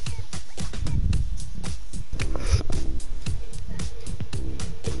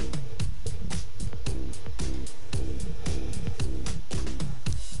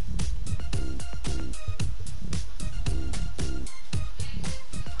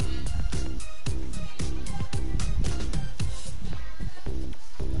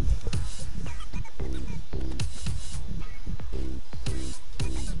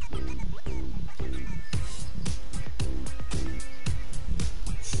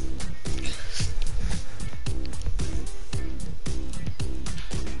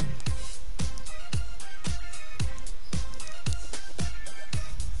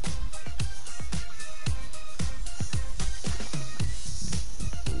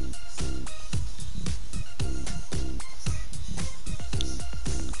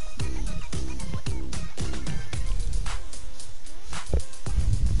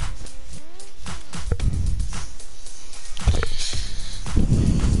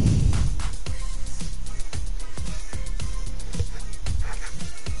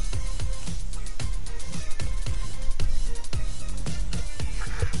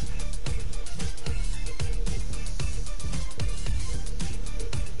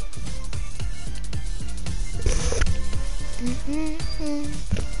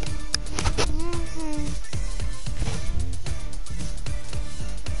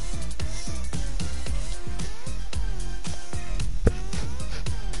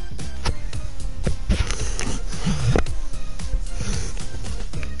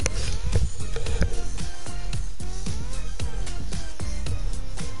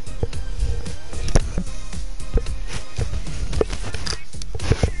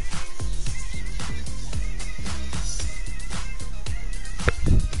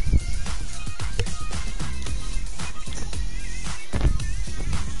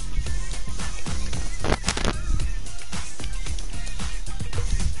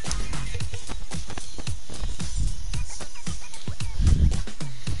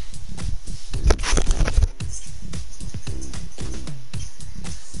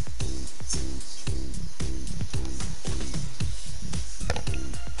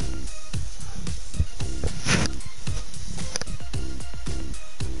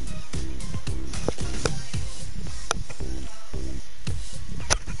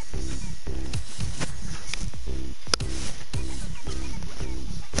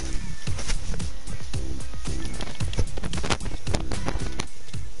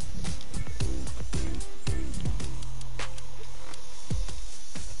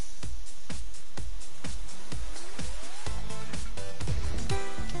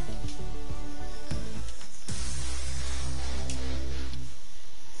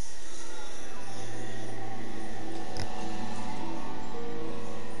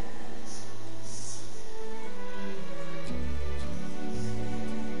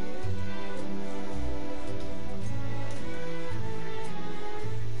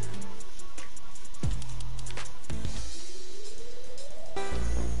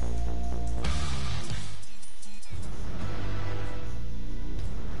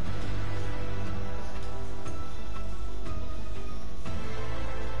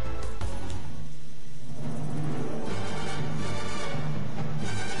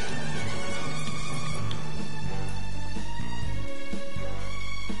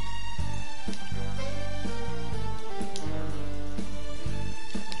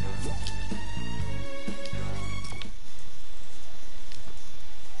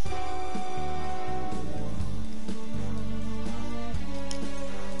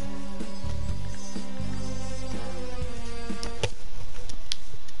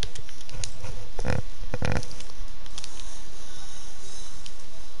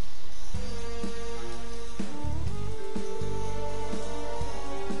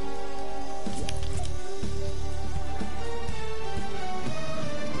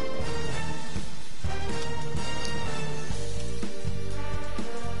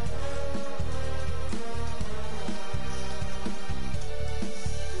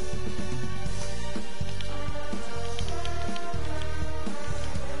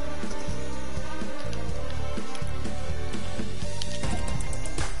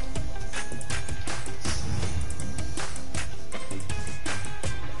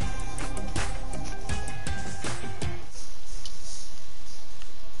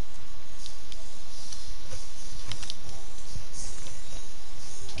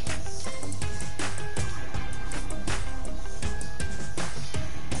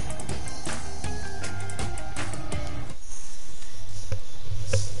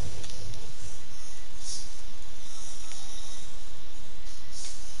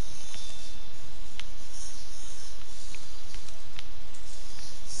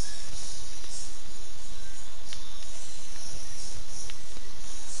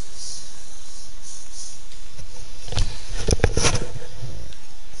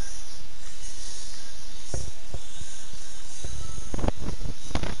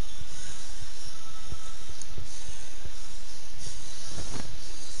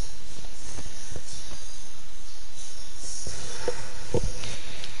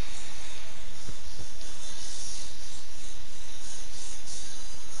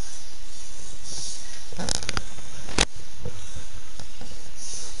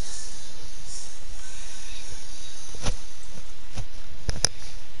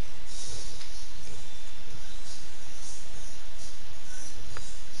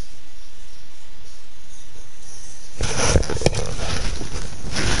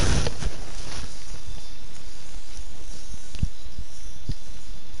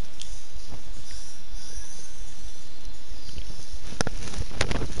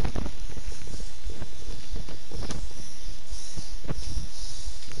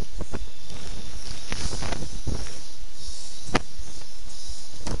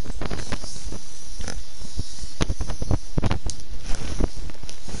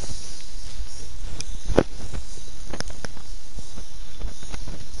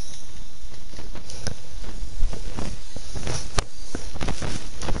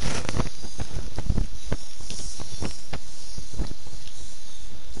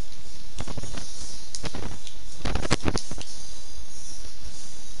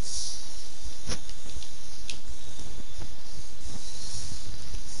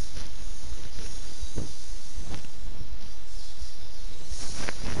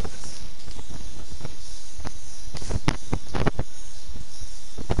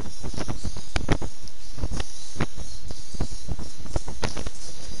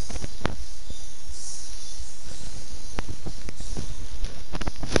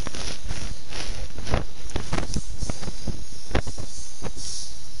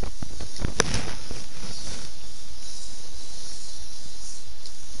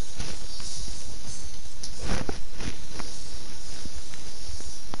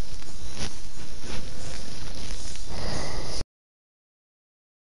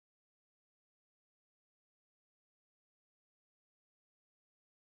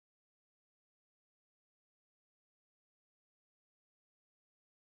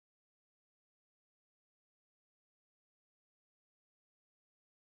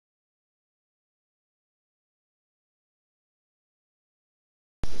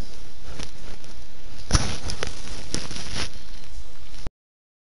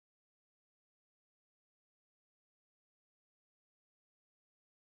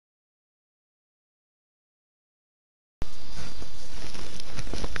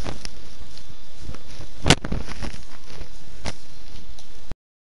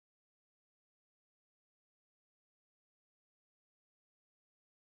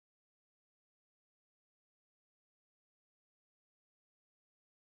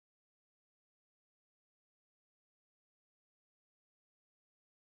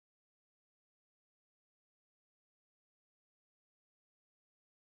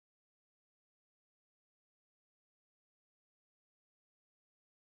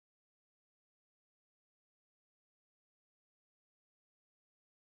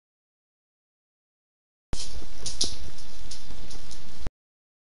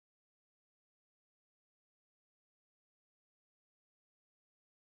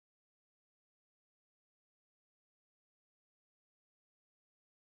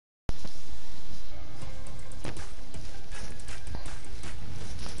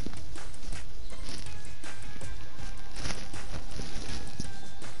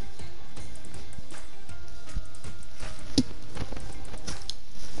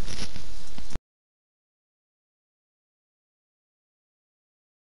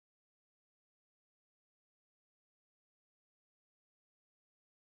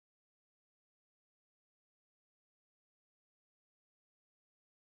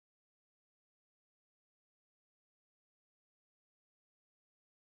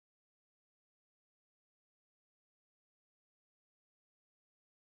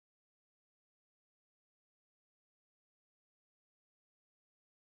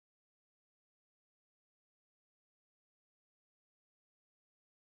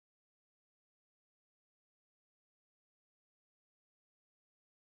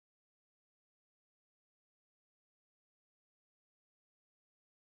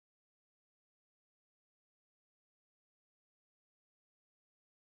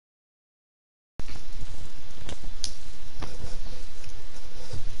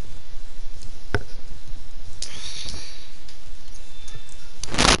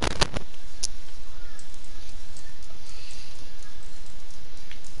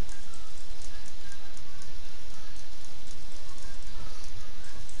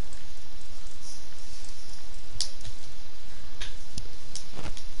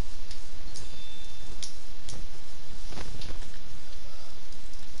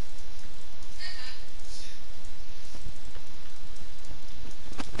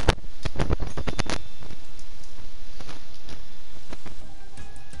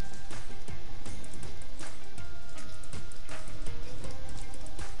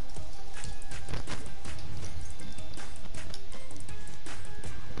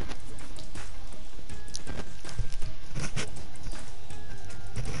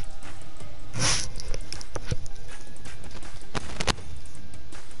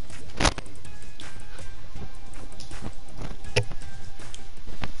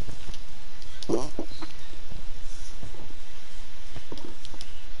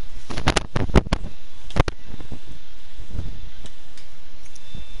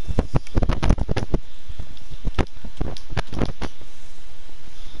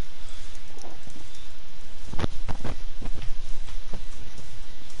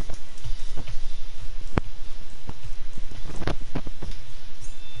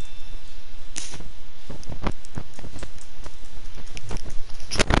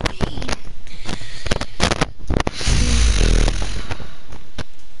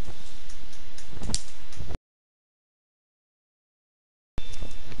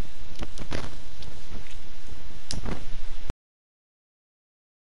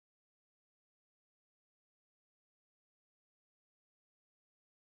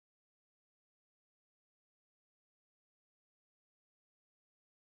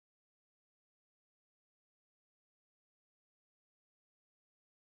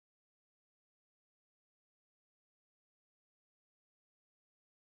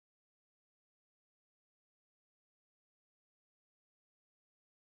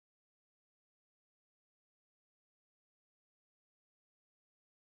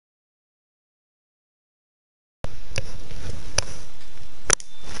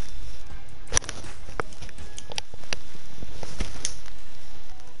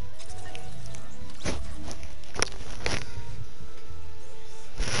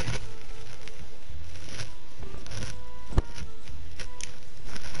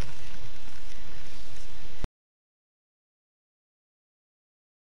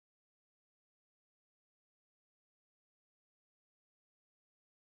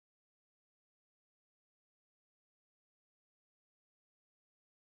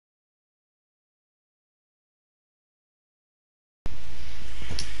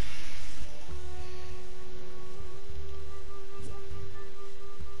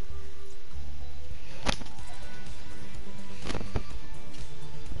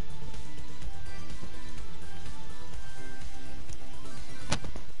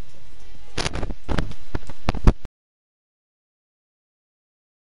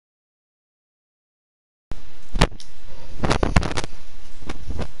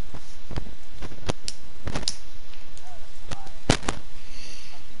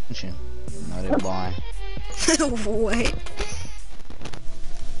 Shit. Not a boy. What?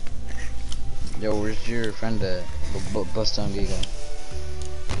 Yo, where's your friend at? Bust down gay guy.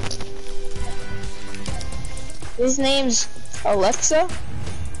 His name's Alexa.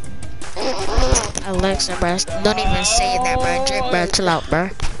 Alexa, bro. Don't even say that, bro. Drip, bro. Chill out, bro.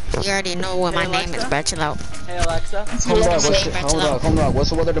 You already know what my name is, bro. Chill out. Hey Alexa. Hold on, Say, bro, chill out. hold on. What's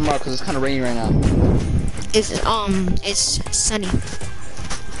the weather tomorrow? Cause it's kind of rainy right now. It's sunny.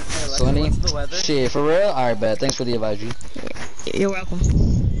 Sunny. What's the weather? Shit, for real? Alright, bet. Thanks for the advice, G. You're welcome.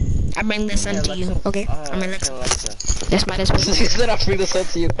 I bring the sun to you, okay? I'm Alexa. Alexa. That's my best He friend. said I'll bring the sun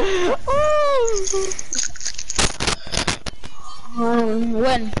to you.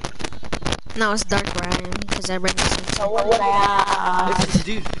 When? Now it's dark where I am because I bring the sun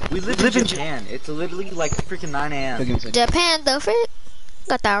to you. Dude, we live in Japan. It's literally like freaking 9 a.m. Japan, the frick?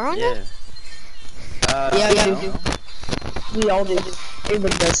 Got that wrong? Yeah. Yeah, no. we do. We all do.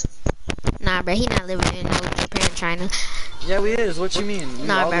 Everybody does. Nah, bro. He not living in no Japan, China. Yeah, we is. What you mean? We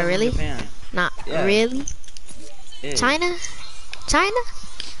Nah, all bro, live in really? Japan. Not Yeah. really. Yeah. China? China?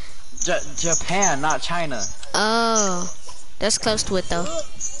 Japan, not China. Oh, that's close to it though.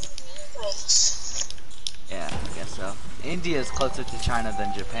 Yeah, I guess so. India is closer to China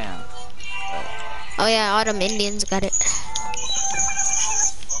than Japan. Oh yeah, all them Indians got it.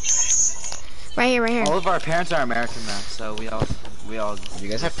 Right here, right here. All of our parents are American though, so we all. You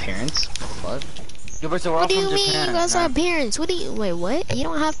guys have parents? What? Yeah, but so we're all What do from you mean Japan, you guys right? have parents? What do you, wait, what? You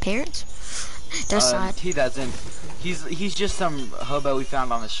don't have parents? That's sad. He doesn't. He's just some hobo we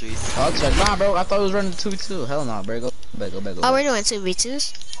found on the street. Oh, it's like, nah, bro. I thought it was running 2v2. Hell nah, bro. Go back. Oh, we're doing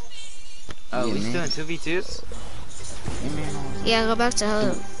 2v2s? Oh, Yeah, we man. doing 2v2s? Yeah, go back to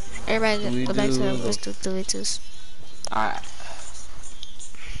hub. Everybody We go back to do. hub. Let's do 2v2s. Alright.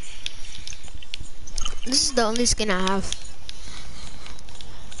 This is the only skin I have.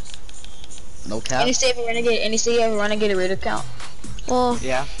 No cap. Any state you have a renegade raid account? Well,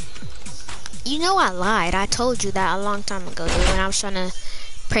 Yeah. you know I lied. I told you that a long time ago, dude, when I was trying to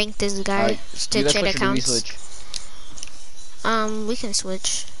prank this guy Alright, to you guys trade switch or do we accounts. switch? We can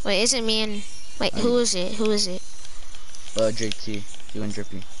switch. Wait, is it me and... Wait, who is it? Who is it? JT. You and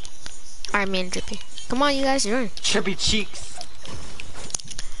Drippy. Alright, me and Drippy. Come on, you guys, join. Chubby cheeks.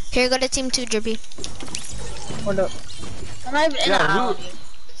 Here, go to team 2, Drippy. Hold up. I'm not even in Yeah, the alley.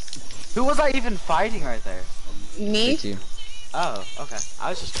 Who was I even fighting right there? Me? JT. Oh, okay. I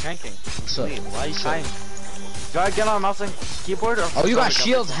was just cranking. What's up? Wait, why are you trying? Do I get on mouse and keyboard or? Oh, you got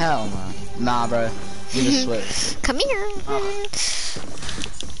controller shield? Hell nah. Nah, bro. You just switch. Come here.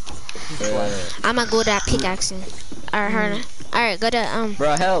 Bruh. I'm gonna go to that pickaxing. Alright, Alright, go to,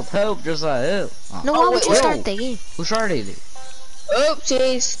 Bro, help. Just help. No, why would you start the game? Who started it?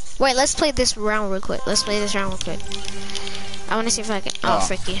 Oopsies. Wait, let's play this round real quick. I wanna see if I can... Oh, Oh.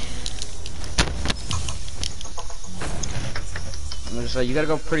 frick you. I'm just like, you gotta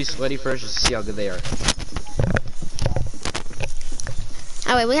go pretty sweaty first just to see how good they are.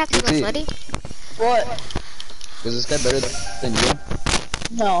 Oh, wait, we have to go JT. sweaty? What? Is this guy better than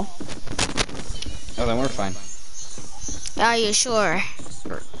you? No. Oh, then we're fine. Are you sure?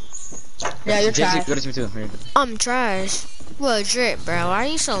 Yeah, you're JT, trash. go to team 2. Here. I'm trash. Well, drip, bro. Why are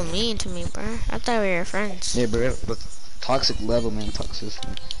you so mean to me, bro? I thought we were friends. Yeah, bro. Toxic level, man.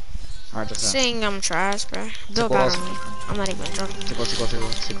 Toxicity. Alright, just now. Saying I'm trash, bro. Feel Take bad a on me. I'm not even drunk. Take a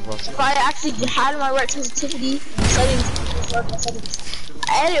If I actually had my right sensitivity settings,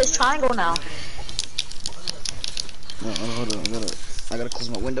 and it's triangle now. No, hold on. I gotta close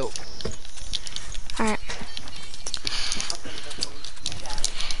my window. Alright.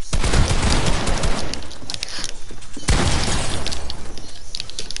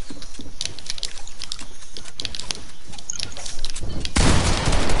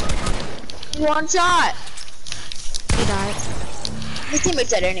 One shot. He died. His teammate's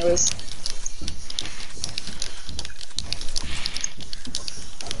dead anyways.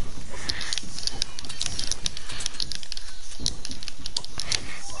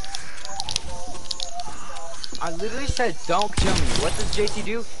 I literally said, don't kill me. What does JT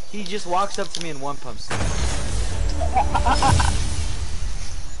do? He just walks up to me and one pumps me.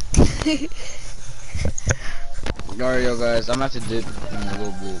 Alright, yo, guys. I'm gonna have to dip in a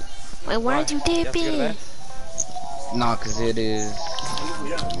little bit. Wait, why are you You have to go to dipping? bed? Nah, cause it is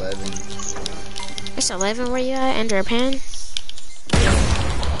 11. It's 11 where you at? In Japan?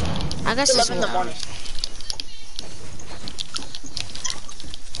 I guess it's 11 in the morning.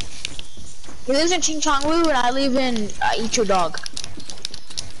 He lives in Chingchongwu and I live in Eat Your Dog.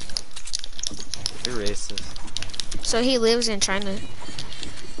 You're racist. So he lives in China.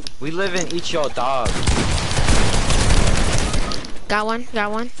 We live in Eat Your Dog. Got one.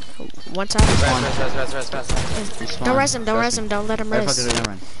 One top. Respawn. Don't res him, don't let him Right, fuck res. it, never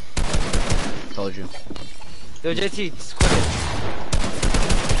mind. Told you. Yo, JT, just quit it.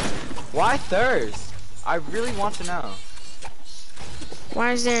 Why thirst? I really want to know.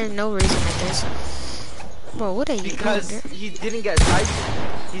 Why is there no reason like this? Bro, what are you Because doing? he didn't get Tyson.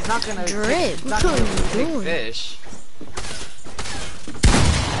 He's not gonna Drip, he's not what gonna are you take doing? fish.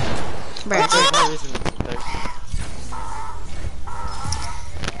 Bruh. There's no reason to thirst.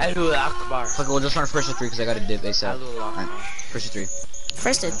 Allahu Akbar. Fuck it, we'll just run first to 3 because I got a dip ASAP. Allahu Akbar. Alright, first to 3.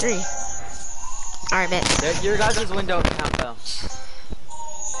 First to 3. Alright, bet. Your guys' window count though.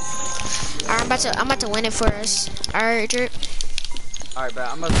 Alright, I'm about to win it for us. Alright, Drip. Alright,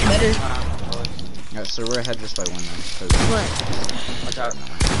 bet. I'm about Better. Alright, so we're ahead just by 1 now. What? Watch out.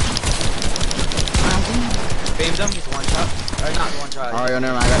 Beamed him, he's one shot. Or not one shot. Alright,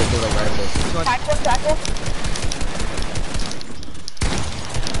 never mind, I gotta do like right away. Tackle.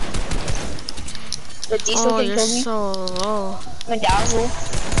 The diesel Oh, can you're kill me. so low. I'm down here.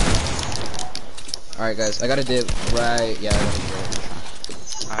 Alright guys, I got a dip right, yeah, I got a dip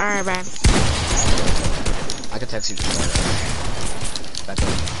right. Alright, man. I can text you just right. Back up,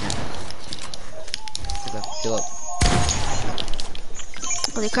 yeah. Okay, heal up.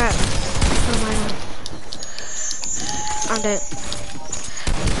 Holy crap. Oh my god. I'm dead.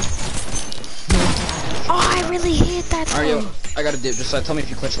 Oh, I really hit that Alright, though. yo, I got a dip, just tell me if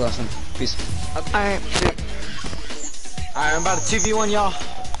you clutch the last one. Peace. Alright. Alright, I'm about to 2v1 y'all.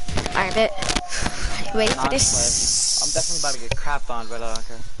 Alright, bet. You ready for I'm this? definitely about to get crapped on, but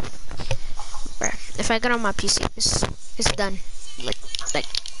okay. Bruh, if I get on my PC, it's done.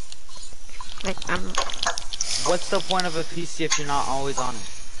 Like I'm. What's the point of a PC if you're not always on it?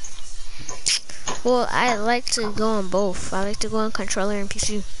 Well, I like to go on both. I like to go on controller and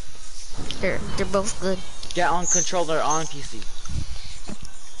PC. They're both good. Get on controller on PC.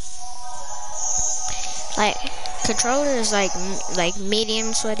 Like controller is like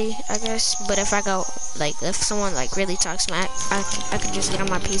medium sweaty, I guess. But if I go if someone like really talks smack, I can just get on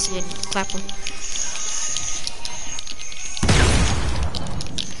my PC and clap them.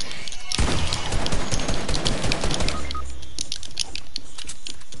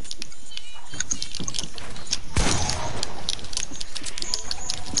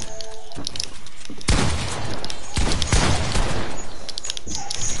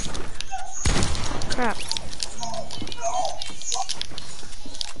 Crap.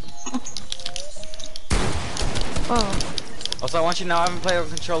 Oh. Also, I want you to know I haven't played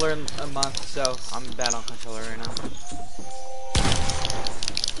with a controller in a month, so I'm bad on controller right now.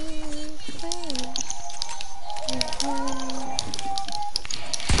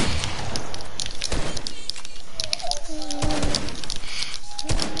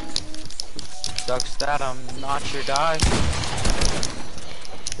 Sucks that I'm not your guy.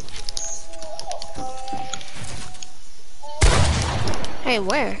 Hey,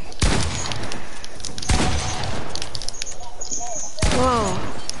 where? Whoa.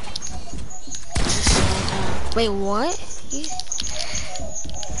 Wait, what?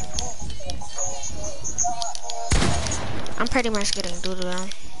 I'm pretty much getting doodled on.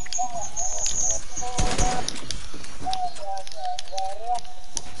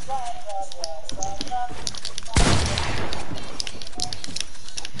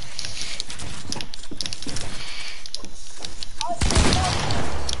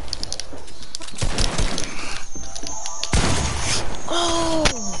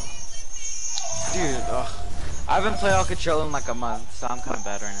 Dude, ugh. I haven't played on controller in like a month, so I'm kind of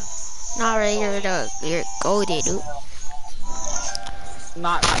bad right now. Not really, you're golded, dude.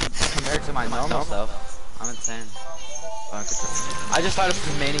 Not compared to my normal stuff. I'm insane. On controller. I just started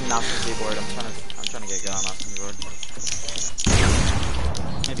remaining mouse and keyboard. I'm trying to get going off keyboard.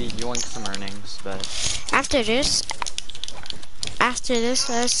 Maybe yoink some earnings, but After this,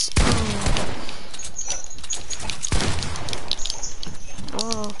 let's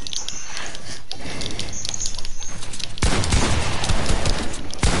oh.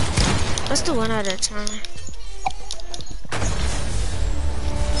 Let's do one at a time.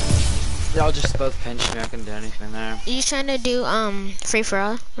 y'all just both pinch me. I can do anything there. You trying to do free for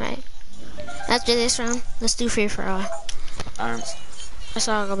all, right? After this round, let's do free for all. That's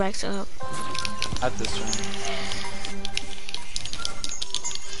all. I'll go back to At this round.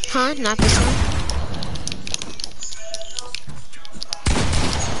 Huh? Not this one.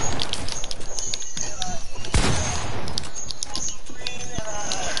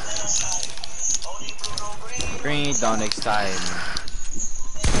 Green, don't excite me.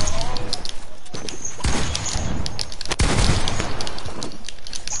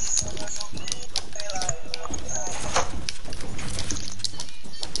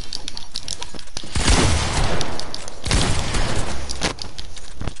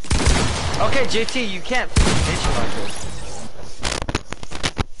 Okay, JT, you can't finish like this.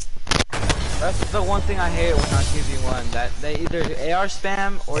 That's the one thing I hate when on 2v1. That they either AR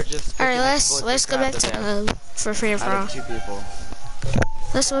spam or just. All right, let's go back to for free for all. Out of 2 people.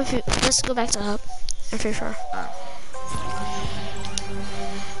 Let's go back to hub and free for all.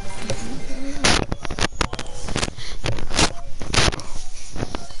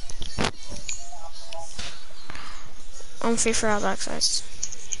 I'm free for all backsides.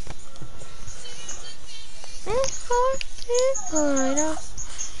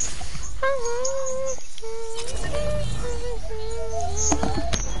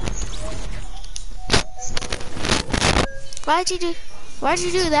 Why'd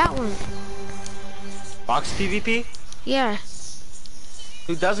you do that one? Box PvP? Yeah.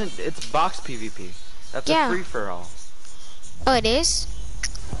 Who doesn't? It's box PvP. That's a free for all. Oh, it is?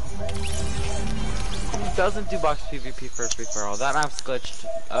 Who doesn't do box PvP for free for all? That map's glitched.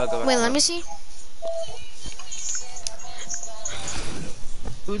 Go back. Wait, let me see.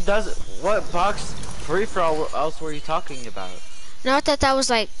 Who does it? What box free for all else were you talking about? No, I thought that was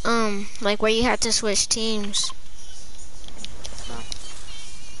like where you had to switch teams. No.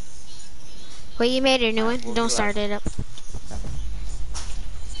 Wait, you made a new one? We'll Don't start it up.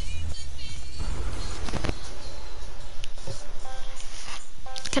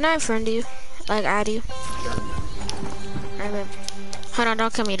 Can I friend you? Like add you? Alright, babe. Hold on,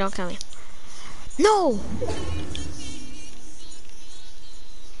 don't kill me, don't kill me. No!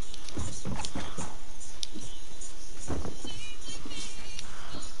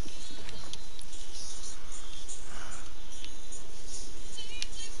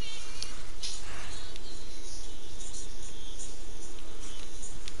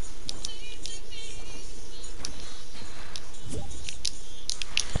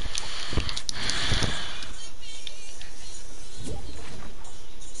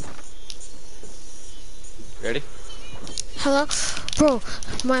 Ready? Hello? Bro,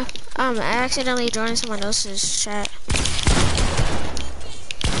 I accidentally joined someone else's chat.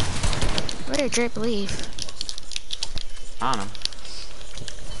 Where did Drake leave? I don't know.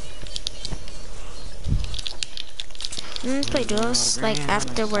 Let's play duos, like,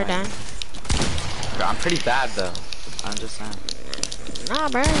 after we're done. I'm pretty bad, though. I'm just saying. Nah,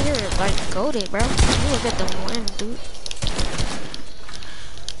 bro, you're, like, goated, bro. You will get the win, dude.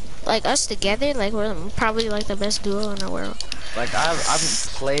 Like, us together, like, we're probably, like, the best duo in the world. Like, I haven't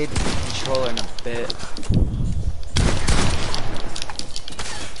played controller in a bit.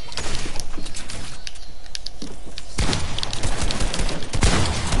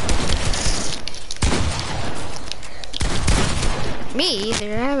 Me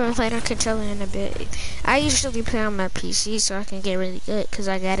either. I haven't played on controller in a bit. I usually play on my PC so I can get really good because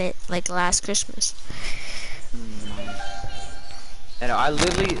I got it like last Christmas. You know, I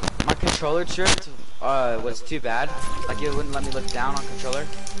literally, my controller drift was too bad. Like, it wouldn't let me look down on controller.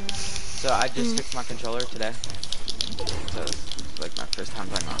 So I just fixed my controller today. So it's like my first time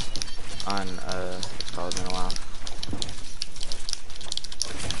playing on what's called in a while.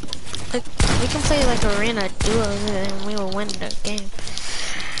 Like, we can play like arena duos and we will win the game.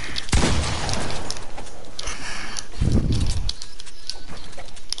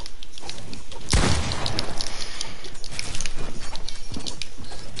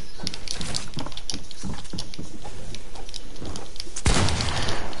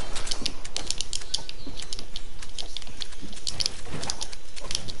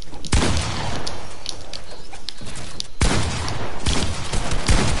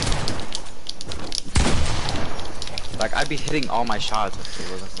 Like, I'd be hitting all my shots if it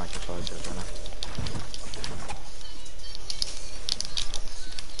wasn't for my controller drift right now.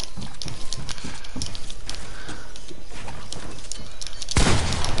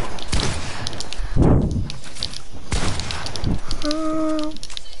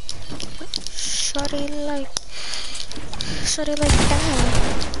 Shawty like that.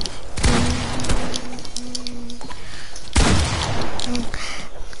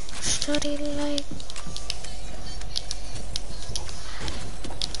 Shawty like.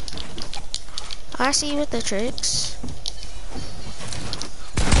 I see you with the tricks.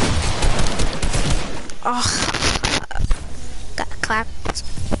 Oh, got clapped.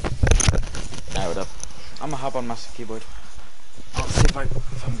 Alright, what up? I'm gonna hop on my keyboard. I'll see if I'm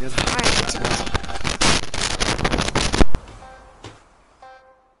good. Alright,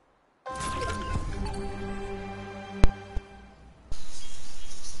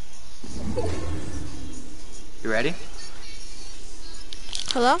 You ready?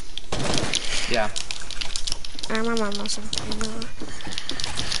 hello? Yeah. I'm on my mouse.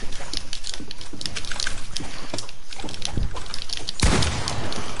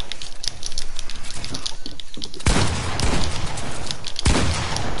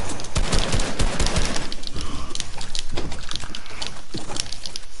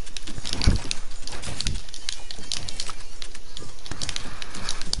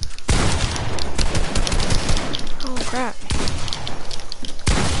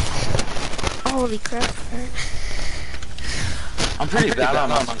 pretty bad on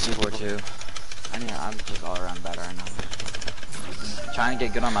mouse and keyboard too. I'm just all around better right now. Trying to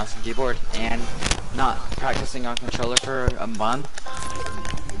get good on mouse and keyboard and not practicing on controller for a month.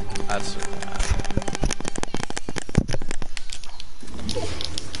 That's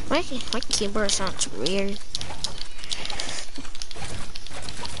My keyboard sounds weird.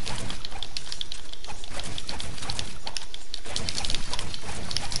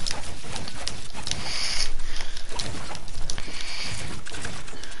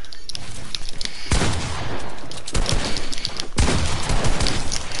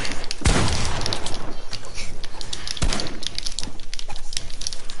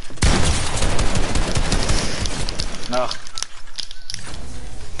 no.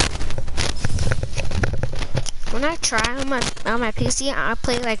 When I try on my PC, I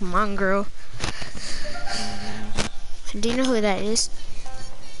play like Mongrel. Do you know who that is?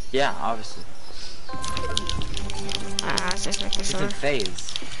 Yeah, obviously. I was just making It's sure. in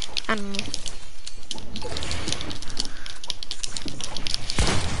phase. I don't know.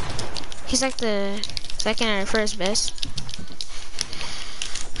 He's like the second or first best.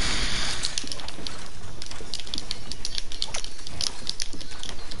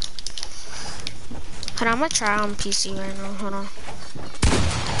 Hold on, I'm gonna try on PC right now. Hold on.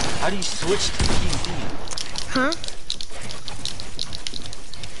 How do you switch to PC? Huh?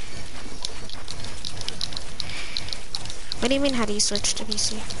 What do you mean? How do you switch to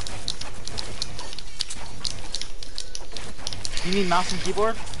PC? You mean mouse and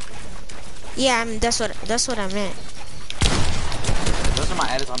keyboard? Yeah, that's what I meant. Those are my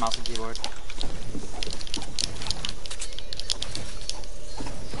edits on mouse and keyboard.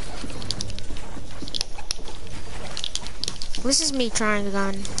 This is me trying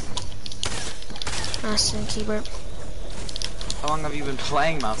on mouse and keyboard. How long have you been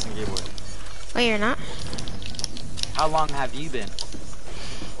playing mouse and keyboard? Wait, you're not? How long have you been?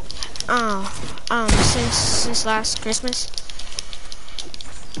 Oh, since last Christmas.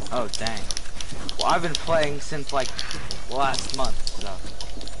 Oh, dang. Well, I've been playing since like last month, so.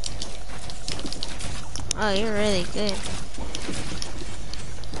 Oh, you're really good.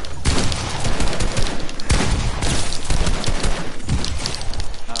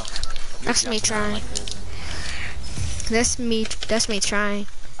 Oh, That's me trying. That's me trying.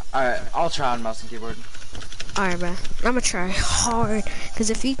 Alright, I'll try on mouse and keyboard. Alright, bro. I'm gonna try hard. Cause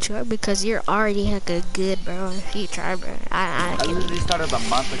if you try, because you're already hecka good, bro. If you try, bro, I literally started a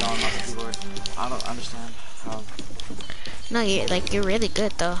month ago on mouse and keyboard. I don't understand how. No, you're really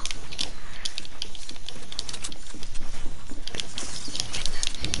good though.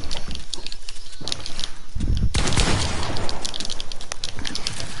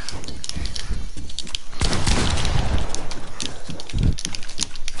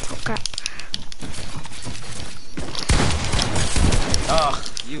 Okay. Ugh,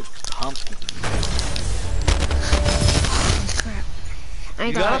 you pumpkin. Crap. I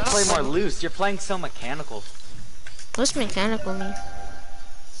You got gotta play more loose. You're playing so mechanical. What's mechanical mean?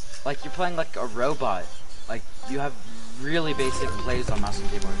 Like you're playing like a robot. Like you have really basic plays on mouse and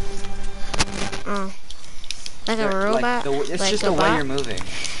keyboard. Oh. Like a Like, robot? it's like just a the way bot? you're moving.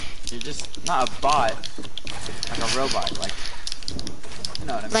 You're just not a bot, like a robot. Like you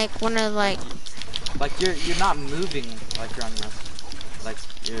know what I mean? Like one of like Like you're not moving like you're on mouse. Like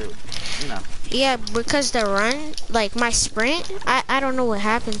you know. yeah, because the run, like my sprint, I don't know what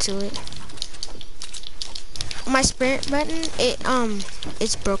happened to it. My sprint button,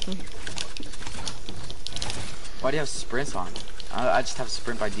 it's broken. Why do you have sprints on? I just have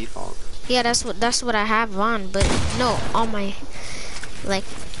sprint by default. Yeah, that's what I have on, but no, on my like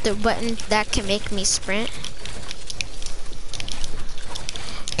the button that can make me sprint.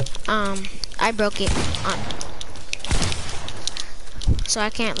 I broke it on, so I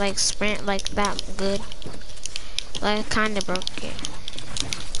can't like sprint like that good. Like I kind of broke it.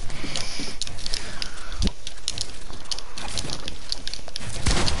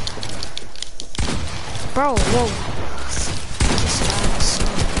 Bro, whoa.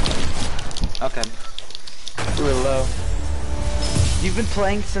 Okay. Do it low. You've been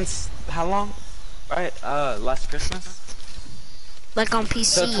playing since how long? Right, last Christmas? Like on PC,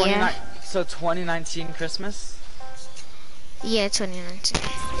 So yeah. So 2019 Christmas? Yeah, 2019.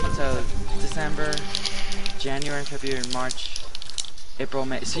 So December, January, February, March, April,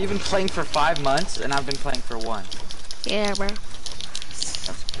 May. So you've been playing for 5 months and I've been playing for 1. Yeah, bro.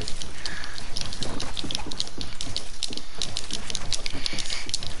 That's good.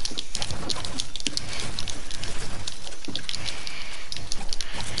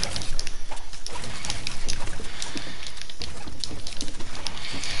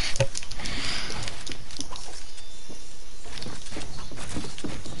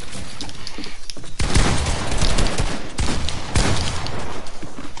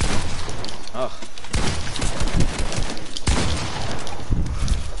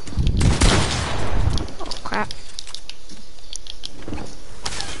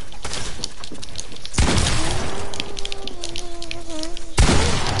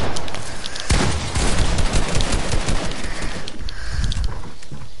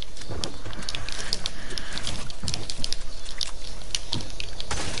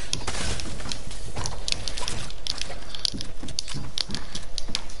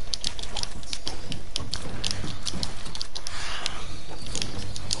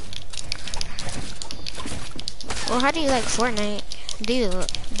 Well, how do you like Fortnite? Do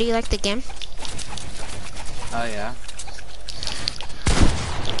you like the game? Oh yeah.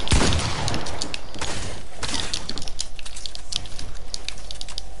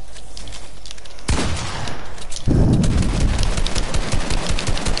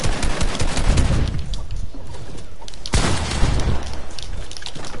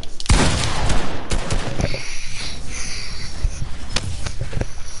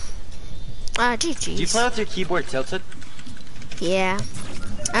 GG's. Do you play with your keyboard tilted? Yeah.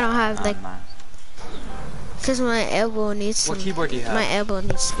 I don't have like, Nice. cause my elbow needs What some. keyboard do you have? My elbow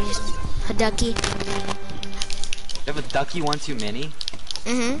needs space. A ducky. You have a Ducky 1-2 Mini?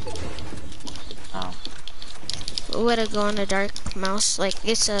 Oh. With a glow in the dark mouse. Like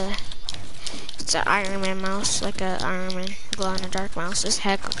it's an Iron Man mouse, like a Iron Man glow in the dark mouse. It's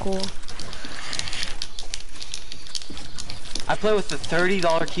hecka cool. I play with a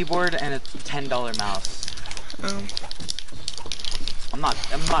 $30 keyboard and a $10 mouse. I'm not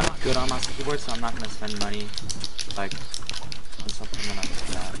good on mouse and keyboard, so I'm not gonna spend money like on something that I'm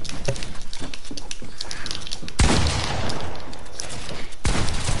good at.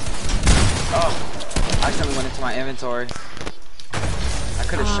 Oh, I accidentally went into my inventory. I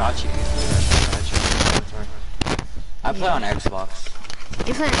could have shot you easily. I play on Xbox.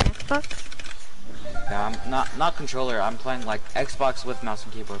 You play on Xbox? Yeah, I'm not controller. I'm playing like Xbox with mouse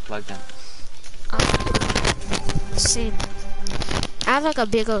and keyboard plugged in. Same. I have like a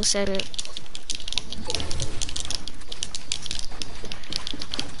big old setup.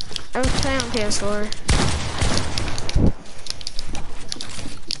 I was playing on PS4.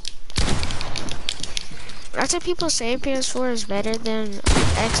 That's what people say, PS4 is better than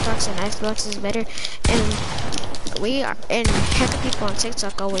Xbox and Xbox is better. And heck of people on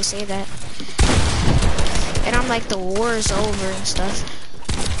TikTok always say that. And I'm like, the war is over and stuff.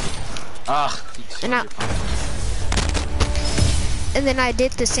 And then I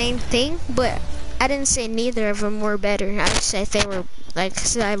did the same thing, but I didn't say neither of them were better. I just said they were like,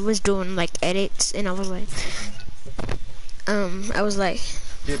 so I was doing like edits, and I was like,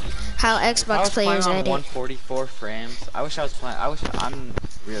 Dude, how Xbox players on edit. 144 frames. I wish I'm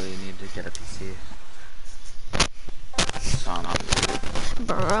really need to get a PC. So I'm not.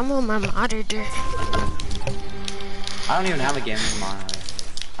 Bro, I'm on my monitor. I don't even have a gaming monitor.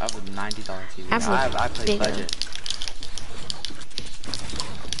 I have a $90 TV. I play budget.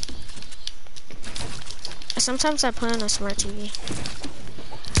 Sometimes I play on a smart TV.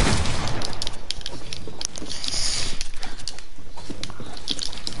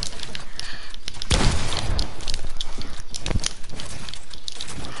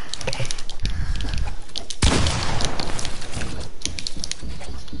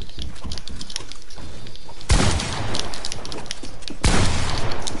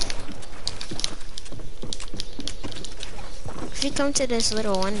 'Cause you come to this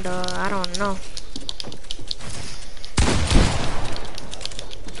little window, I don't know.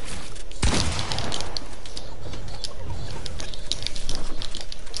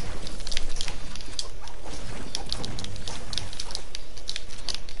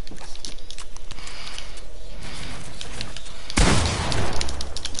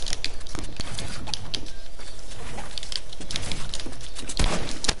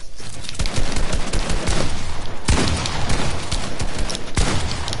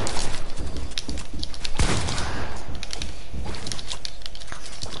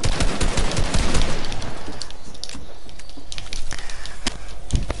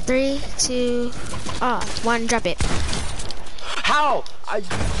 Three, two, one, drop it. How? You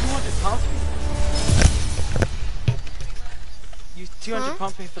 200 pumped me. You 200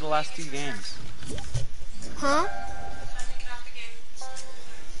 pumped me for the last 2 games. Huh?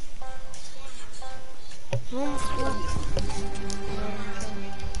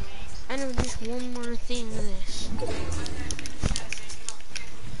 I know just one more thing of this.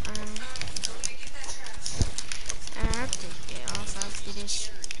 I have to get off after this.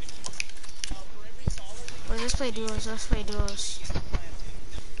 Wait, let's play duos, let's play duos.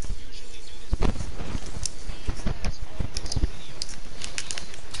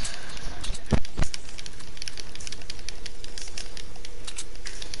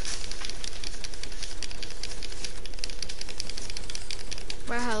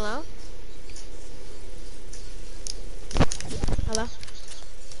 Well, hello? Hello?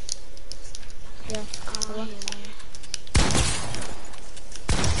 Yeah. Hello? Yeah, man.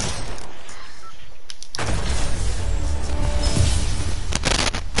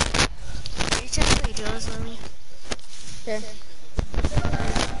 You try to play duos with me? Sure.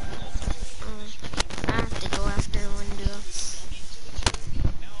 I have to go after one duo.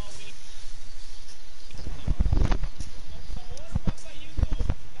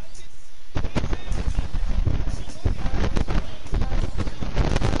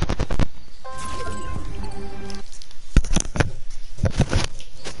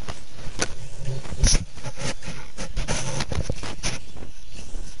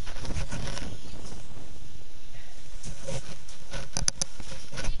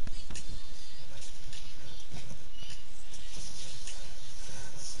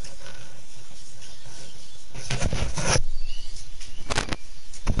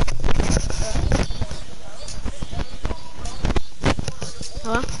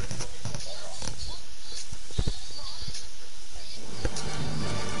 Hello?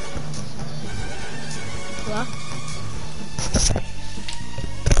 Hello?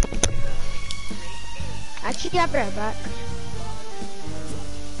 Actually, I'll be right back.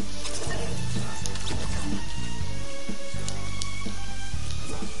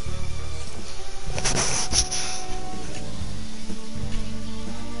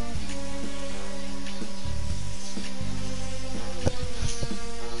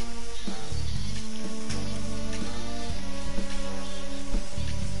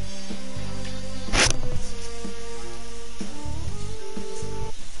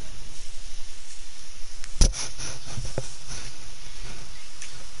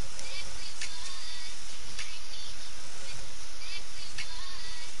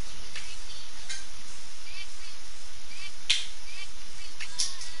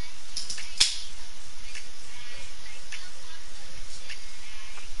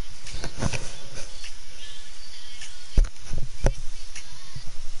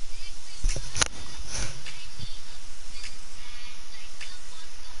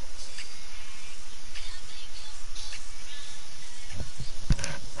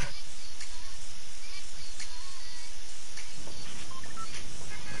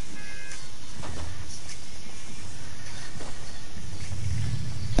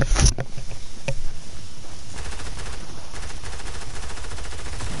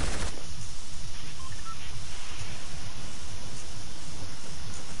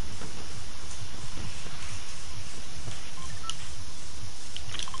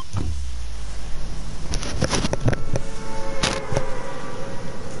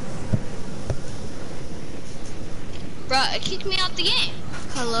 Bruh, it kicked me out the game.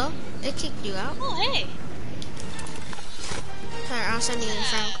 Hello? It kicked you out? Oh, hey. Alright, I'll send you a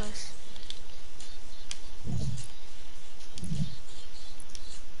friend request.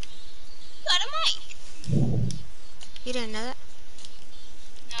 Got a mic. You didn't know that?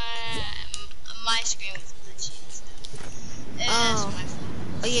 My screen was glitchy and stuff. That's Oh. my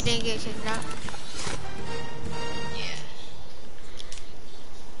fault. Oh, you didn't get kicked out? Yeah.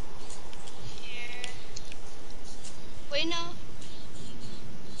 Here. Wait, no.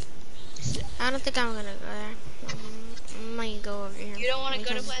 I don't think I'm gonna go there. I might go over here. You don't want to go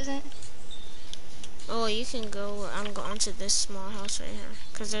to because- Pleasant? Oh, you can go. I'm going to this small house right here.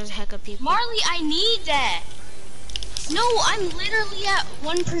 Because there's a heck of people. Marley, I need that. No, I'm literally at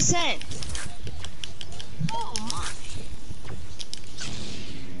 1%. Oh my.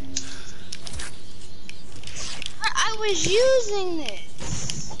 I was using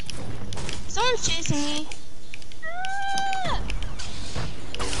this. Someone's chasing me. Ah!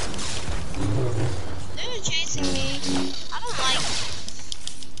 They're chasing me. I don't like it.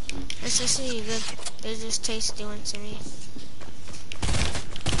 It's just really good. They just taste one to me.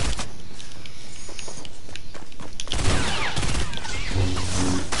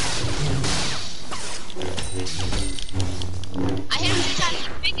 I hit him 2 times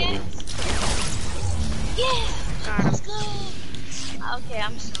with a pickaxe. Yeah. Got him. Let's go. Okay,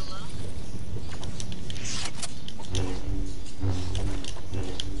 I'm solo.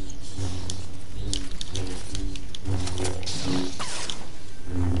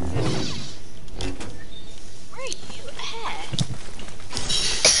 Where are you at?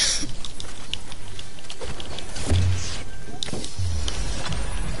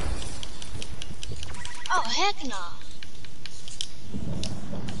 Oh, heck no.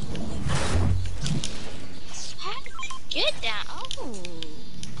 How did you get down? Oh.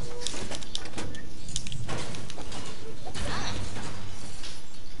 Ah.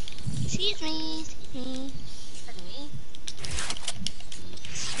 Excuse me. Pardon me.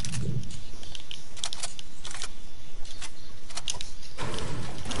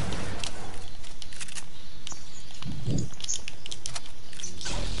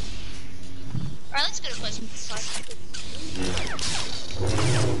 Alright, let's go to Pleasant Park.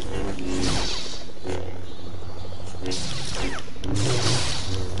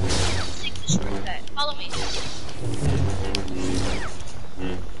 Let's take the shortcut. Follow me.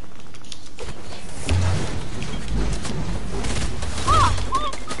 Ah,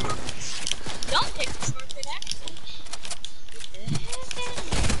 don't take the shortcut, actually. What the heck?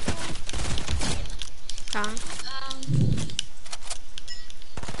 Got him.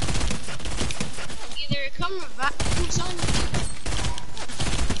 Either come revive. He's coming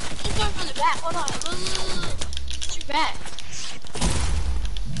from the back. Hold on. Look. It's your back.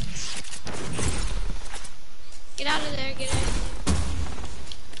 Get out of there. Get out of there.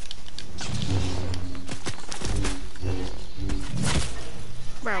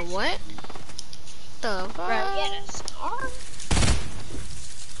 Bro, what? The fuck? Bro, get a scar?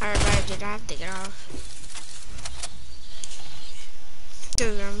 Alright, bye, dude. I have to get off.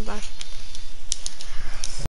 Sugar, bye.